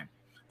first time.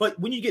 But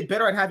when you get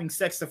better at having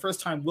sex, the first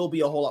time will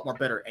be a whole lot more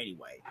better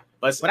anyway.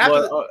 But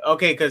after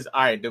okay, because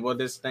all right, well,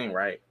 this thing,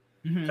 right?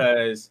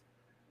 Because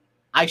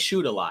I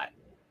shoot a lot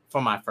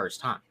for my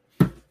first time.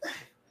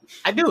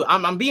 I do.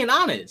 I'm being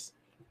honest.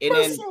 And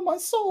then mercy on my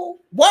soul.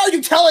 Why are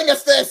you telling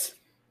us this?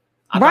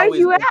 Why did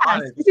you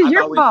ask? This is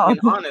your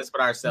fault. Being honest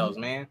with ourselves,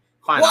 man.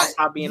 Fine, What? I'll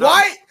stop being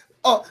Why? honest.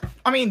 Oh,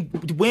 I mean,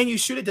 when you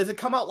shoot it, does it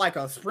come out like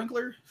a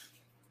sprinkler?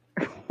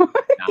 Nah,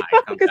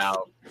 it comes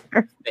out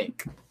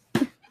thick.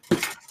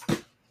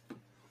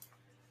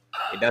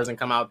 It doesn't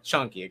come out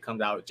chunky. It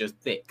comes out just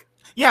thick.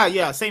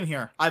 Yeah, same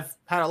here. I've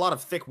had a lot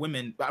of thick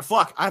women. I've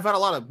had a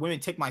lot of women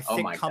take my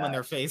thick cum in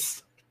their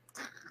face.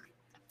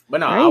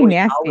 But no, I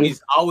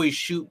always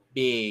shoot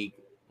big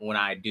when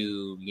I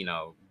do,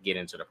 get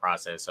into the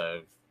process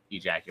of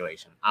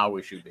ejaculation. I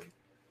always shoot big.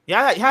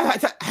 Yeah,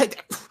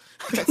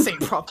 that same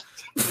problem.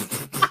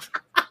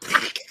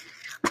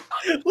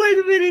 Wait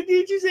a minute,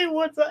 did you say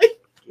one time?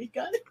 You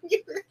got it.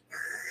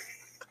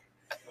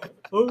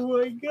 Oh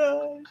my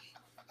gosh.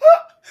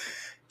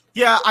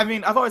 Yeah, I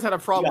mean, I've always had a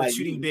problem with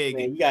shooting big.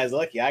 Man, you guys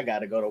lucky. I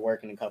gotta go to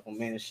work in a couple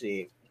minutes.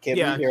 Shit, can't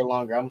be here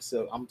longer. I'm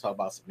talking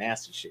about some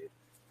nasty shit.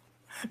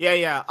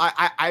 Yeah.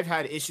 I've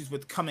had issues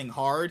with coming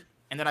hard,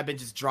 and then I've been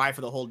just dry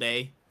for the whole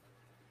day.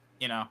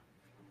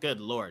 Good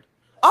lord.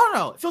 I don't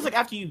know. It feels like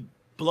after you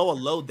blow a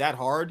load that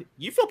hard,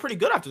 you feel pretty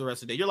good after the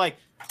rest of the day. You're like,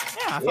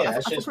 I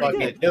feel pretty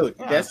good. Dude.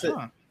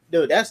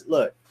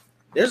 Look.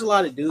 There's a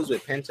lot of dudes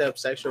with pent up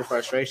sexual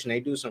frustration. They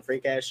do some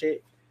freak ass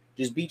shit.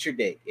 Just beat your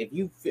dick. If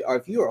you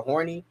are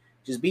horny,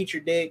 just beat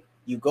your dick.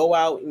 You go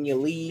out and you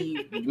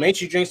leave. Make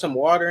sure you drink some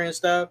water and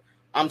stuff.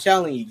 I'm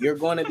telling you, you're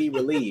going to be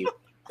relieved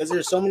because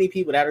there's so many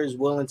people that are just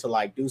willing to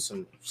like do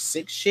some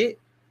sick shit.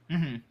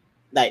 Mm-hmm.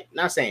 Like,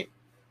 not saying,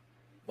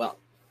 well,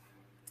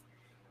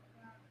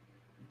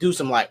 do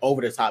some like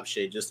over the top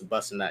shit just to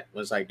bust a nut.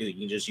 It's like, dude,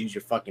 you just use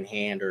your fucking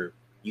hand or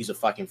use a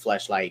fucking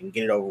fleshlight and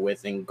get it over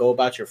with and go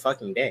about your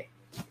fucking day.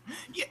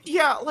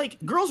 Yeah, like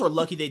girls are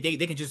lucky they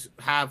can just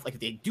have like if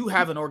they do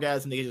have an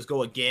orgasm, they can just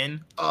go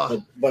again.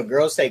 But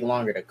girls take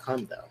longer to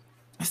come though.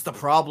 That's the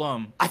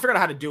problem. I figured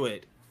out how to do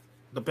it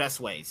the best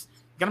ways.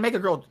 You gotta make a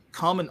girl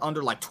come in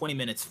under like 20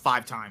 minutes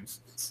 5 times.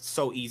 It's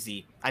so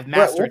easy. I've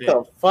mastered it.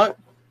 What the fuck?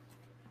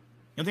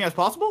 You don't think that's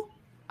possible?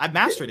 I've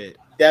mastered it.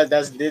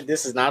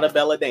 This is not a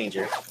Bella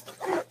Danger.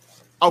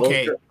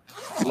 Okay.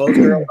 Most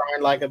girls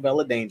aren't like a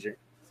Bella Danger.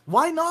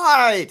 Why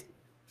not?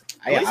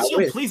 I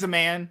she'll please a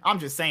man. I'm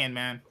just saying,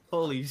 man.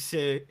 Holy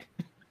shit.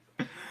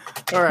 All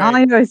right. All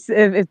I know is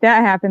if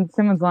that happens,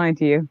 someone's lying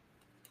to you.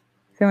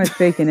 Someone's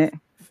faking it.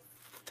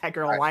 That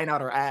girl lying out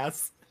her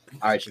ass.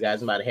 All right, you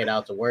guys, I'm about to head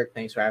out to work.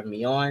 Thanks for having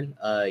me on.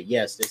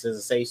 Yes, this is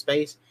a safe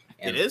space.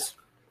 And it is.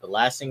 The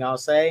last thing I'll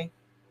say.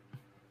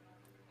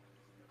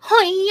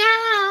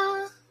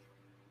 Oh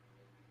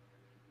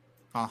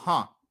yeah.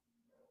 Uh-huh.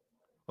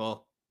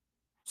 Well,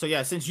 so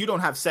yeah, since you don't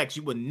have sex,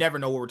 you would never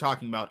know what we're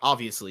talking about,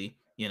 obviously,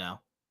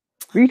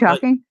 Were you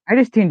talking? I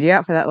just tuned you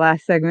out for that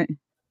last segment.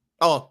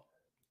 Oh,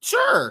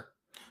 sure.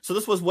 So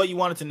this was what you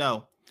wanted to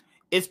know.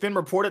 It's been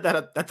reported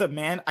that the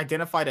man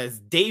identified as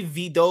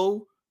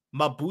Davido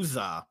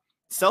Mabuza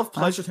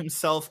self-pleasured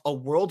himself a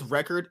world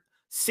record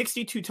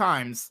 62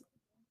 times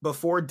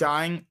before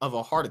dying of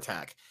a heart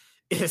attack.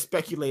 It is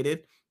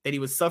speculated that he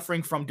was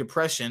suffering from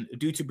depression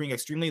due to being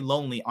extremely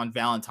lonely on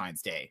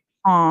Valentine's Day.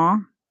 Aw,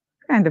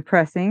 kind of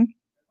depressing.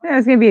 It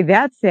was going to be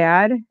that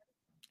sad.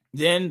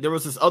 Then there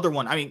was this other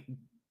one. I mean,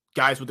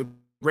 guys, with a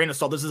grain of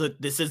salt,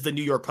 this is the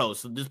New York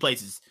Post. So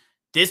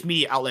this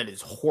media outlet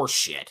is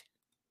horseshit.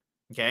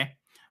 Okay.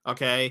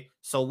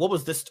 So what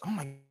was this? Oh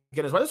my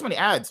goodness, why are there so many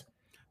ads?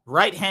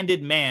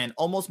 Right-handed man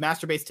almost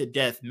masturbates to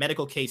death.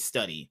 Medical case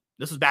study.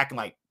 This was back in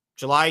like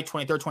July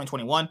 23rd,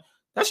 2021.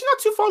 That's actually not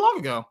too far long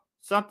ago.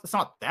 It's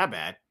not that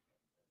bad.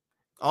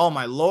 Oh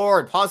my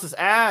lord! Pause this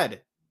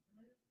ad.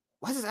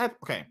 Why is this ad?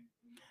 Okay.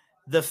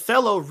 The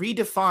fellow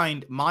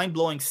redefined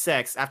mind-blowing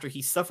sex after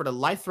he suffered a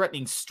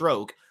life-threatening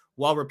stroke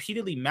while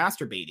repeatedly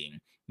masturbating.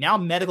 Now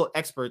medical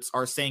experts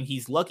are saying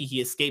he's lucky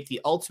he escaped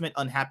the ultimate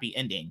unhappy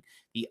ending.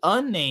 The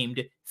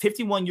unnamed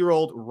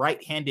 51-year-old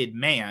right-handed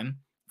man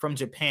from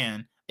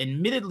Japan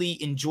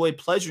admittedly enjoyed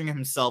pleasuring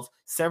himself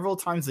several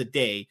times a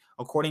day,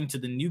 according to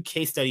the new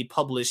case study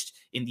published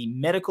in the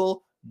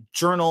Medical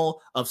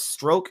Journal of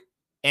Stroke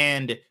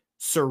and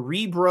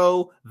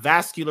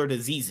Cerebrovascular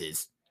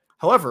Diseases.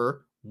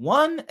 However,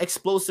 one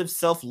explosive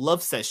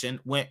self-love session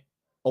went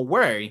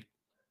awry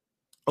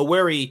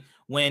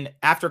when,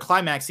 after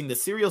climaxing, the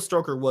serial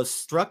stroker was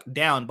struck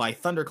down by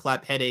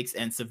thunderclap headaches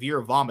and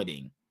severe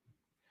vomiting.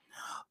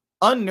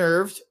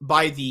 Unnerved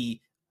by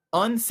the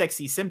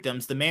unsexy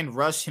symptoms, the man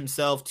rushed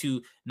himself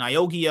to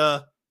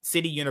Nagoya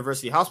City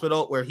University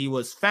Hospital, where he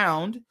was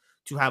found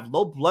to have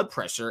low blood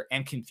pressure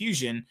and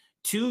confusion,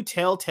 2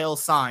 telltale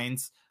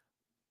signs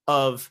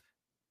of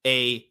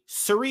a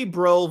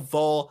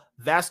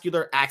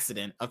cerebrovascular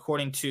accident,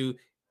 according to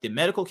the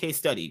medical case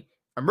study.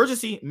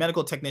 Emergency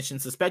medical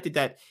technicians suspected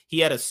that he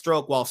had a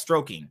stroke while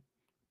stroking,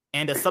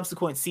 and a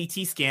subsequent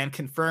CT scan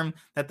confirmed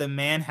that the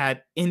man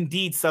had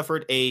indeed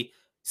suffered a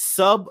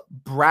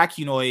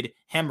subarachnoid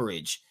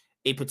hemorrhage,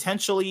 a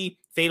potentially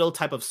fatal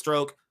type of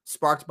stroke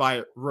sparked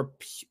by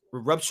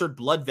ruptured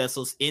blood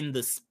vessels in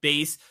the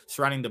space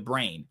surrounding the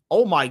brain.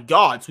 Oh my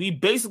God. So he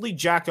basically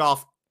jacked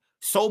off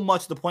so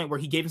much to the point where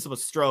he gave himself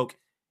a stroke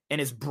and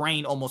his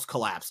brain almost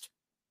collapsed.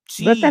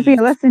 Let that be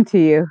a lesson to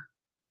you.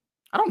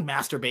 I don't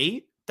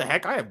masturbate. The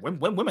heck? I have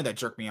women that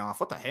jerk me off.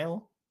 What the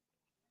hell?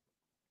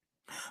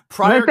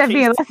 Let that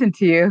be a lesson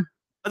to you.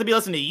 Let that be a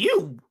lesson to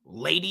you,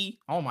 lady.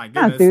 Oh my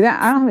goodness. I don't do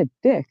that. I don't have a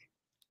dick.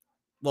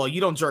 Well,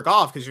 you don't jerk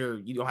off because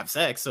you don't have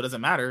sex, so it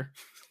doesn't matter.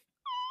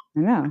 I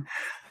know.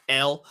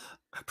 L.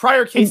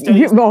 Prior case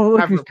studies. Well,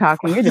 look who's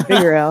talking. You're the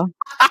bigger L.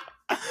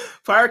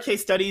 Prior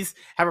case studies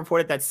have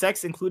reported that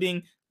sex,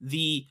 including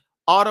the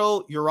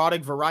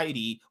autoerotic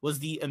variety, was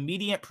the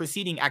immediate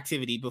preceding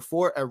activity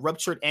before a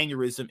ruptured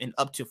aneurysm in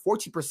up to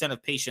 40%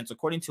 of patients,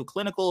 according to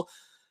clinical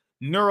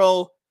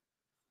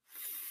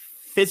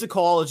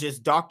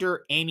neurophysiologist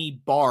Dr.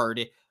 Amy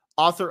Bard,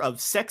 author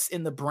of Sex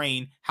in the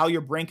Brain, How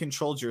Your Brain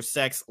Controls Your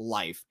Sex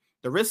Life.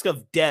 The risk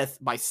of death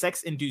by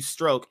sex-induced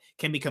stroke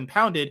can be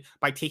compounded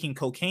by taking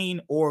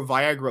cocaine or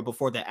Viagra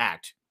before the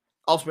act.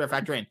 Also,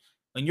 factor in,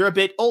 when you're a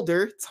bit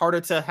older, it's harder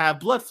to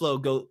have blood flow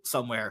go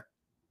somewhere.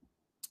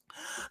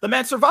 The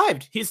man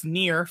survived his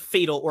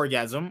near-fatal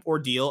orgasm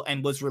ordeal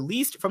and was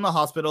released from the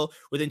hospital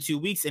within 2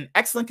 weeks in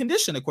excellent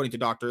condition, according to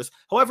doctors.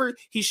 However,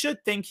 he should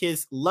thank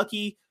his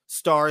lucky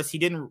stars he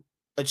didn't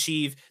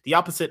achieve the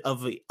opposite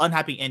of an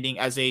unhappy ending,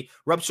 as a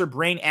ruptured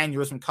brain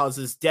aneurysm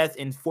causes death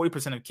in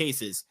 40% of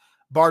cases.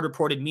 Bard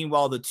reported,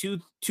 meanwhile, the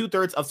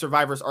two-thirds of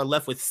survivors are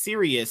left with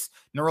serious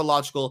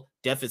neurological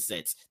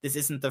deficits. This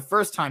isn't the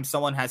first time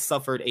someone has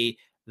suffered a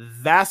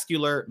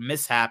vascular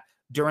mishap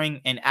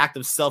during an act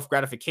of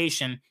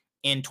self-gratification.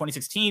 In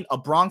 2016, a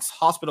Bronx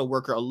hospital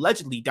worker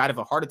allegedly died of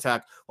a heart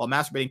attack while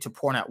masturbating to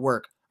porn at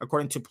work,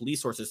 according to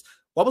police sources.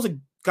 What was a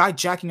guy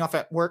jacking off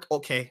at work?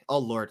 Okay. Oh,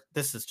 Lord.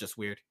 This is just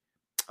weird.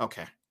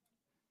 Okay.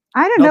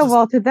 I don't know,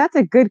 Walter. That's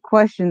a good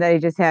question that he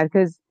just had,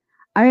 because,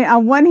 I mean,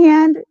 on one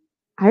hand,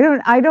 I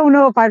don't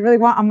know if I'd really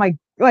want, I'm like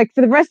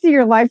for the rest of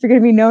your life, you're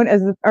going to be known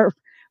as, or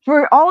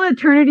for all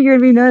eternity, you're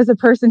going to be known as a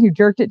person who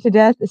jerked it to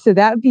death. So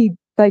that would be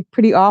like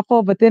pretty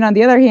awful. But then on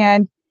the other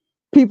hand,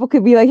 people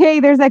could be like, hey,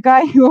 there's that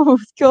guy who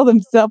almost killed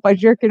himself by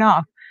jerking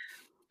off.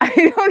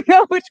 I don't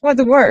know which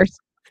one's worse.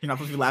 You're not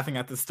supposed to be laughing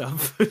at this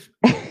stuff.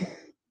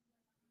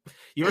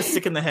 You were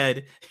sick in the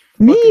head.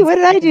 Me? What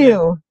did I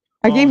do?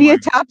 I gave you a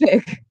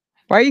topic.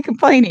 Why are you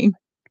complaining?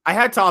 I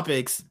had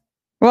topics.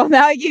 Well,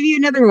 now I give you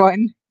another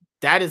one.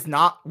 That is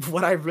not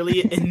what I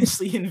really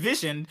initially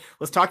envisioned,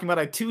 was talking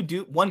about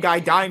one guy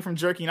dying from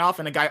jerking off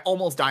and a guy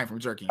almost dying from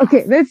jerking off.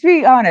 Okay, let's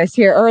be honest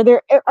here.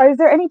 Is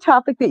there any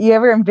topic that you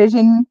ever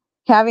envision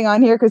having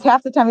on here? Because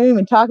half the time we don't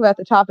even talk about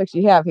the topics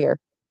you have here.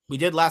 We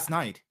did last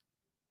night.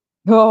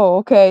 Oh,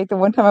 okay. The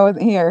one time I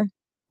wasn't here.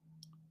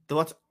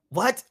 What?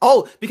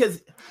 Oh,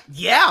 because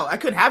I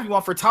couldn't have you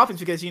on for topics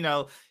because you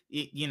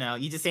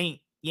just ain't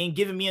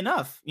giving me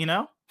enough.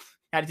 I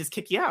had to just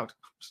kick you out.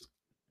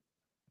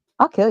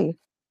 I'll kill you.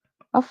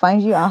 I'll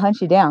find you. I'll hunt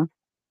you down.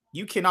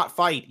 You cannot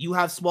fight. You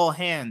have small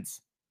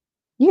hands.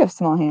 You have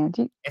small hands.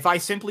 If I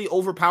simply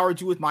overpowered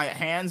you with my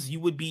hands,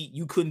 you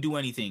couldn't do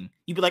anything.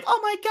 You'd be like, oh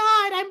my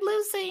God, I'm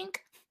losing.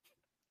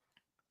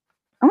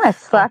 I'm going to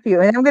slap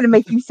you and I'm going to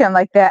make you sound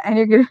like that. And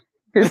you're going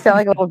to sound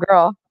like a little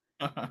girl.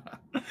 All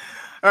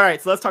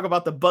right, so let's talk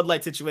about the Bud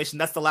Light situation.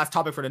 That's the last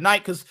topic for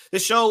tonight because the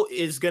show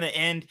is going to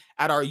end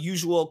at our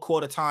usual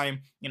quota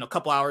time, a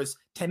couple hours,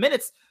 10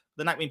 minutes.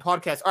 The Nightwing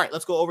podcast. All right,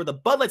 let's go over the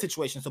Bud Light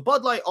situation. So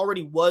Bud Light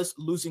already was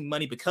losing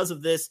money because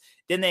of this.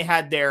 Then they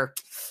had their,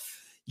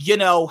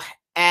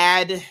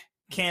 ad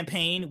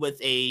campaign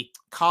with a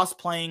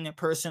cosplaying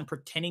person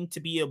pretending to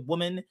be a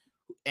woman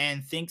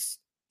and thinks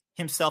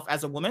himself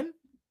as a woman.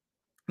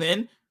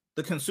 Then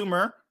the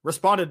consumer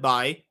responded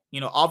by,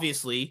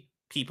 obviously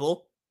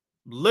people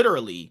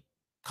literally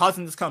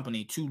causing this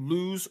company to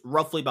lose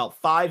roughly about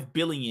 $5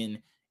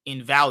 billion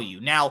in value.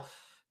 Now,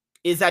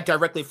 is that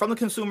directly from the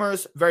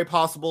consumers? Very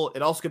possible.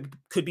 It also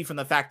could be from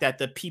the fact that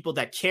the people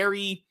that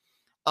carry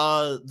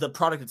the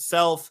product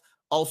itself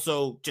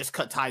also just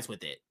cut ties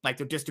with it. Like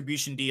their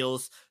distribution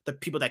deals, the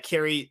people that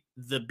carry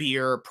the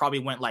beer probably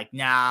went like,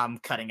 nah, I'm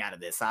cutting out of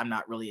this. I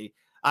don't really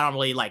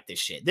like this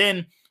shit.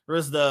 Then there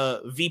was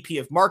the VP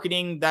of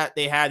marketing that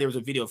they had. There was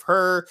a video of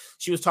her.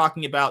 She was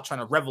talking about trying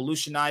to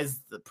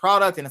revolutionize the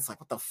product. And it's like,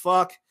 what the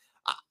fuck?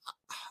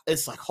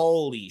 It's like,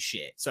 holy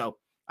shit. So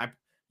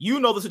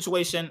the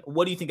situation.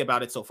 What do you think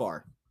about it so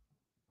far?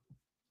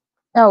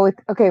 Oh,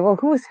 okay. Well,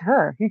 who is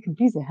her? You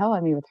confused the hell out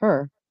of me with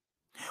her.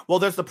 Well,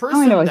 there's the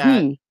person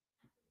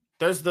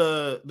there's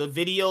the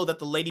video that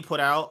the lady put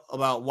out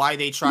about why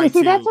they tried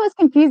to. That's what's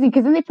confusing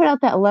because then they put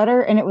out that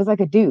letter and it was like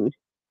a dude.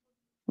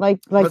 It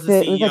was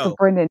like a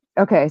Brendan.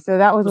 Okay, so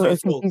that was what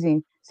was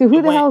confusing. So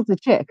who the hell is the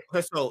chick?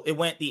 Okay, so it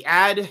went the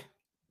ad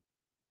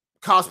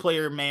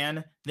cosplayer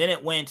man, then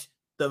it went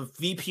the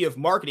VP of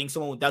marketing,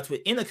 someone that's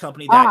within the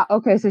company.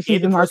 Okay, so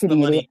she's the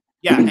marketing idiot.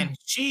 Yeah, and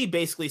she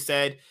basically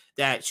said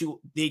that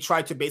they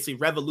tried to basically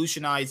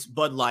revolutionize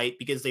Bud Light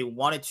because they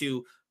wanted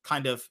to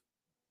kind of.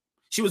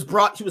 She was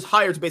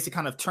hired to basically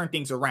kind of turn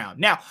things around.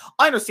 Now,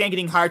 I understand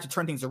getting hired to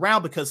turn things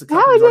around because the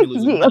company's already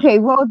losing money. Okay,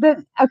 well,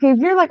 if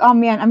you're like, oh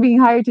man, I'm being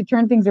hired to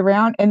turn things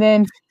around, and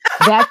then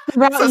that's the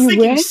route you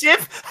win.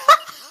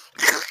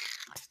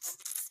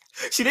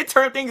 She did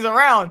turn things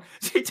around.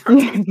 She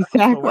turned things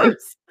around for the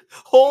worse.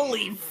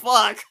 Holy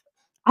fuck.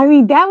 I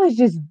mean, that was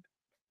just.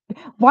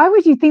 Why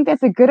would you think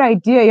that's a good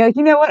idea? You're like,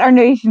 you know what? Our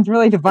nation's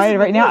really divided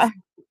right now.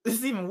 This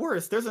is even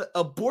worse. There's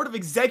a board of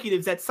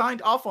executives that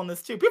signed off on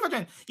this too. People are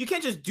saying you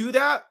can't just do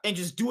that and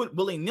just do it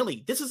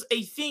willy-nilly. This is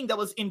a thing that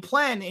was in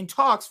plan, in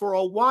talks for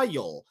a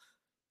while.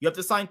 You have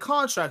to sign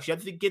contracts. You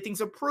have to get things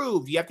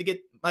approved. You have to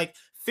get like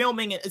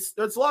filming. And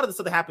there's a lot of this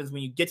stuff that happens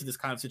when you get to this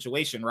kind of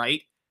situation,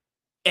 right?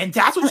 And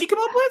that's what she came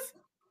up with?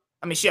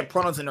 I mean, she had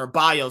pronouns in her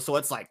bio, so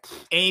it's like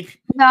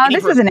no,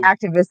 this is an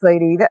activist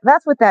lady.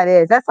 That's what that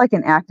is. That's like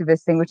an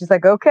activist thing, which is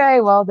like,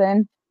 okay, well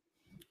then.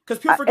 Because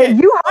people forget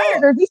you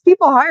hired her. These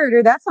people hired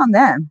her. That's on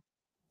them.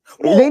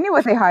 Well, they knew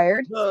what they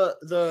hired.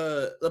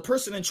 The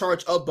person in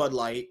charge of Bud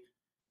Light,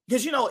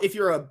 because if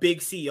you're a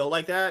big CEO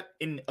like that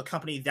in a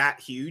company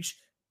that huge,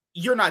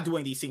 you're not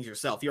doing these things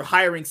yourself. You're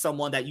hiring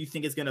someone that you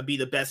think is going to be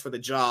the best for the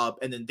job,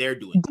 and then they're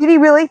doing it. Did he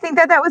really think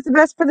that was the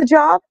best for the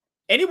job?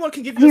 Anyone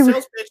can give you a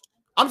sales pitch.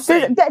 I'm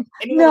saying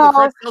no,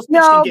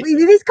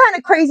 these kind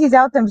of crazies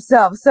out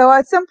themselves. So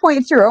at some point,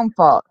 it's your own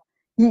fault.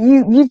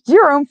 It's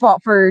your own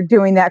fault for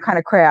doing that kind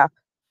of crap.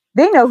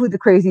 They know who the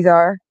crazies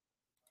are.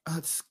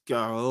 Let's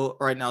go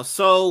right now.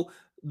 So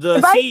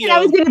if I said I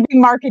was going to be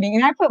marketing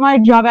and I put my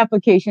job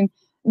application,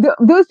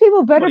 those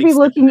people better be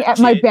looking at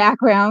my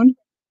background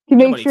to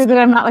make sure that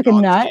I'm not like a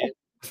nut.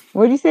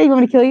 What did you say? You want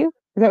me to kill you?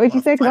 Is that what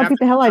you said? Because I'll beat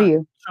the hell out of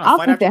you.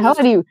 I'll beat the hell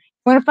out of you. You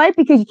want to fight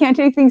because you can't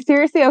take things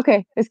seriously?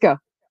 Okay, let's go.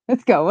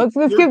 Let's go. Let's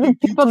give the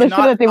people the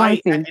show that they want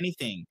to see.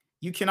 Anything.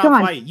 You cannot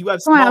fight. You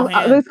have small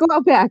hands. Let's go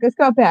out back. Let's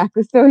go out back.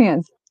 Let's throw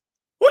hands.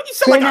 What, you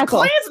sound like a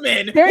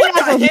Klansman?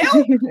 What the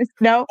hell?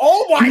 No.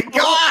 Oh my God.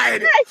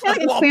 I feel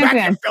like a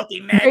Klansman.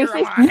 You're a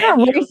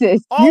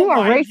racist. Oh you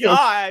are racist.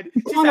 God.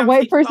 You call a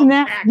white person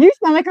that? You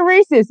sound like a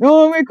racist.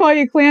 Oh, I'm going to call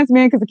you a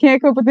Klansman because I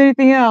can't cope with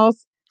anything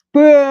else.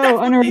 Boo,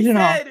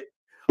 unoriginal.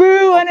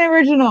 Boo,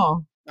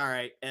 unoriginal. All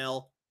right,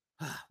 L.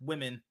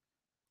 Women.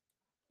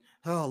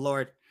 Oh,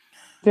 Lord.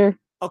 Sure.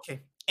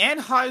 Okay.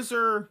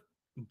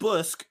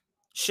 Anheuser-Busch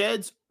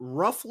sheds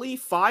roughly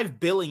 $5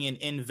 billion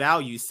in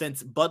value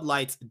since Bud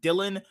Light's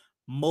Dylan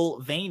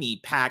Mulvaney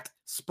pact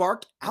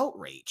sparked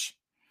outrage.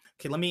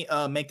 Okay, let me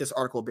make this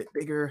article a bit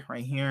bigger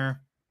right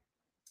here.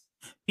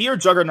 Beer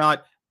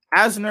juggernaut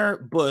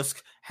Anheuser-Busch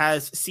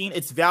has seen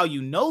its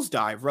value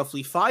nosedive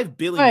roughly $5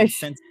 billion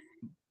since.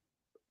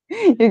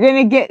 You're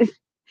gonna get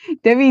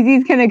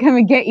WZ's gonna come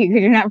and get you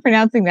because you're not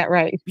pronouncing that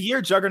right.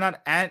 Beer juggernaut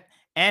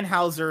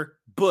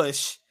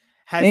Anheuser-Busch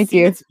has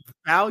seen its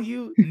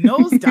value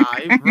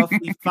nosedive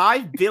roughly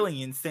 $5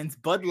 billion since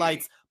Bud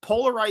Light's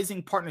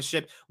polarizing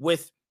partnership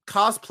with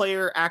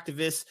cosplayer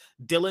activist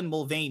Dylan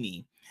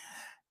Mulvaney.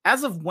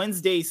 As of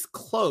Wednesday's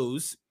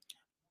close,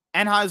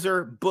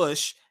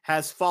 Anheuser-Busch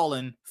has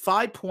fallen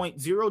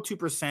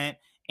 5.02%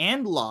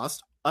 and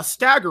lost a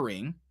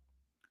staggering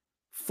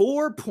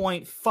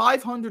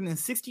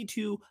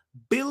 $4.562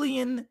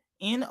 billion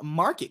in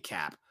market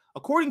cap,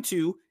 according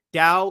to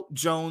Dow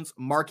Jones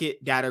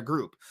Market Data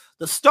Group.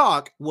 The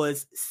stock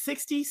was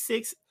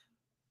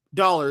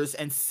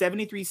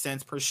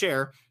 $66.73 per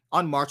share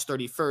on March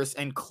 31st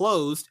and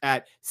closed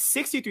at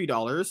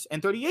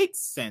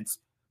 $63.38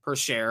 per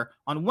share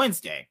on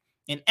Wednesday.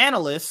 An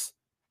analyst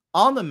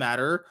on the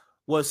matter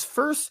was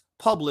first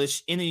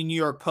published in the New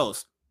York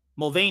Post.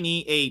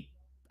 Mulvaney, a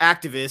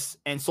activist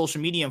and social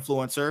media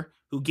influencer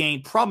who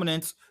gained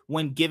prominence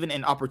when given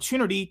an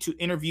opportunity to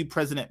interview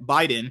President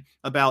Biden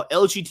about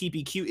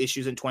LGBTQ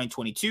issues in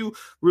 2022,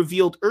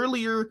 revealed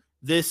earlier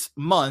this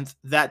month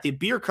that the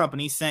beer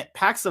company sent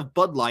packs of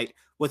Bud Light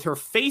with her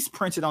face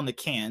printed on the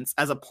cans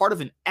as a part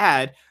of an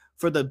ad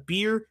for the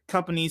beer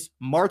company's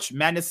March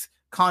Madness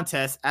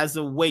contest as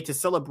a way to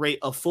celebrate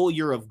a full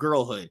year of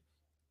girlhood.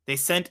 They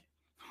sent,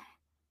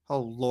 oh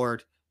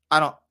Lord, I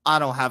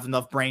don't have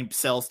enough brain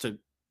cells to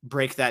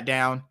break that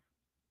down.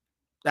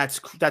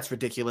 That's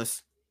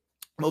ridiculous.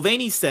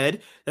 Mulvaney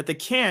said that the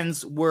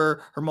cans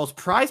were her most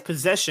prized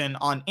possession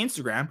on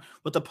Instagram,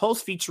 with a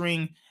post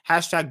featuring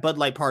hashtag Bud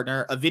Light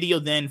partner. A video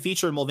then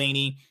featured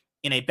Mulvaney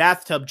in a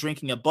bathtub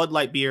drinking a Bud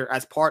Light beer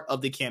as part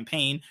of the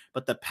campaign,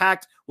 but the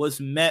pact was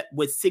met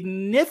with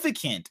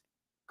significant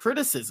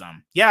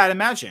criticism. Yeah, I'd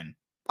imagine.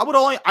 I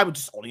would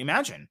just only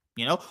imagine,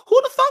 who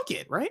would have thunk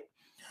it, right?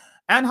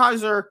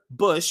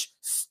 Anheuser-Busch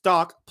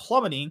stock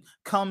plummeting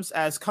comes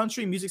as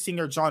country music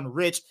singer John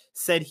Rich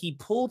said he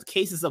pulled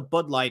cases of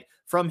Bud Light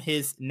from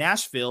his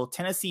Nashville,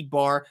 Tennessee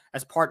bar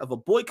as part of a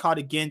boycott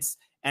against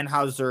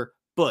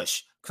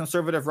Anheuser-Busch.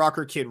 Conservative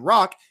rocker Kid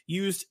Rock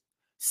used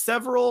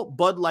several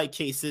Bud Light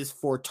cases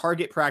for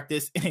target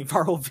practice in a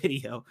viral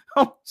video.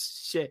 Oh,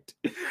 shit.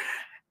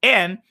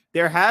 And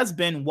there has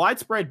been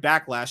widespread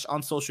backlash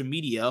on social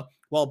media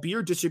while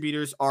beer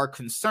distributors are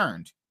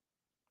concerned.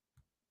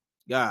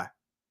 Yeah.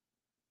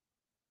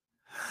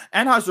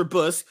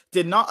 Anheuser-Busch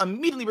did not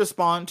immediately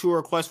respond to a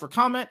request for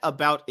comment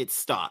about its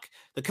stock.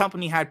 The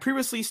company had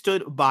previously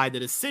stood by the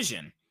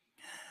decision.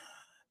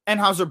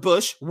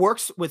 Anheuser-Busch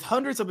works with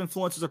hundreds of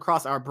influencers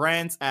across our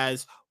brands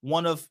as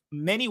one of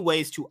many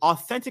ways to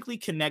authentically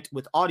connect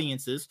with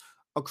audiences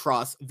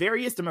across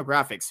various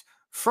demographics.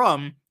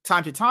 From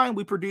time to time,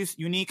 we produce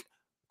unique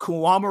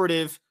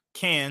commemorative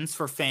cans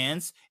for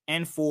fans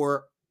and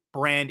for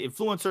brand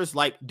influencers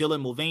like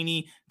Dylan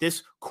Mulvaney.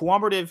 This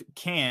commemorative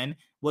can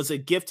was a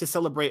gift to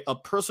celebrate a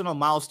personal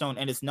milestone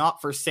and is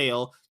not for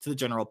sale to the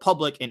general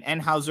public, an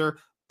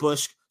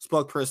Anheuser-Busch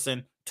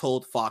spokesperson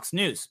told Fox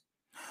News.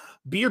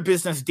 Beer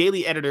Business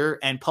Daily editor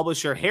and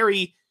publisher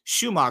Harry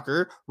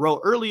Schumacher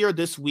wrote earlier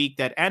this week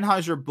that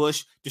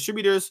Anheuser-Busch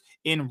distributors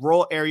in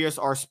rural areas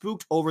are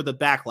spooked over the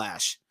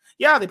backlash.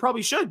 Yeah, they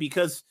probably should,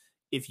 because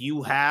if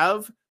you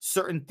have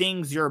certain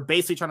things you're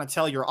basically trying to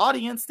tell your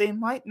audience, they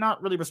might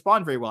not really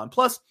respond very well. And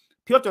plus,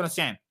 people have to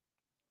understand,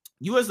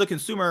 you as the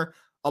consumer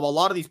of a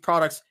lot of these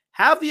products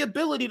have the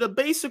ability to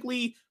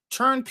basically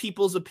turn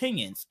people's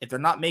opinions. If they're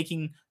not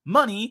making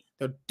money,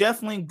 they're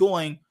definitely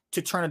going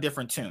to turn a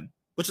different tune,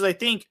 which is, I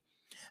think,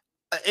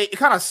 it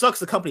kind of sucks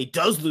the company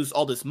does lose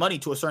all this money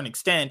to a certain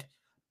extent,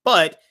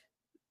 but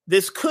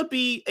this could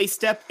be a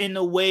step in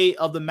the way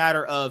of the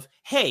matter of,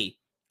 hey,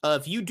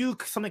 if you do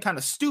something kind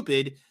of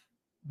stupid,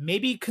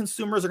 maybe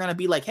consumers are going to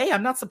be like, hey,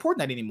 I'm not supporting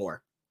that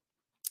anymore.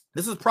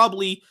 This is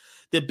probably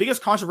the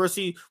biggest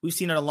controversy we've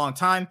seen in a long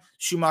time,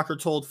 Schumacher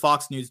told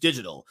Fox News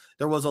Digital.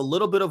 There was a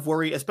little bit of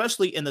worry,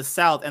 especially in the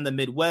South and the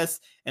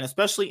Midwest, and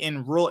especially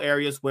in rural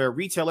areas where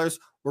retailers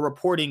were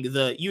reporting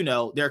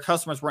their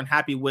customers weren't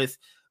happy with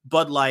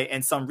Bud Light,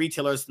 and some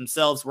retailers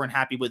themselves weren't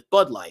happy with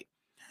Bud Light.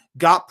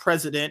 Got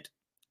presidential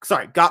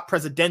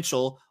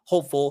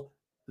hopeful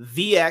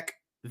Vivek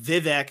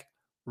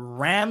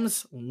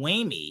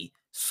Ramaswamy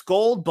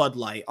scolded Bud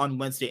Light on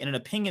Wednesday in an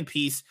opinion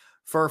piece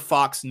for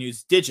Fox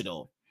News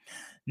Digital.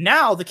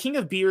 Now, the king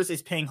of beers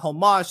is paying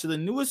homage to the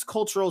newest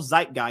cultural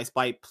zeitgeist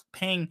by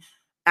paying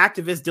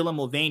activist Dylan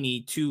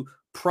Mulvaney to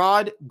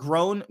prod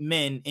grown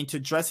men into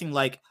dressing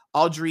like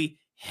Audrey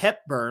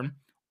Hepburn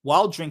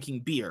while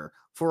drinking beer.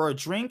 For a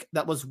drink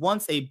that was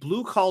once a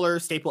blue-collar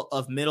staple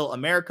of middle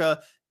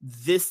America,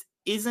 this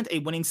isn't a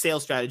winning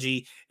sales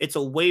strategy. It's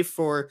a way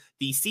for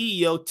the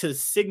CEO to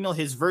signal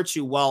his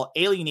virtue while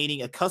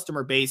alienating a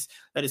customer base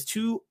that is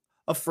too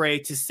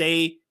afraid to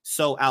say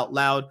so out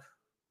loud,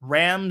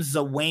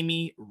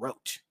 Ramaswamy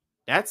wrote.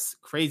 That's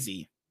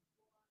crazy.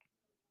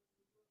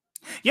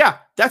 Yeah,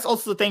 that's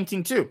also the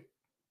thing too.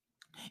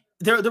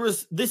 There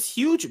was this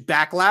huge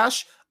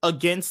backlash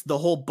against the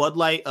whole Bud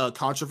Light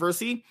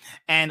controversy,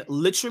 and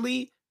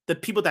literally the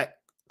people that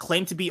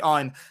claim to be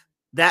on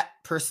that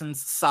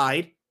person's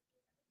side,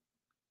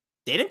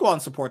 they didn't go out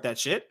and support that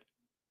shit.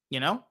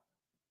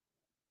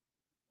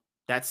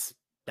 That's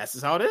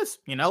just how it is.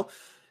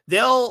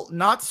 They'll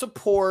not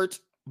support,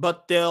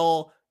 but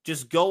they'll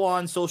just go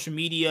on social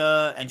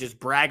media and just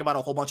brag about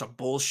a whole bunch of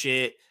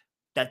bullshit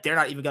that they're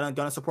not even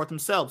gonna support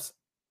themselves.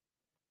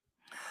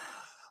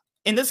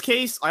 In this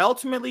case, I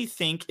ultimately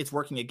think it's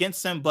working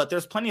against them, but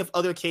there's plenty of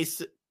other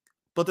cases,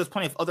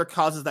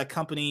 causes that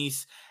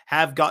companies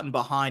have gotten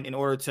behind in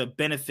order to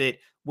benefit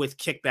with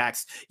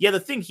kickbacks. Yeah, the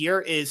thing here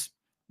is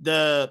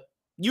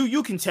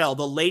you can tell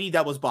the lady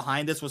that was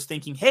behind this was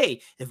thinking,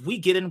 hey, if we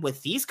get in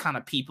with these kind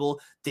of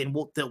people, then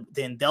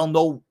they'll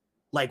know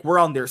like we're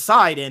on their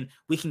side and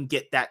we can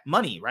get that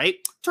money, right?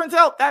 Turns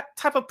out that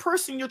type of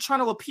person you're trying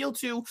to appeal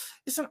to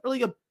isn't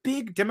really a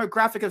big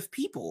demographic of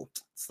people.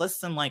 It's less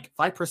than like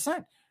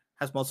 5%,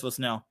 as most of us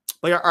know.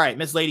 But yeah, all right,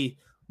 Miss Lady,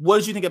 what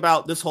did you think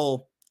about this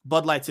whole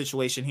Bud Light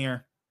situation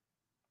here?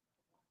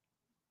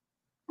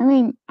 I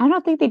mean, I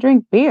don't think they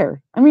drink beer.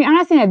 I mean, I'm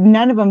not saying that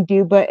none of them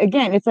do, but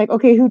again, it's like,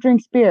 okay, who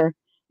drinks beer?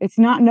 It's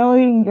not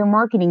knowing your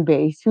marketing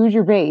base. Who's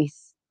your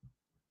base?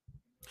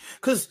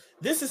 Because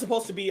this is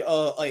supposed to be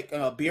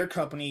a beer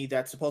company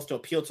that's supposed to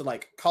appeal to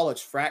like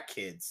college frat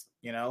kids,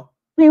 I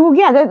mean, well,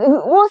 yeah.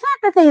 Well, it's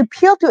not that they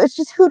appeal to. It's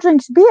just who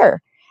drinks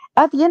beer.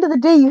 At the end of the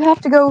day, you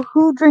have to go,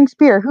 who drinks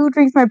beer? Who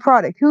drinks my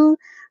product? Who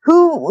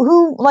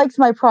likes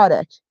my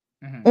product?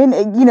 Mm-hmm. And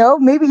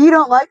maybe you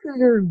don't like who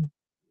your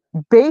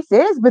base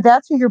is, but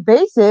that's who your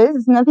base is.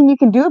 There's nothing you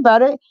can do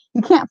about it.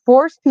 You can't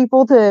force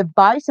people to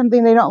buy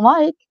something they don't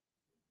like.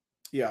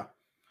 Yeah,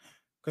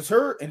 because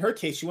in her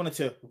case, she wanted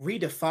to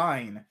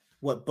redefine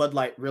what Bud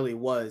Light really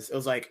was. It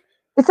was like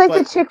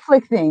the chick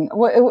flick thing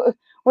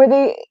where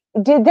they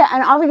did that,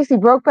 and obviously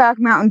Brokeback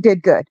Mountain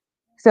did good.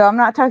 So I'm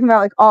not talking about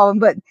like all of them,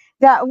 but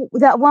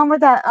that one where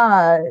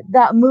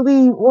that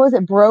movie, what was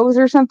it, Bros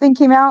or something,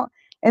 came out,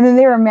 and then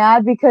they were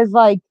mad because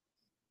like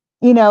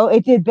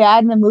it did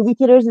bad in the movie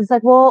theaters. It's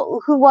like,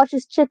 well, who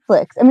watches chick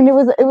flicks? I mean, it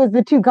was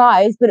the two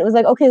guys, but it was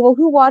like, okay, well,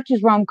 who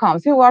watches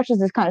rom-coms? Who watches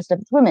this kind of stuff?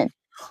 It's women.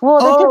 Well,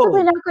 they're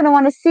typically not going to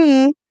want to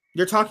see.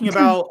 You're talking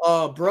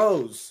about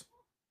Bros.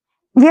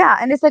 Yeah,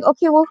 and it's like,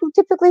 okay, well, who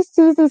typically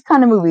sees these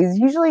kind of movies?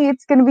 Usually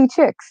it's going to be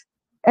chicks.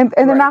 And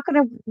they're not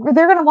going to,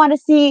 they're going to want to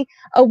see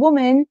a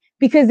woman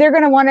because they're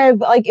going to want to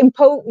like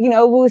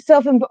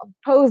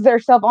self-impose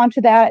themselves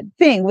onto that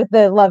thing with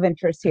the love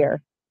interest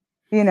here,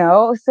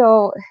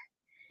 so.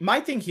 My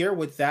thing here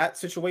with that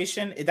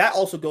situation, that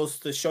also goes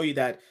to show you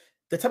that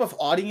the type of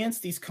audience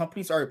these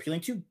companies are appealing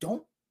to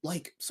don't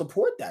like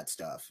support that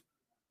stuff.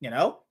 They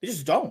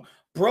just don't.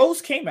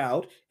 Bros came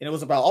out and it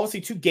was about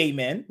obviously two gay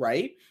men,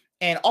 right?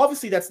 And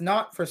obviously that's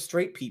not for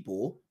straight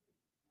people.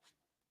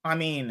 I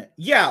mean,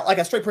 yeah, like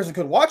a straight person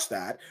could watch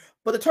that,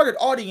 but the target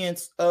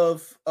audience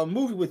of a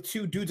movie with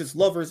two dudes as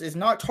lovers is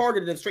not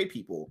targeted at straight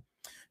people.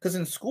 Because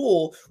in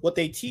school, what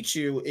they teach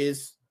you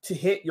is to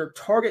hit your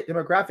target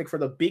demographic for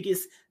the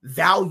biggest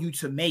value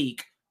to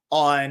make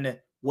on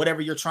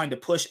whatever you're trying to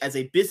push as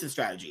a business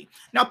strategy.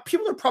 Now,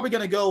 people are probably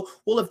going to go,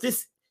 well, if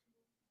this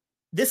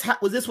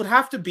would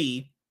have to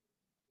be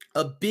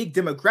a big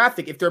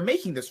demographic if they're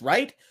making this,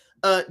 right?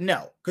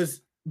 No,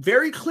 because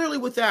very clearly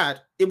with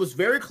that, it was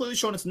very clearly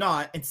shown it's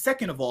not. And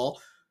second of all,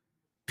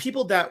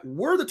 people that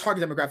were the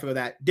target demographic of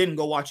that didn't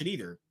go watch it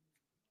either.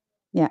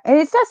 Yeah, and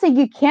it's not saying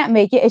you can't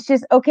make it. It's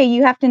just, okay,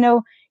 you have to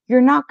know you're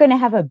not going to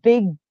have a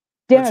big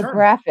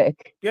demographic.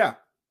 Return. Yeah.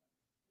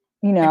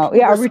 You know,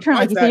 yeah, a return,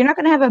 like you said, you're not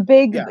going to have a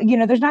big, you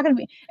know, there's not going to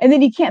be, and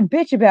then you can't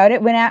bitch about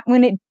it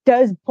when it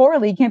does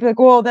poorly. You can't be like,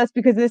 well, that's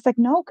because it's like,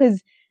 no,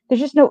 because there's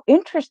just no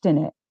interest in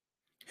it.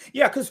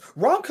 Yeah, because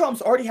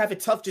rom-coms already have it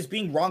tough just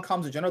being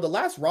rom-coms in general. The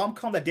last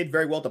rom-com that did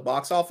very well at the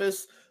box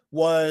office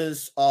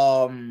was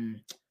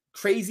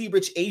Crazy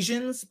Rich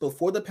Asians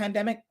before the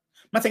pandemic.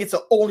 I'm not saying it's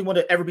the only one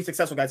to ever be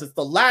successful, guys. It's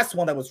the last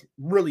one that was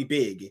really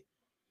big.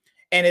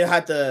 And it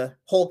had the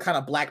whole kind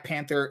of Black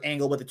Panther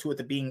angle with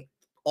it being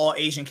all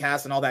Asian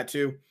cast and all that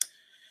too.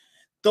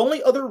 The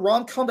only other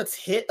rom-com that's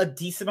hit a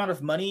decent amount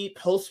of money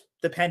post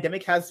the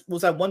pandemic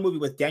was that one movie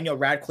with Daniel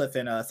Radcliffe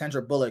and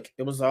Sandra Bullock.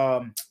 It was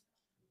The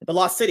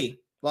Lost City.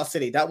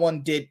 That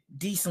one did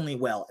decently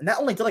well. And that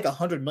only did like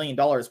 $100 million,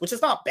 which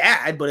is not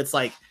bad, but it's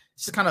like,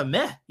 it's just kind of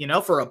meh, you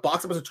know, for a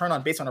box office return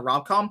on based on a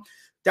rom-com.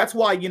 That's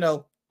why, you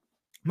know,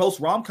 most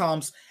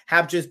rom-coms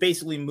have just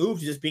basically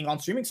moved to just being on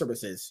streaming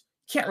services.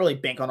 You can't really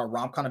bank on a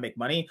rom-com to make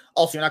money.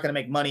 Also, you're not going to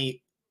make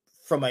money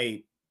from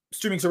a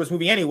streaming service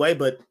movie anyway,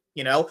 but,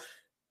 you know,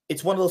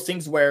 it's one of those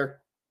things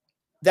where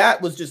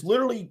that was just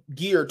literally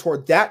geared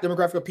toward that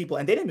demographic of people,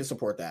 and they didn't even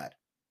support that.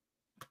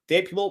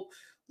 People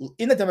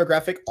in the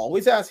demographic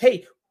always ask,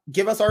 hey,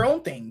 give us our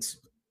own things.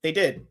 They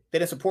did. They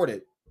didn't support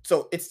it.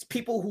 So it's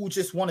people who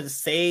just wanted to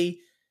say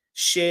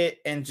shit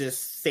and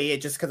just say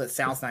it just because it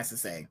sounds nice to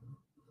say.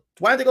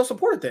 Why did they go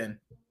support it then?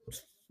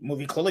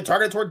 Movie clearly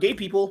targeted toward gay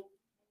people.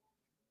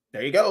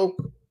 There you go.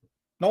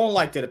 No one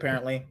liked it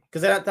apparently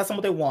because that's not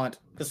what they want.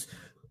 Because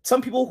a lot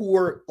of people who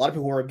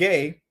are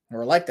gay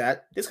or like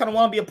that, they just kind of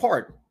want to be a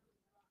part.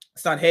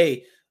 It's not,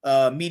 hey,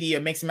 media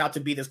makes them out to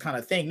be this kind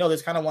of thing. No,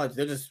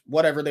 they're just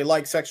whatever they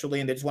like sexually,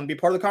 and they just want to be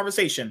part of the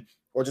conversation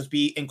or just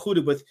be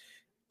included with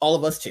all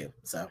of us too.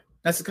 So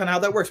that's kind of how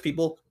that works,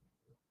 people.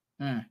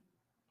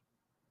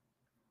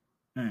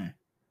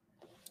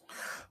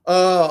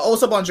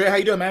 What's up, Andre? How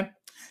you doing, man?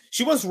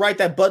 She was right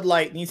that Bud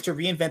Light needs to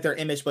reinvent their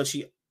image, but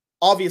she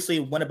obviously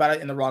went about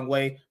it in the wrong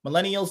way.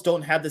 Millennials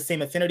don't have the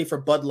same affinity for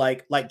Bud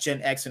Light like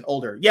Gen X and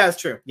older. Yeah, it's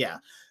true. Yeah.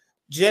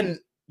 Gen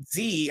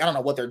Z, I don't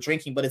know what they're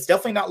drinking, but it's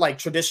definitely not like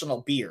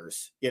traditional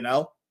beers, you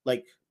know?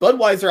 Like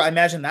Budweiser, I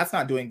imagine that's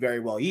not doing very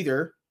well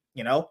either,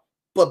 you know?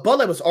 But Bud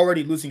Light was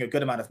already losing a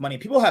good amount of money.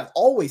 People have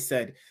always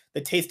said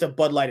the taste of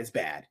Bud Light is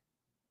bad,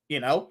 you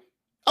know?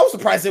 I was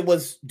surprised it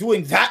was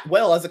doing that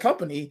well as a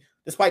company,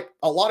 despite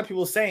a lot of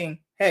people saying,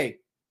 hey,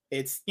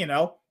 it's, you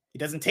know, it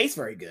doesn't taste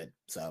very good.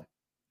 So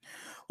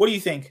what do you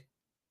think?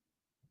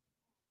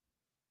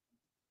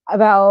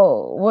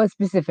 About what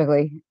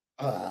specifically?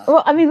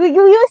 Well, I mean,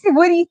 you listen,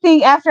 what do you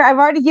think after I've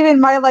already given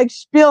my like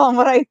spiel on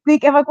what I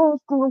think? I'm like, well,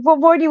 what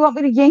more do you want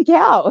me to yank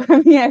out?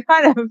 I mean, I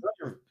kind of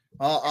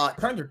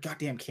turn on your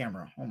goddamn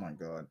camera. Oh my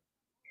god.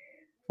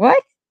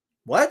 What?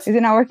 What? Is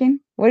it not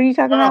working? What are you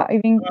talking about? I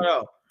mean,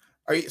 no.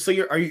 Are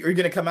you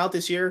gonna come out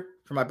this year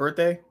for my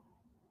birthday?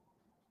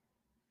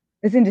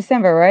 It's in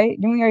December, right?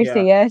 Didn't we already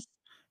say yes?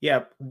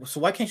 Yeah. So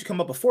why can't you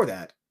come up before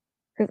that?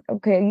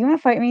 Okay, you want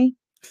to fight me?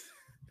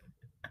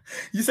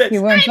 You said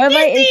when Bud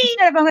Light is,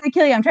 shut up, I'm going to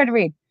kill you. I'm trying to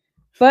read.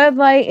 Bud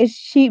Light is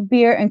cheap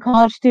beer and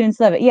college students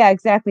love it. Yeah,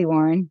 exactly,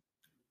 Warren.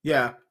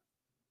 Yeah.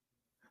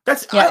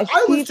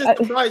 I was just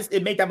surprised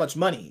it made that much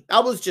money. I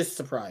was just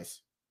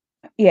surprised.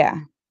 Yeah.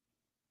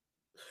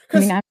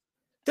 Because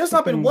there's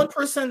not been one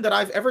person that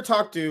I've ever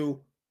talked to,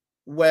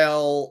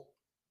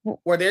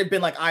 where they've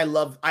been like, I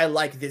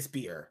like this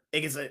beer.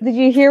 Did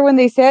you hear when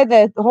they said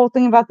that the whole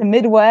thing about the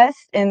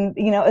Midwest? And,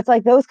 you know, it's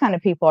like those kind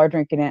of people are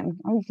drinking it.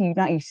 Obviously,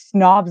 not you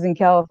snobs in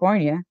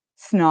California.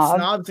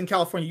 Snobs in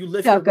California. You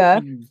live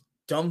here, you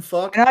dumb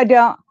fuck. No, I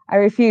don't. I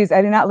refuse.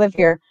 I do not live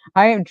here.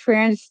 I am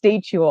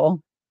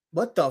transstatual.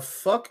 What the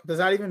fuck does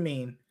that even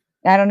mean?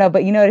 I don't know,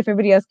 but you know, if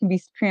everybody else can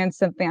be trans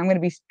something, I'm going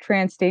to be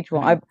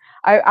transstatual. Mm-hmm.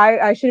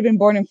 I should have been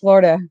born in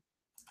Florida.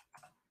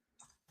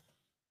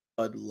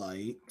 Bud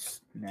Light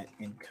net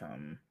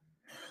income.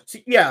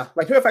 See, yeah,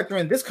 like here, factor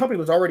in this company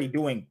was already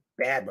doing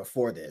bad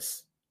before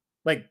this.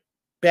 Like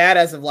bad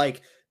as of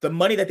like the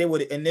money that they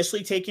would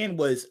initially take in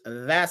was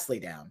vastly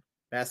down.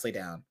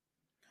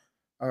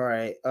 All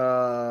right.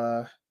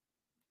 A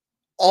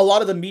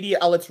lot of the media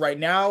outlets right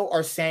now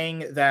are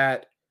saying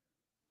that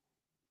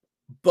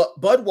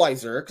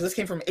Budweiser, because this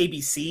came from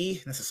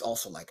ABC. This is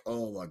also like,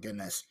 oh my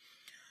goodness.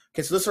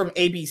 Okay, so this is from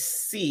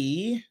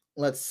ABC.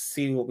 Let's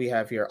see what we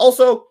have here.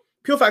 Also,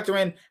 People factor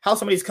in how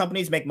some of these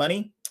companies make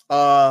money.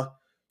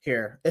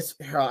 Here,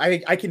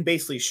 I can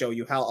basically show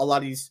you how a lot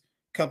of these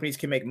companies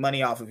can make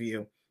money off of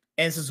you.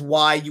 And this is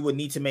why you would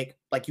need to make,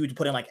 like, you would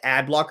put in like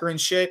ad blocker and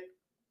shit.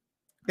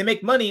 They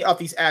make money off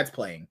these ads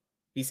playing.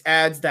 These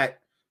ads that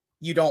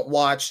you don't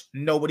watch,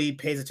 nobody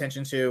pays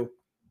attention to.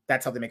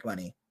 That's how they make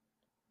money.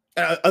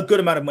 A good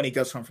amount of money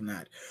does come from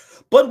that.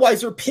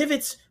 Budweiser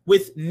pivots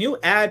with new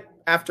ad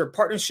after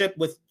partnership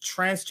with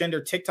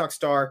transgender TikTok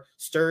star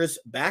stirs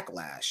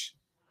backlash.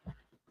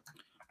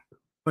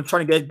 I'm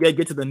trying to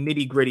get to the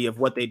nitty gritty of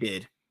what they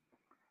did.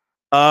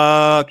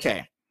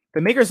 Okay.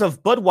 The makers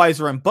of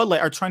Budweiser and Bud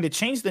Light are trying to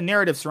change the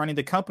narrative surrounding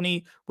the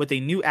company with a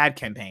new ad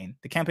campaign.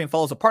 The campaign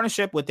follows a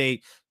partnership with a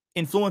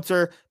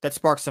influencer that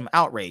sparks some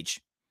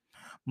outrage.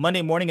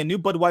 Monday morning, a new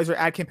Budweiser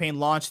ad campaign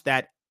launched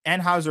that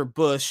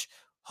Anheuser-Busch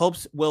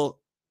hopes will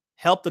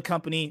help the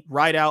company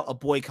ride out a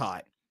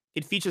boycott.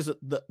 It features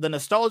the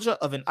nostalgia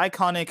of an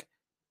iconic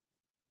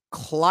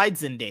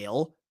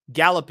Clydesdale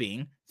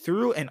galloping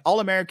through an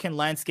all-American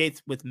landscape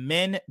with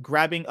men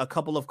grabbing a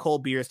couple of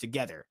cold beers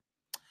together.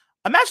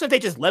 Imagine if they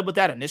just led with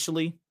that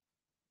initially.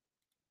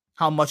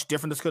 How much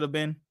different this could have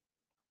been.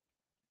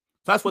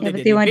 So that's what they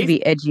did. They wanted to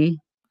be edgy.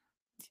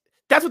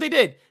 That's what they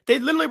did. They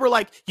literally were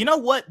like, you know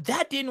what?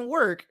 That didn't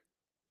work.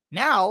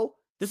 Now,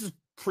 this is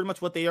pretty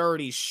much what they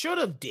already should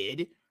have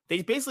did.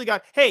 They basically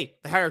got, hey,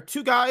 they hired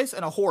 2 guys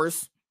and a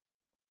horse.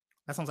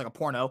 That sounds like a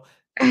porno.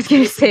 I was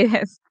going to say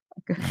this.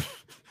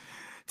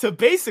 To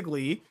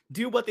basically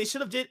do what they should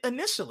have did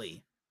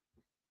initially.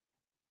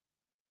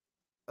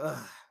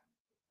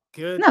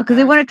 Good. No, because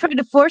they want to try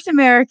to force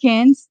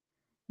Americans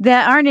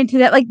that aren't into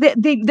that. Like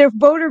their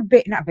voter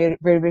base, not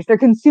voter base, their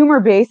consumer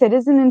base that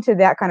isn't into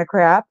that kind of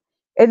crap.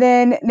 And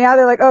then now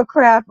they're like, oh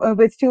crap, but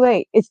it's too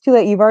late. It's too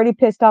late. You've already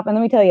pissed off. And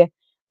let me tell you,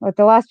 like,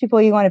 the last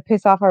people you want to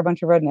piss off are a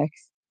bunch of rednecks.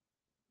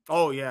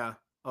 Oh yeah.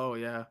 Oh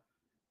yeah.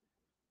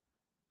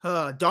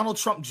 Donald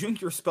Trump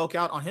Jr. spoke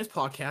out on his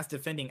podcast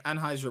defending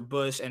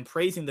Anheuser-Busch and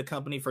praising the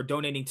company for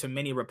donating to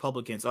many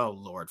Republicans. Oh,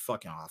 Lord,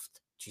 fucking off.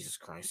 Jesus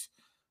Christ.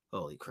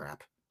 Holy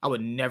crap. I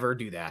would never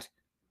do that.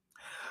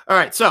 All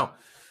right, so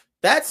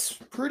that's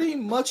pretty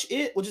much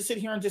it. We'll just sit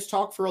here and just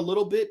talk for a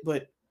little bit,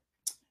 but,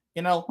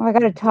 you know. Oh, I got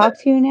to talk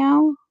to you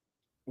now?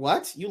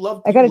 What? You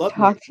love I got to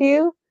talk to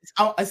you?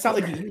 It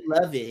sounds like you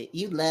love it.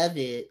 You love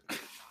it.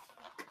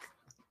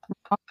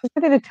 What's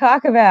nothing to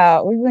talk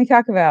about? What are we going to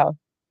talk about?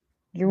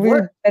 Your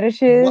weird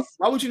fetishes?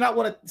 Why would you not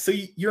want to? So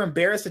you're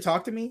embarrassed to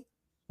talk to me?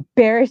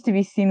 Embarrassed to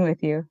be seen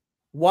with you.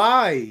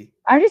 Why?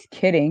 I'm just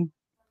kidding.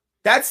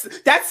 That's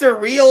her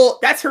real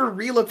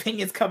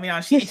opinions coming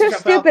on. You're so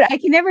stupid. I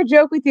can never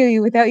joke with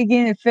you without you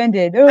getting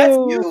offended. Oh, that's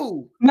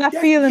you. My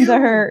feelings are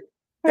hurt.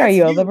 What are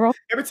you, a liberal?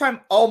 Every time,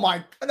 oh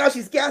my, now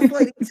she's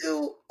gaslighting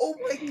too. Oh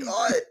my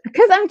God.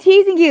 Because I'm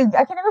teasing you.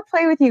 I can never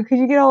play with you because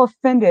you get all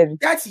offended.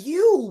 That's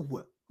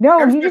you.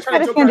 No, you just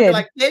got offended.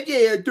 Like,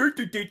 yeah.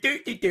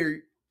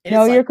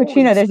 No, you're a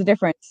cochino. There's a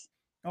difference.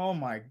 Oh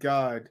my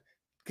God.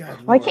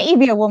 God. Why can't you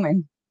be a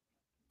woman?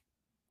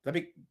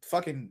 That'd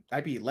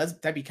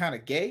be kind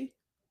of gay.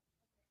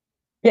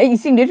 Yeah, you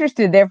seemed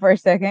interested there for a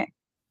second.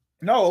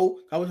 No,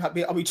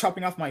 I'll be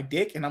chopping off my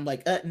dick, and I'm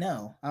like,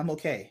 no, I'm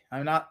okay.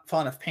 I'm not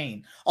fond of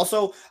pain.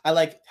 Also, I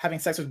like having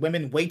sex with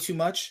women way too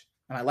much,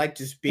 and I like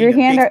just being.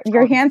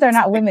 Your hands are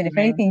not women. If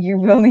anything,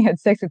 you've only had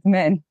sex with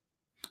men.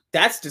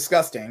 That's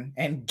disgusting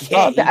and gay.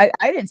 Oh,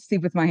 I didn't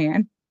sleep with my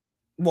hand.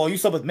 Well, you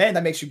slept with men.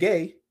 That makes you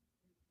gay.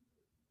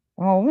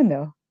 Oh, woman,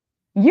 though.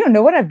 You don't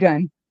know what I've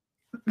done.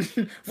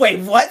 Wait,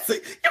 what? So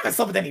you haven't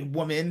slept with any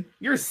woman.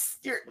 You're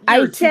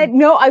I said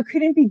no. I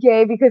couldn't be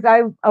gay because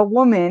I'm a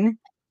woman.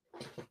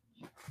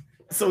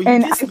 So you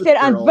and I said,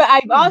 but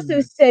I've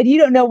also said you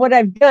don't know what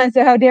I've done.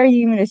 So how dare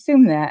you even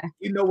assume that?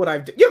 You know what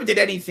I've done. You haven't did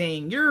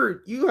anything.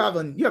 You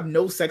have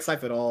no sex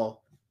life at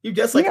all. You're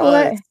just like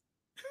us.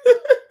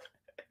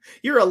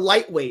 You're a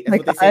lightweight. That's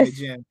like what they say in the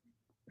gym.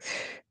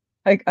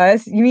 Like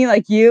us? You mean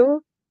like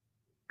you?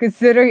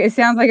 Considering it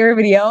sounds like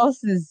everybody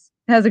else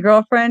has a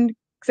girlfriend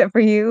except for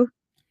you.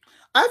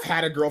 I've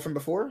had a girlfriend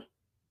before.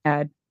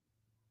 Had.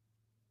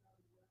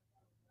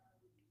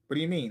 What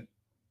do you mean?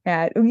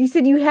 Had. You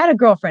said you had a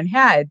girlfriend.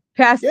 Had.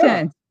 Past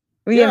tense.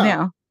 What do you have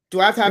now?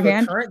 Do I have to have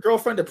a current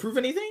girlfriend to prove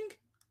anything?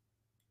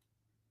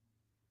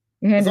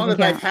 As long as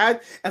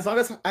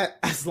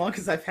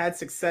I've had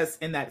success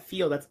in that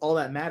field, that's all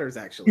that matters.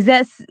 Actually, is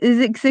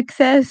it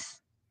success?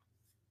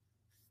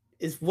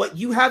 Is what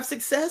you have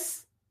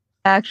success?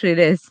 Actually, it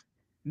is.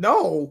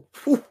 No,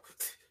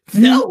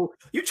 no.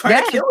 You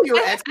trying to kill your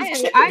ex?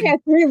 I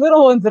have 3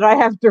 little ones that I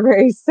have to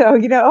raise. So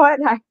you know what?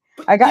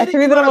 I got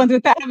 3 little ones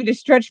without having to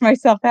stretch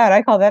myself out.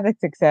 I call that a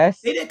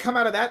success. They didn't come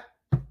out of that.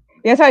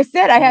 Yes, I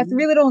said I have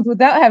 3 little ones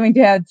without having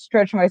to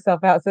stretch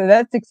myself out. So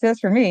that's success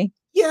for me.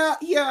 Yeah.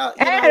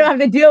 And I don't have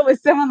to deal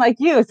with someone like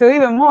you. So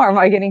even more am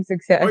I getting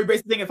success. Or you're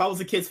basically thinking if I was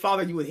a kid's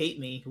father, you would hate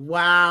me.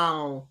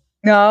 Wow.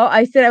 No,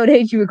 I said I would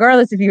hate you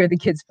regardless if you were the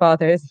kid's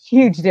father. It's a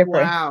huge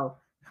difference. Wow.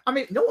 I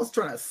mean, no one's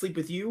trying to sleep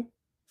with you,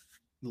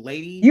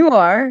 lady. You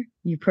are,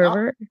 you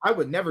pervert. I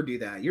would never do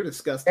that. You're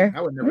disgusting.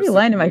 I would never. Why are you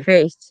lying to my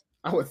face?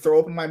 I would throw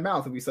open my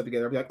mouth if we slept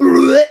together. I'd be like,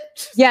 "Ugh!"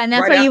 Yeah, and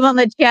that's Right why you after. won't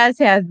let Chaz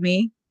have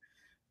me.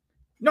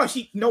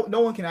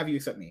 No one can have you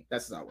except me.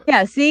 That's not what.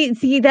 Yeah,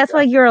 see, that's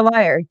why you're a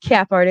liar,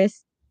 cap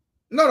artist.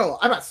 No,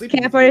 I'm not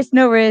sleeping Cap with artist, you.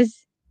 no Riz.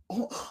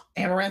 Oh,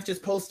 Amaranth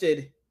just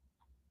posted.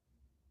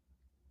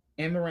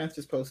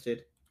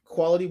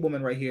 Quality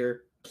woman right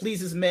here.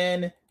 Pleases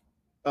men.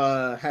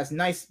 Has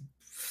nice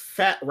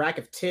fat rack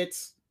of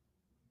tits.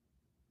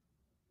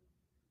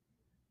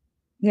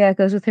 Yeah, it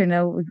goes with her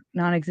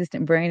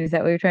non-existent brain. Is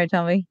that what you're trying to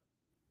tell me?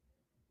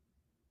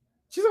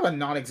 She's got a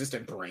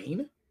non-existent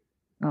brain.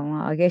 Oh,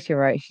 well, I guess you're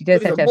right. She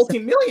does have She's to a have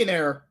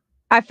multi-millionaire.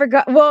 I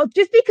forgot. Well,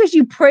 just because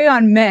you prey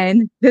on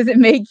men doesn't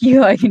make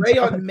you like Prey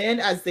on men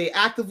as they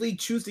actively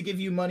choose to give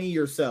you money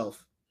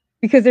yourself.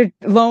 Because they're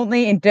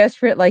lonely and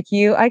desperate like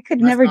you. I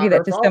could never do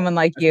that to someone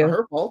like you. That's not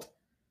her fault.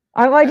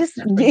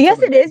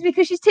 Yes, it is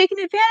because she's taking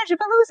advantage of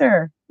a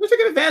loser. You're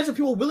taking advantage of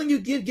people willing to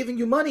giving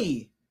you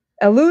money.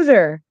 A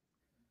loser.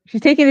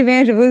 She's taking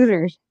advantage of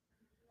losers.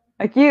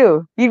 Like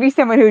you. You'd be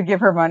someone who would give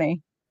her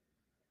money.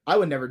 I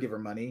would never give her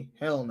money.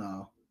 Hell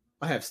no.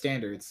 I have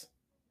standards.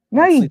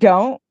 No, you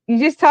don't. You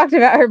just talked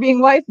about her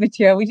being wife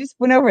material. We just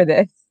went over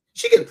this.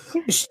 She would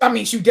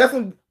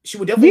definitely.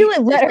 You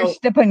would let her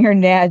step on your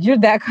nads. You're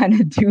that kind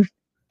of dude.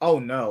 Oh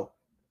no.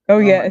 Oh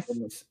yes.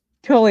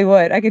 Totally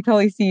would. I could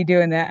totally see you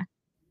doing that.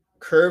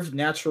 Curved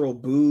natural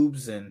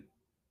boobs and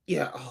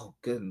yeah. Oh,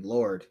 good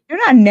lord.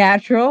 You're not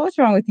natural. What's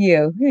wrong with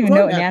you? You don't even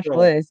know what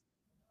natural is.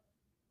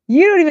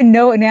 You don't even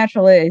know what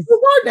natural is. You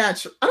are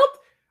natural.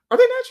 Are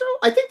they natural?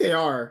 I think they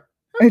are.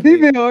 I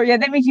think they are. Yeah,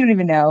 that means you don't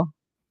even know.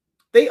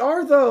 They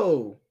are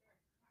though.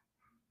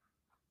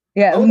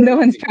 Yeah, no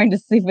one's trying to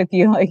sleep with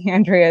you, like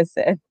Andrea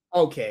said.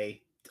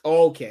 Okay.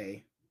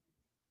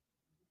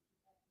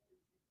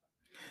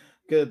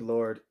 Good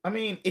lord. I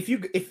mean, if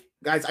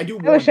guys, I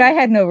wish I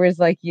had no Riz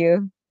like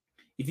you.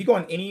 If you go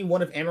on any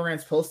one of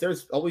Amaranth's posts,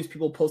 there's always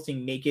people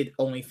posting naked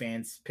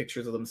OnlyFans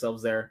pictures of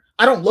themselves there.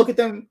 I don't look at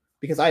them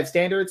because I have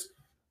standards,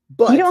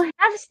 but you don't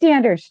have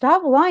standards.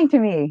 Stop lying to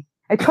me.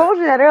 I told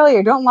you that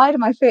earlier. Don't lie to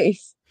my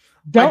face.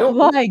 Don't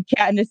lie,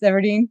 Katniss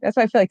Everdeen. That's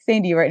what I feel like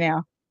saying to you right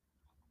now.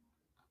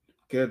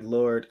 Good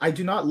lord. I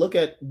do not look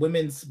at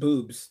women's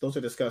boobs. Those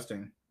are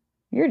disgusting.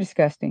 You're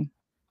disgusting.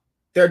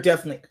 They're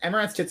definitely...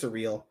 Amaranth's tits are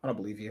real. I don't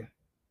believe you.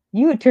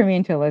 You would turn me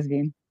into a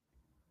lesbian.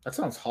 That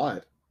sounds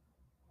hot.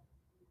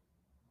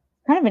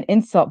 Kind of an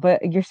insult,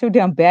 but you're so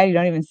down bad you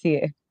don't even see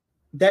it.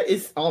 That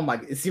is... Oh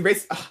my...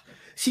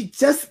 She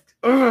just...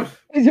 Yeah,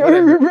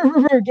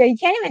 you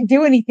can't even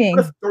do anything.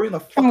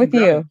 What's wrong with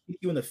you? Kick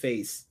you in the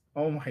face.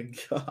 Oh my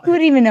god. Who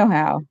would even know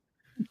how?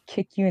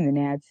 Kick you in the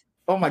nads.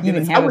 Oh my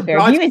goodness. I was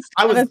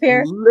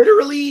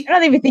literally... I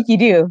don't even think you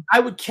do. I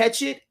would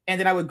catch it and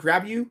then I would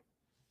grab you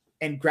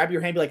and grab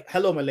your hand and be like,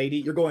 hello, my lady.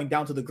 You're going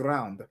down to the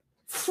ground.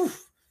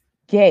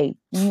 Gay.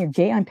 You mean you're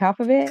gay on top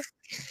of it?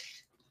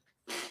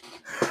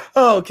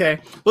 Oh, okay.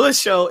 Well, this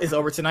show is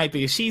over tonight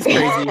because she's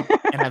crazy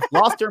and has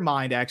lost her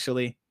mind,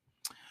 actually.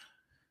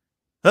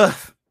 Ugh.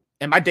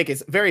 And my dick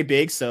is very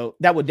big, so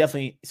that would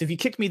definitely... So if you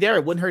kicked me there,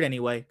 it wouldn't hurt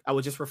anyway. I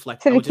would just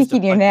reflect. So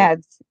kicking your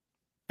nads.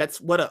 That's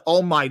what a...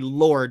 Oh, my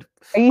lord.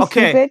 Are you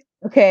stupid?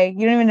 Okay,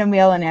 you don't even know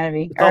male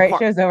anatomy. All right,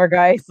 show's over,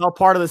 guys. It's all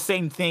part of the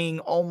same thing.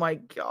 Oh, my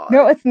God.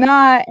 No, it's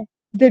not.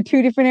 They're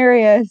two different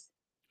areas.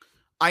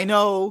 I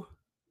know.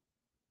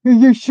 Are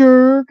you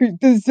sure? Because it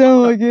doesn't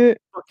sound like it.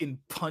 Fucking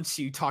punch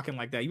you talking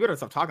like that. You better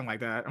stop talking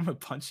like that. I'm going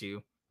to punch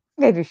you.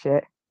 I do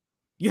shit.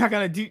 You're not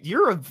gonna do.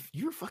 You're a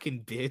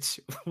fucking bitch.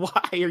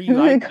 Why are you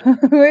like?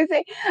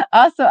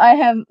 Also, I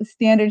have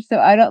standards, so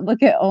I don't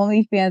look at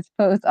OnlyFans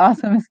posts.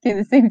 Also, I'm in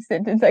the same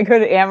sentence. I go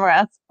to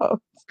Amaranth's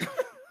posts.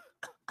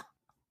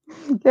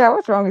 Yeah,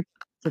 what's wrong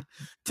with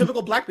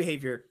typical black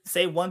behavior?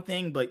 Say one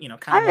thing, but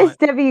kind of. I miss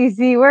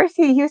WZ. Where's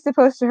he? He was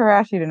supposed to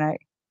harass you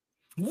tonight.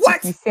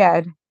 What? He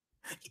said.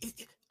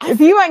 If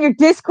you were on your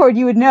Discord,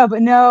 you would know,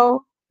 but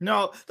no.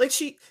 No, like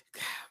she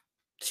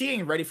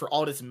ain't ready for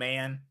all this,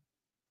 man.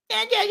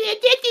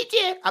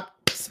 I'm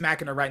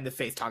smacking her right in the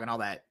face, talking all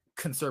that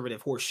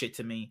conservative horse shit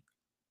to me.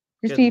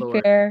 Just to be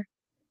fair,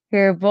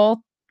 here both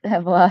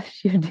have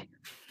lost you.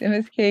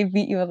 MSK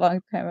beat you a long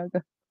time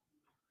ago.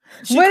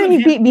 What did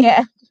he beat me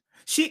at?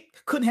 She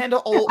couldn't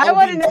handle all. I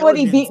want to know what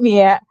he beat me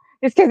at.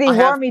 Just because he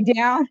wore me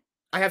down.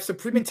 I have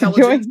supreme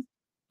intelligence.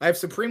 I have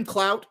supreme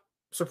clout,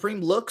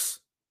 supreme looks,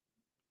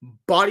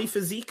 body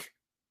physique.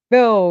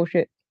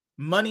 Bullshit.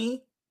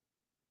 Money.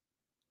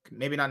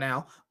 Maybe not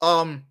now.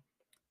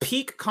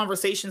 Peak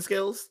conversation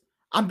skills.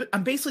 I'm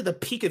basically the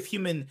peak of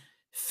human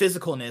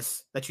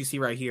physicalness that you see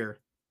right here.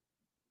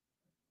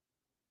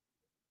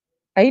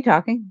 Are you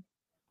talking?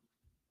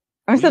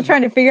 I'm still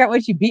trying to figure out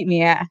what you beat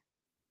me at.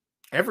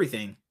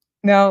 Everything.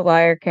 No,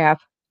 liar,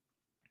 cap.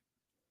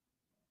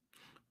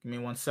 Give me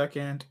 1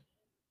 second.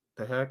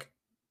 The heck?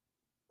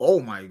 Oh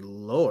my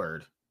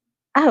lord.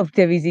 I hope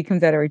WZ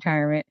comes out of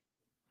retirement.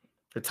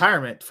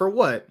 Retirement? For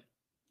what?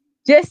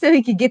 Just so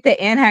he could get the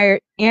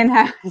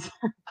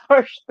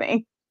Anheuser-Busch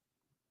thing.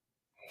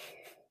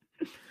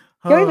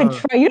 You don't even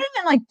try. You don't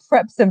even like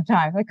prep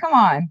sometimes. Like, come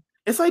on.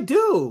 Yes, I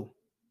do.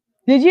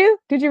 Did you?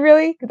 Did you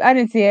really? Because I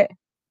didn't see it.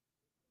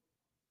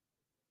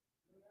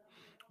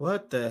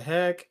 What the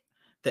heck?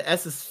 The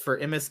S is for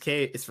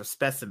MSK, is for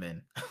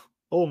specimen.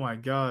 Oh my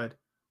god.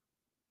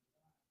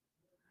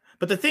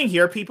 But the thing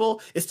here,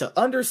 people, is to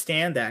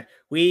understand that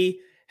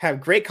we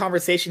have great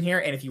conversation here.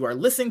 And if you are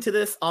listening to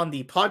this on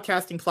the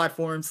podcasting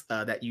platforms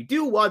that you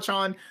do watch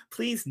on,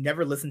 please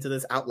never listen to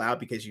this out loud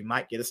because you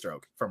might get a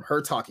stroke from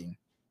her talking.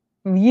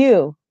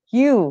 You.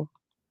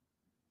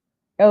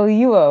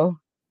 L-U-O.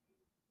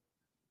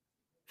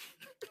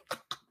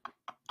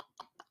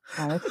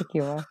 Wow, that took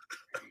you a while.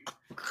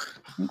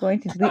 I'm going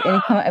to delete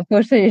any comment I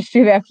posted on your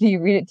stream after you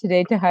read it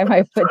today to hide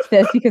my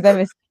footsteps because I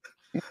was.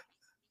 Ain't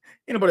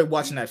nobody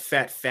watching that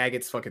fat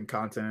faggot's fucking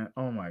content.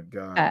 Oh my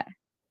god.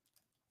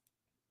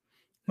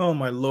 Oh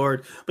my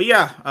lord. But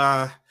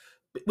yeah,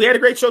 we had a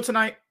great show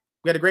tonight.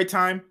 We had a great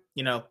time.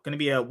 You know, gonna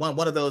be a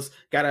one of those.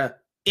 Gotta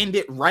end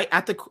it right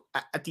at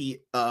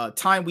the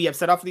time we have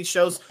set up for these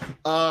shows.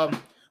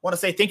 Want to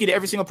say thank you to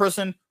every single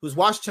person who's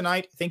watched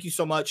tonight. Thank you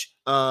so much.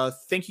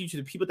 Thank you to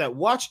the people that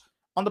watch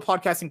on the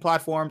podcasting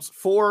platforms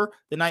for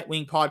the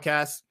Nightwing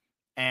podcast.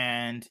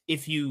 And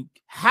if you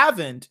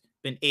haven't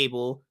been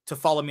able to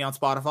follow me on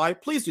Spotify,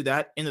 please do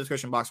that in the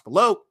description box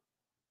below.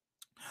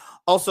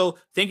 Also,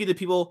 thank you to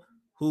people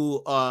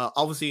who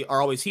obviously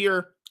are always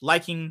here,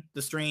 liking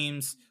the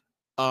streams,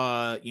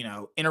 you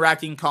know,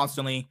 interacting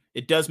constantly.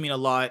 It does mean a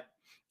lot.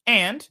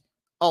 And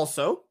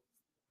also,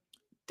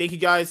 thank you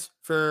guys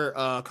for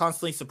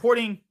constantly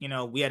supporting. You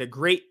know, we had a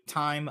great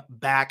time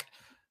back.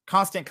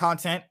 Constant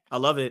content. I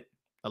love it.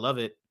 I love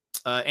it.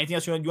 Anything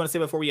else you want to say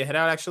before we head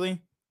out,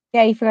 actually?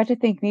 Yeah, you forgot to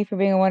thank me for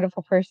being a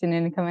wonderful person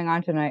and coming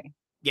on tonight.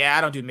 Yeah,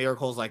 I don't do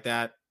miracles like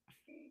that.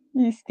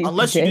 You stupid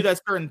Unless you do bitch.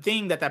 that certain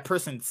thing that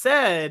person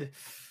said.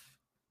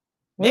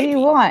 What do maybe.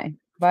 you want?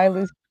 Bye,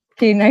 Lucy.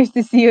 Okay, nice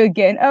to see you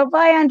again. Oh,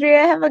 bye,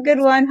 Andrea. Have a good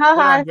one. Ha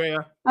Bye, ha.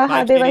 Andrea.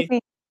 Bye, they like me.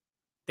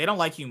 They don't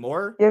like you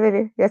more? Yeah, they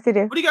do. Yes, they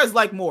do. Who do you guys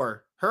like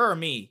more? Her or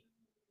me?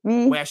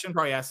 Me. Wait, I shouldn't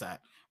probably ask that.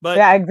 But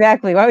yeah,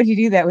 exactly. Why would you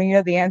do that when you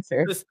know the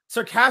answer?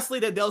 Sarcastically,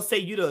 that they'll say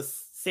you to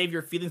save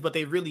your feelings, but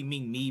they really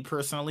mean me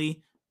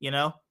personally, you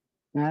know?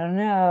 I don't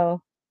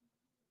know.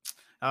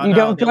 Oh, you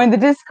don't join the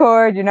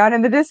Discord. You're not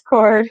in the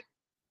Discord.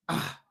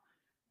 I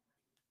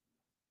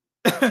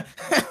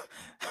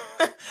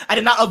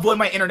did not avoid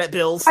my internet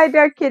bills. Hi,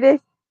 Dark Kitty.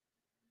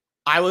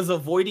 I was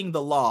avoiding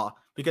the law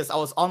because I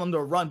was on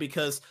the run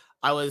because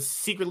I was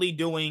secretly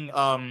doing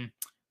Batman's...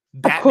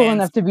 cool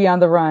enough to be on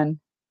the run.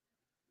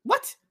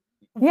 What?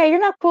 Yeah, you're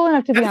not cool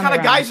enough to be on the run. That's the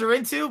kind of guys you're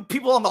into?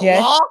 People on the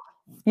yes. law?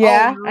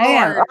 Yeah, I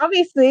am.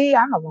 Obviously,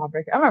 I'm a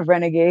lawbreaker. I'm a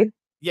renegade.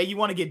 Yeah, you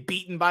want to get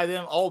beaten by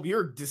them? Oh,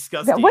 you're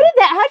disgusting. What is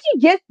that? How'd you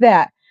get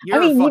that?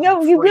 You're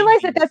you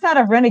realize that that's not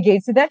a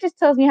renegade. So that just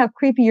tells me how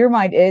creepy your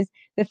mind is.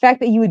 The fact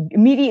that you would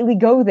immediately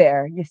go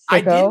there, you sicko.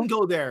 I didn't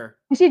go there.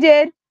 Yes, you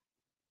did.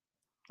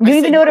 You don't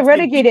even know what a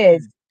renegade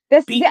is.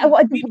 That's not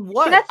what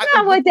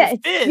that.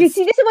 You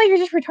see, this is why you're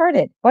just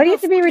retarded. Why do you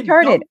have to be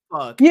retarded?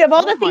 You have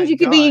all the things you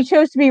could be. You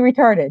chose to be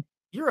retarded.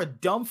 You're a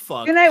dumb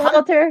fuck. Good night,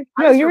 Walter.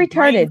 No, you're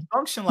retarded.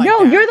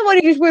 No, you're the one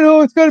who just went,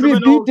 oh, it's got to be a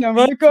beatdown,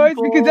 right, guys?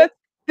 Because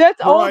that's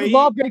all the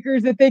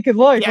lawbreakers that they could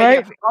like,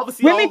 right?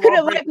 Women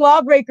couldn't like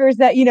lawbreakers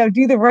that, you know,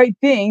 do the right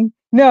thing.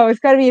 No, it's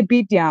got to be a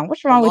beatdown.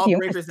 What's wrong with you?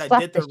 Lawbreakers that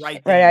did the right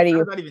thing. Right out of you.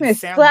 I'm going to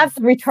slap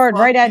the retard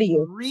right out of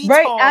you.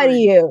 Right out of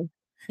you.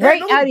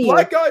 Right out of you.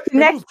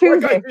 Next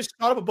Tuesday. Just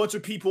shot up a bunch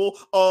of people.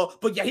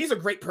 But yeah, he's a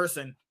great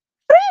person.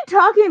 What are you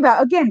talking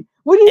about? Again,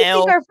 what do you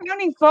think our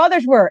founding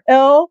fathers were?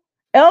 L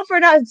for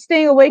not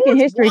staying awake in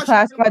history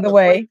class, by the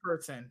way.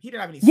 He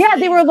didn't have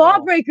any they were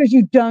lawbreakers,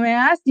 you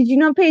dumbass. Did you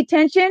not pay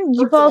attention? Did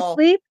you fall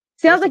asleep?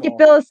 Sounds like you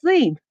fell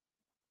asleep.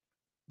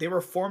 They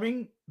were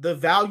forming the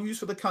values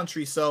for the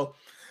country, so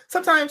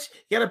sometimes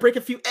you gotta break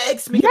a few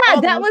eggs to make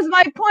that was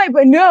my point.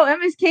 But no,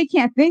 MSK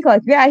can't think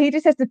like that. He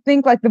just has to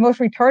think like the most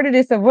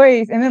retardedest of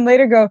ways, and then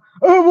later go,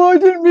 "Oh, well, I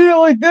didn't mean it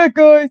like that,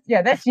 guys."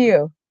 Yeah, that's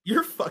you.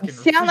 You're fucking. You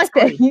sound like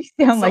that. You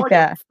sound like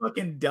that.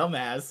 Fucking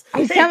dumbass.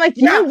 I sound like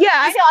you. Yeah,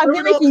 I know. I'm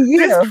mimicking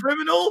you. This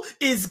criminal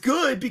is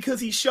good because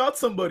he shot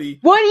somebody.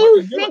 What do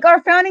you think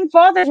our founding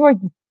fathers were,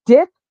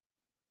 Dick?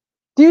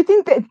 Do you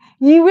think that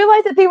you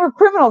realize that they were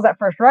criminals at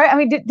first, right? I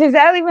mean, does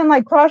that even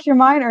like cross your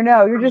mind or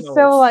no? You're just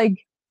so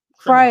like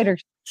fried or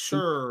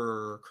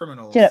sure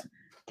criminals. Shut up.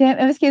 Damn,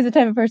 MSK is the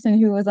type of person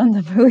who was on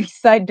the police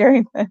side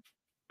during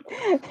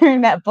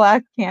that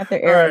Black Panther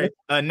era.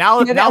 All right.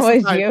 Now that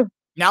was you.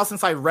 Now,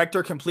 since I wrecked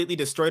her, completely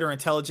destroyed her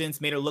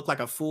intelligence, made her look like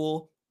a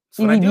fool.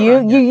 You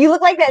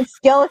look like that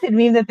skeleton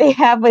meme that they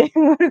have with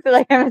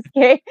like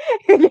MSK.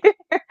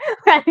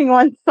 Having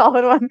one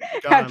solid one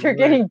after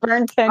getting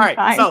burned 10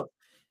 times. So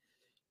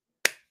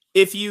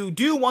if you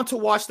do want to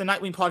watch the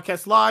Nightwing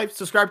podcast live,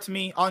 subscribe to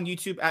me on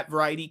YouTube at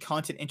Variety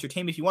Content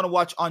Entertainment. If you want to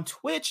watch on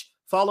Twitch,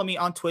 follow me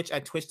on Twitch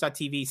at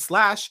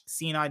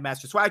twitch.tv/CNI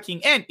Master Swag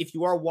King. And if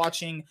you are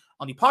watching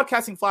on the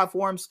podcasting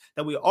platforms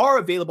that we are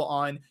available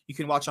on, you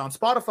can watch on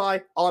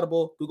Spotify,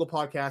 Audible, Google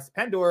Podcasts,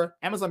 Pandora,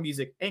 Amazon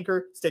Music,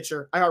 Anchor,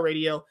 Stitcher,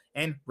 iHeartRadio,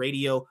 and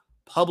Radio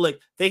Public.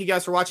 Thank you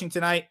guys for watching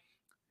tonight.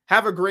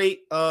 have a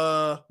great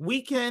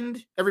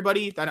weekend,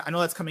 everybody. I know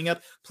that's coming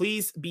up.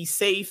 Please be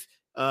safe,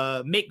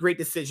 make great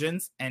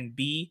decisions, and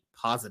be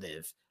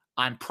positive.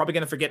 I'm probably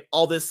going to forget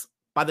all this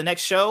by the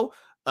next show.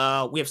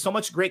 We have so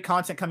much great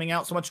content coming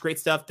out, so much great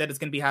stuff that is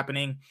going to be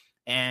happening.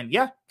 And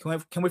yeah,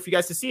 can't wait for you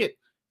guys to see it.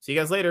 See you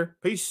guys later.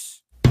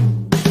 Peace.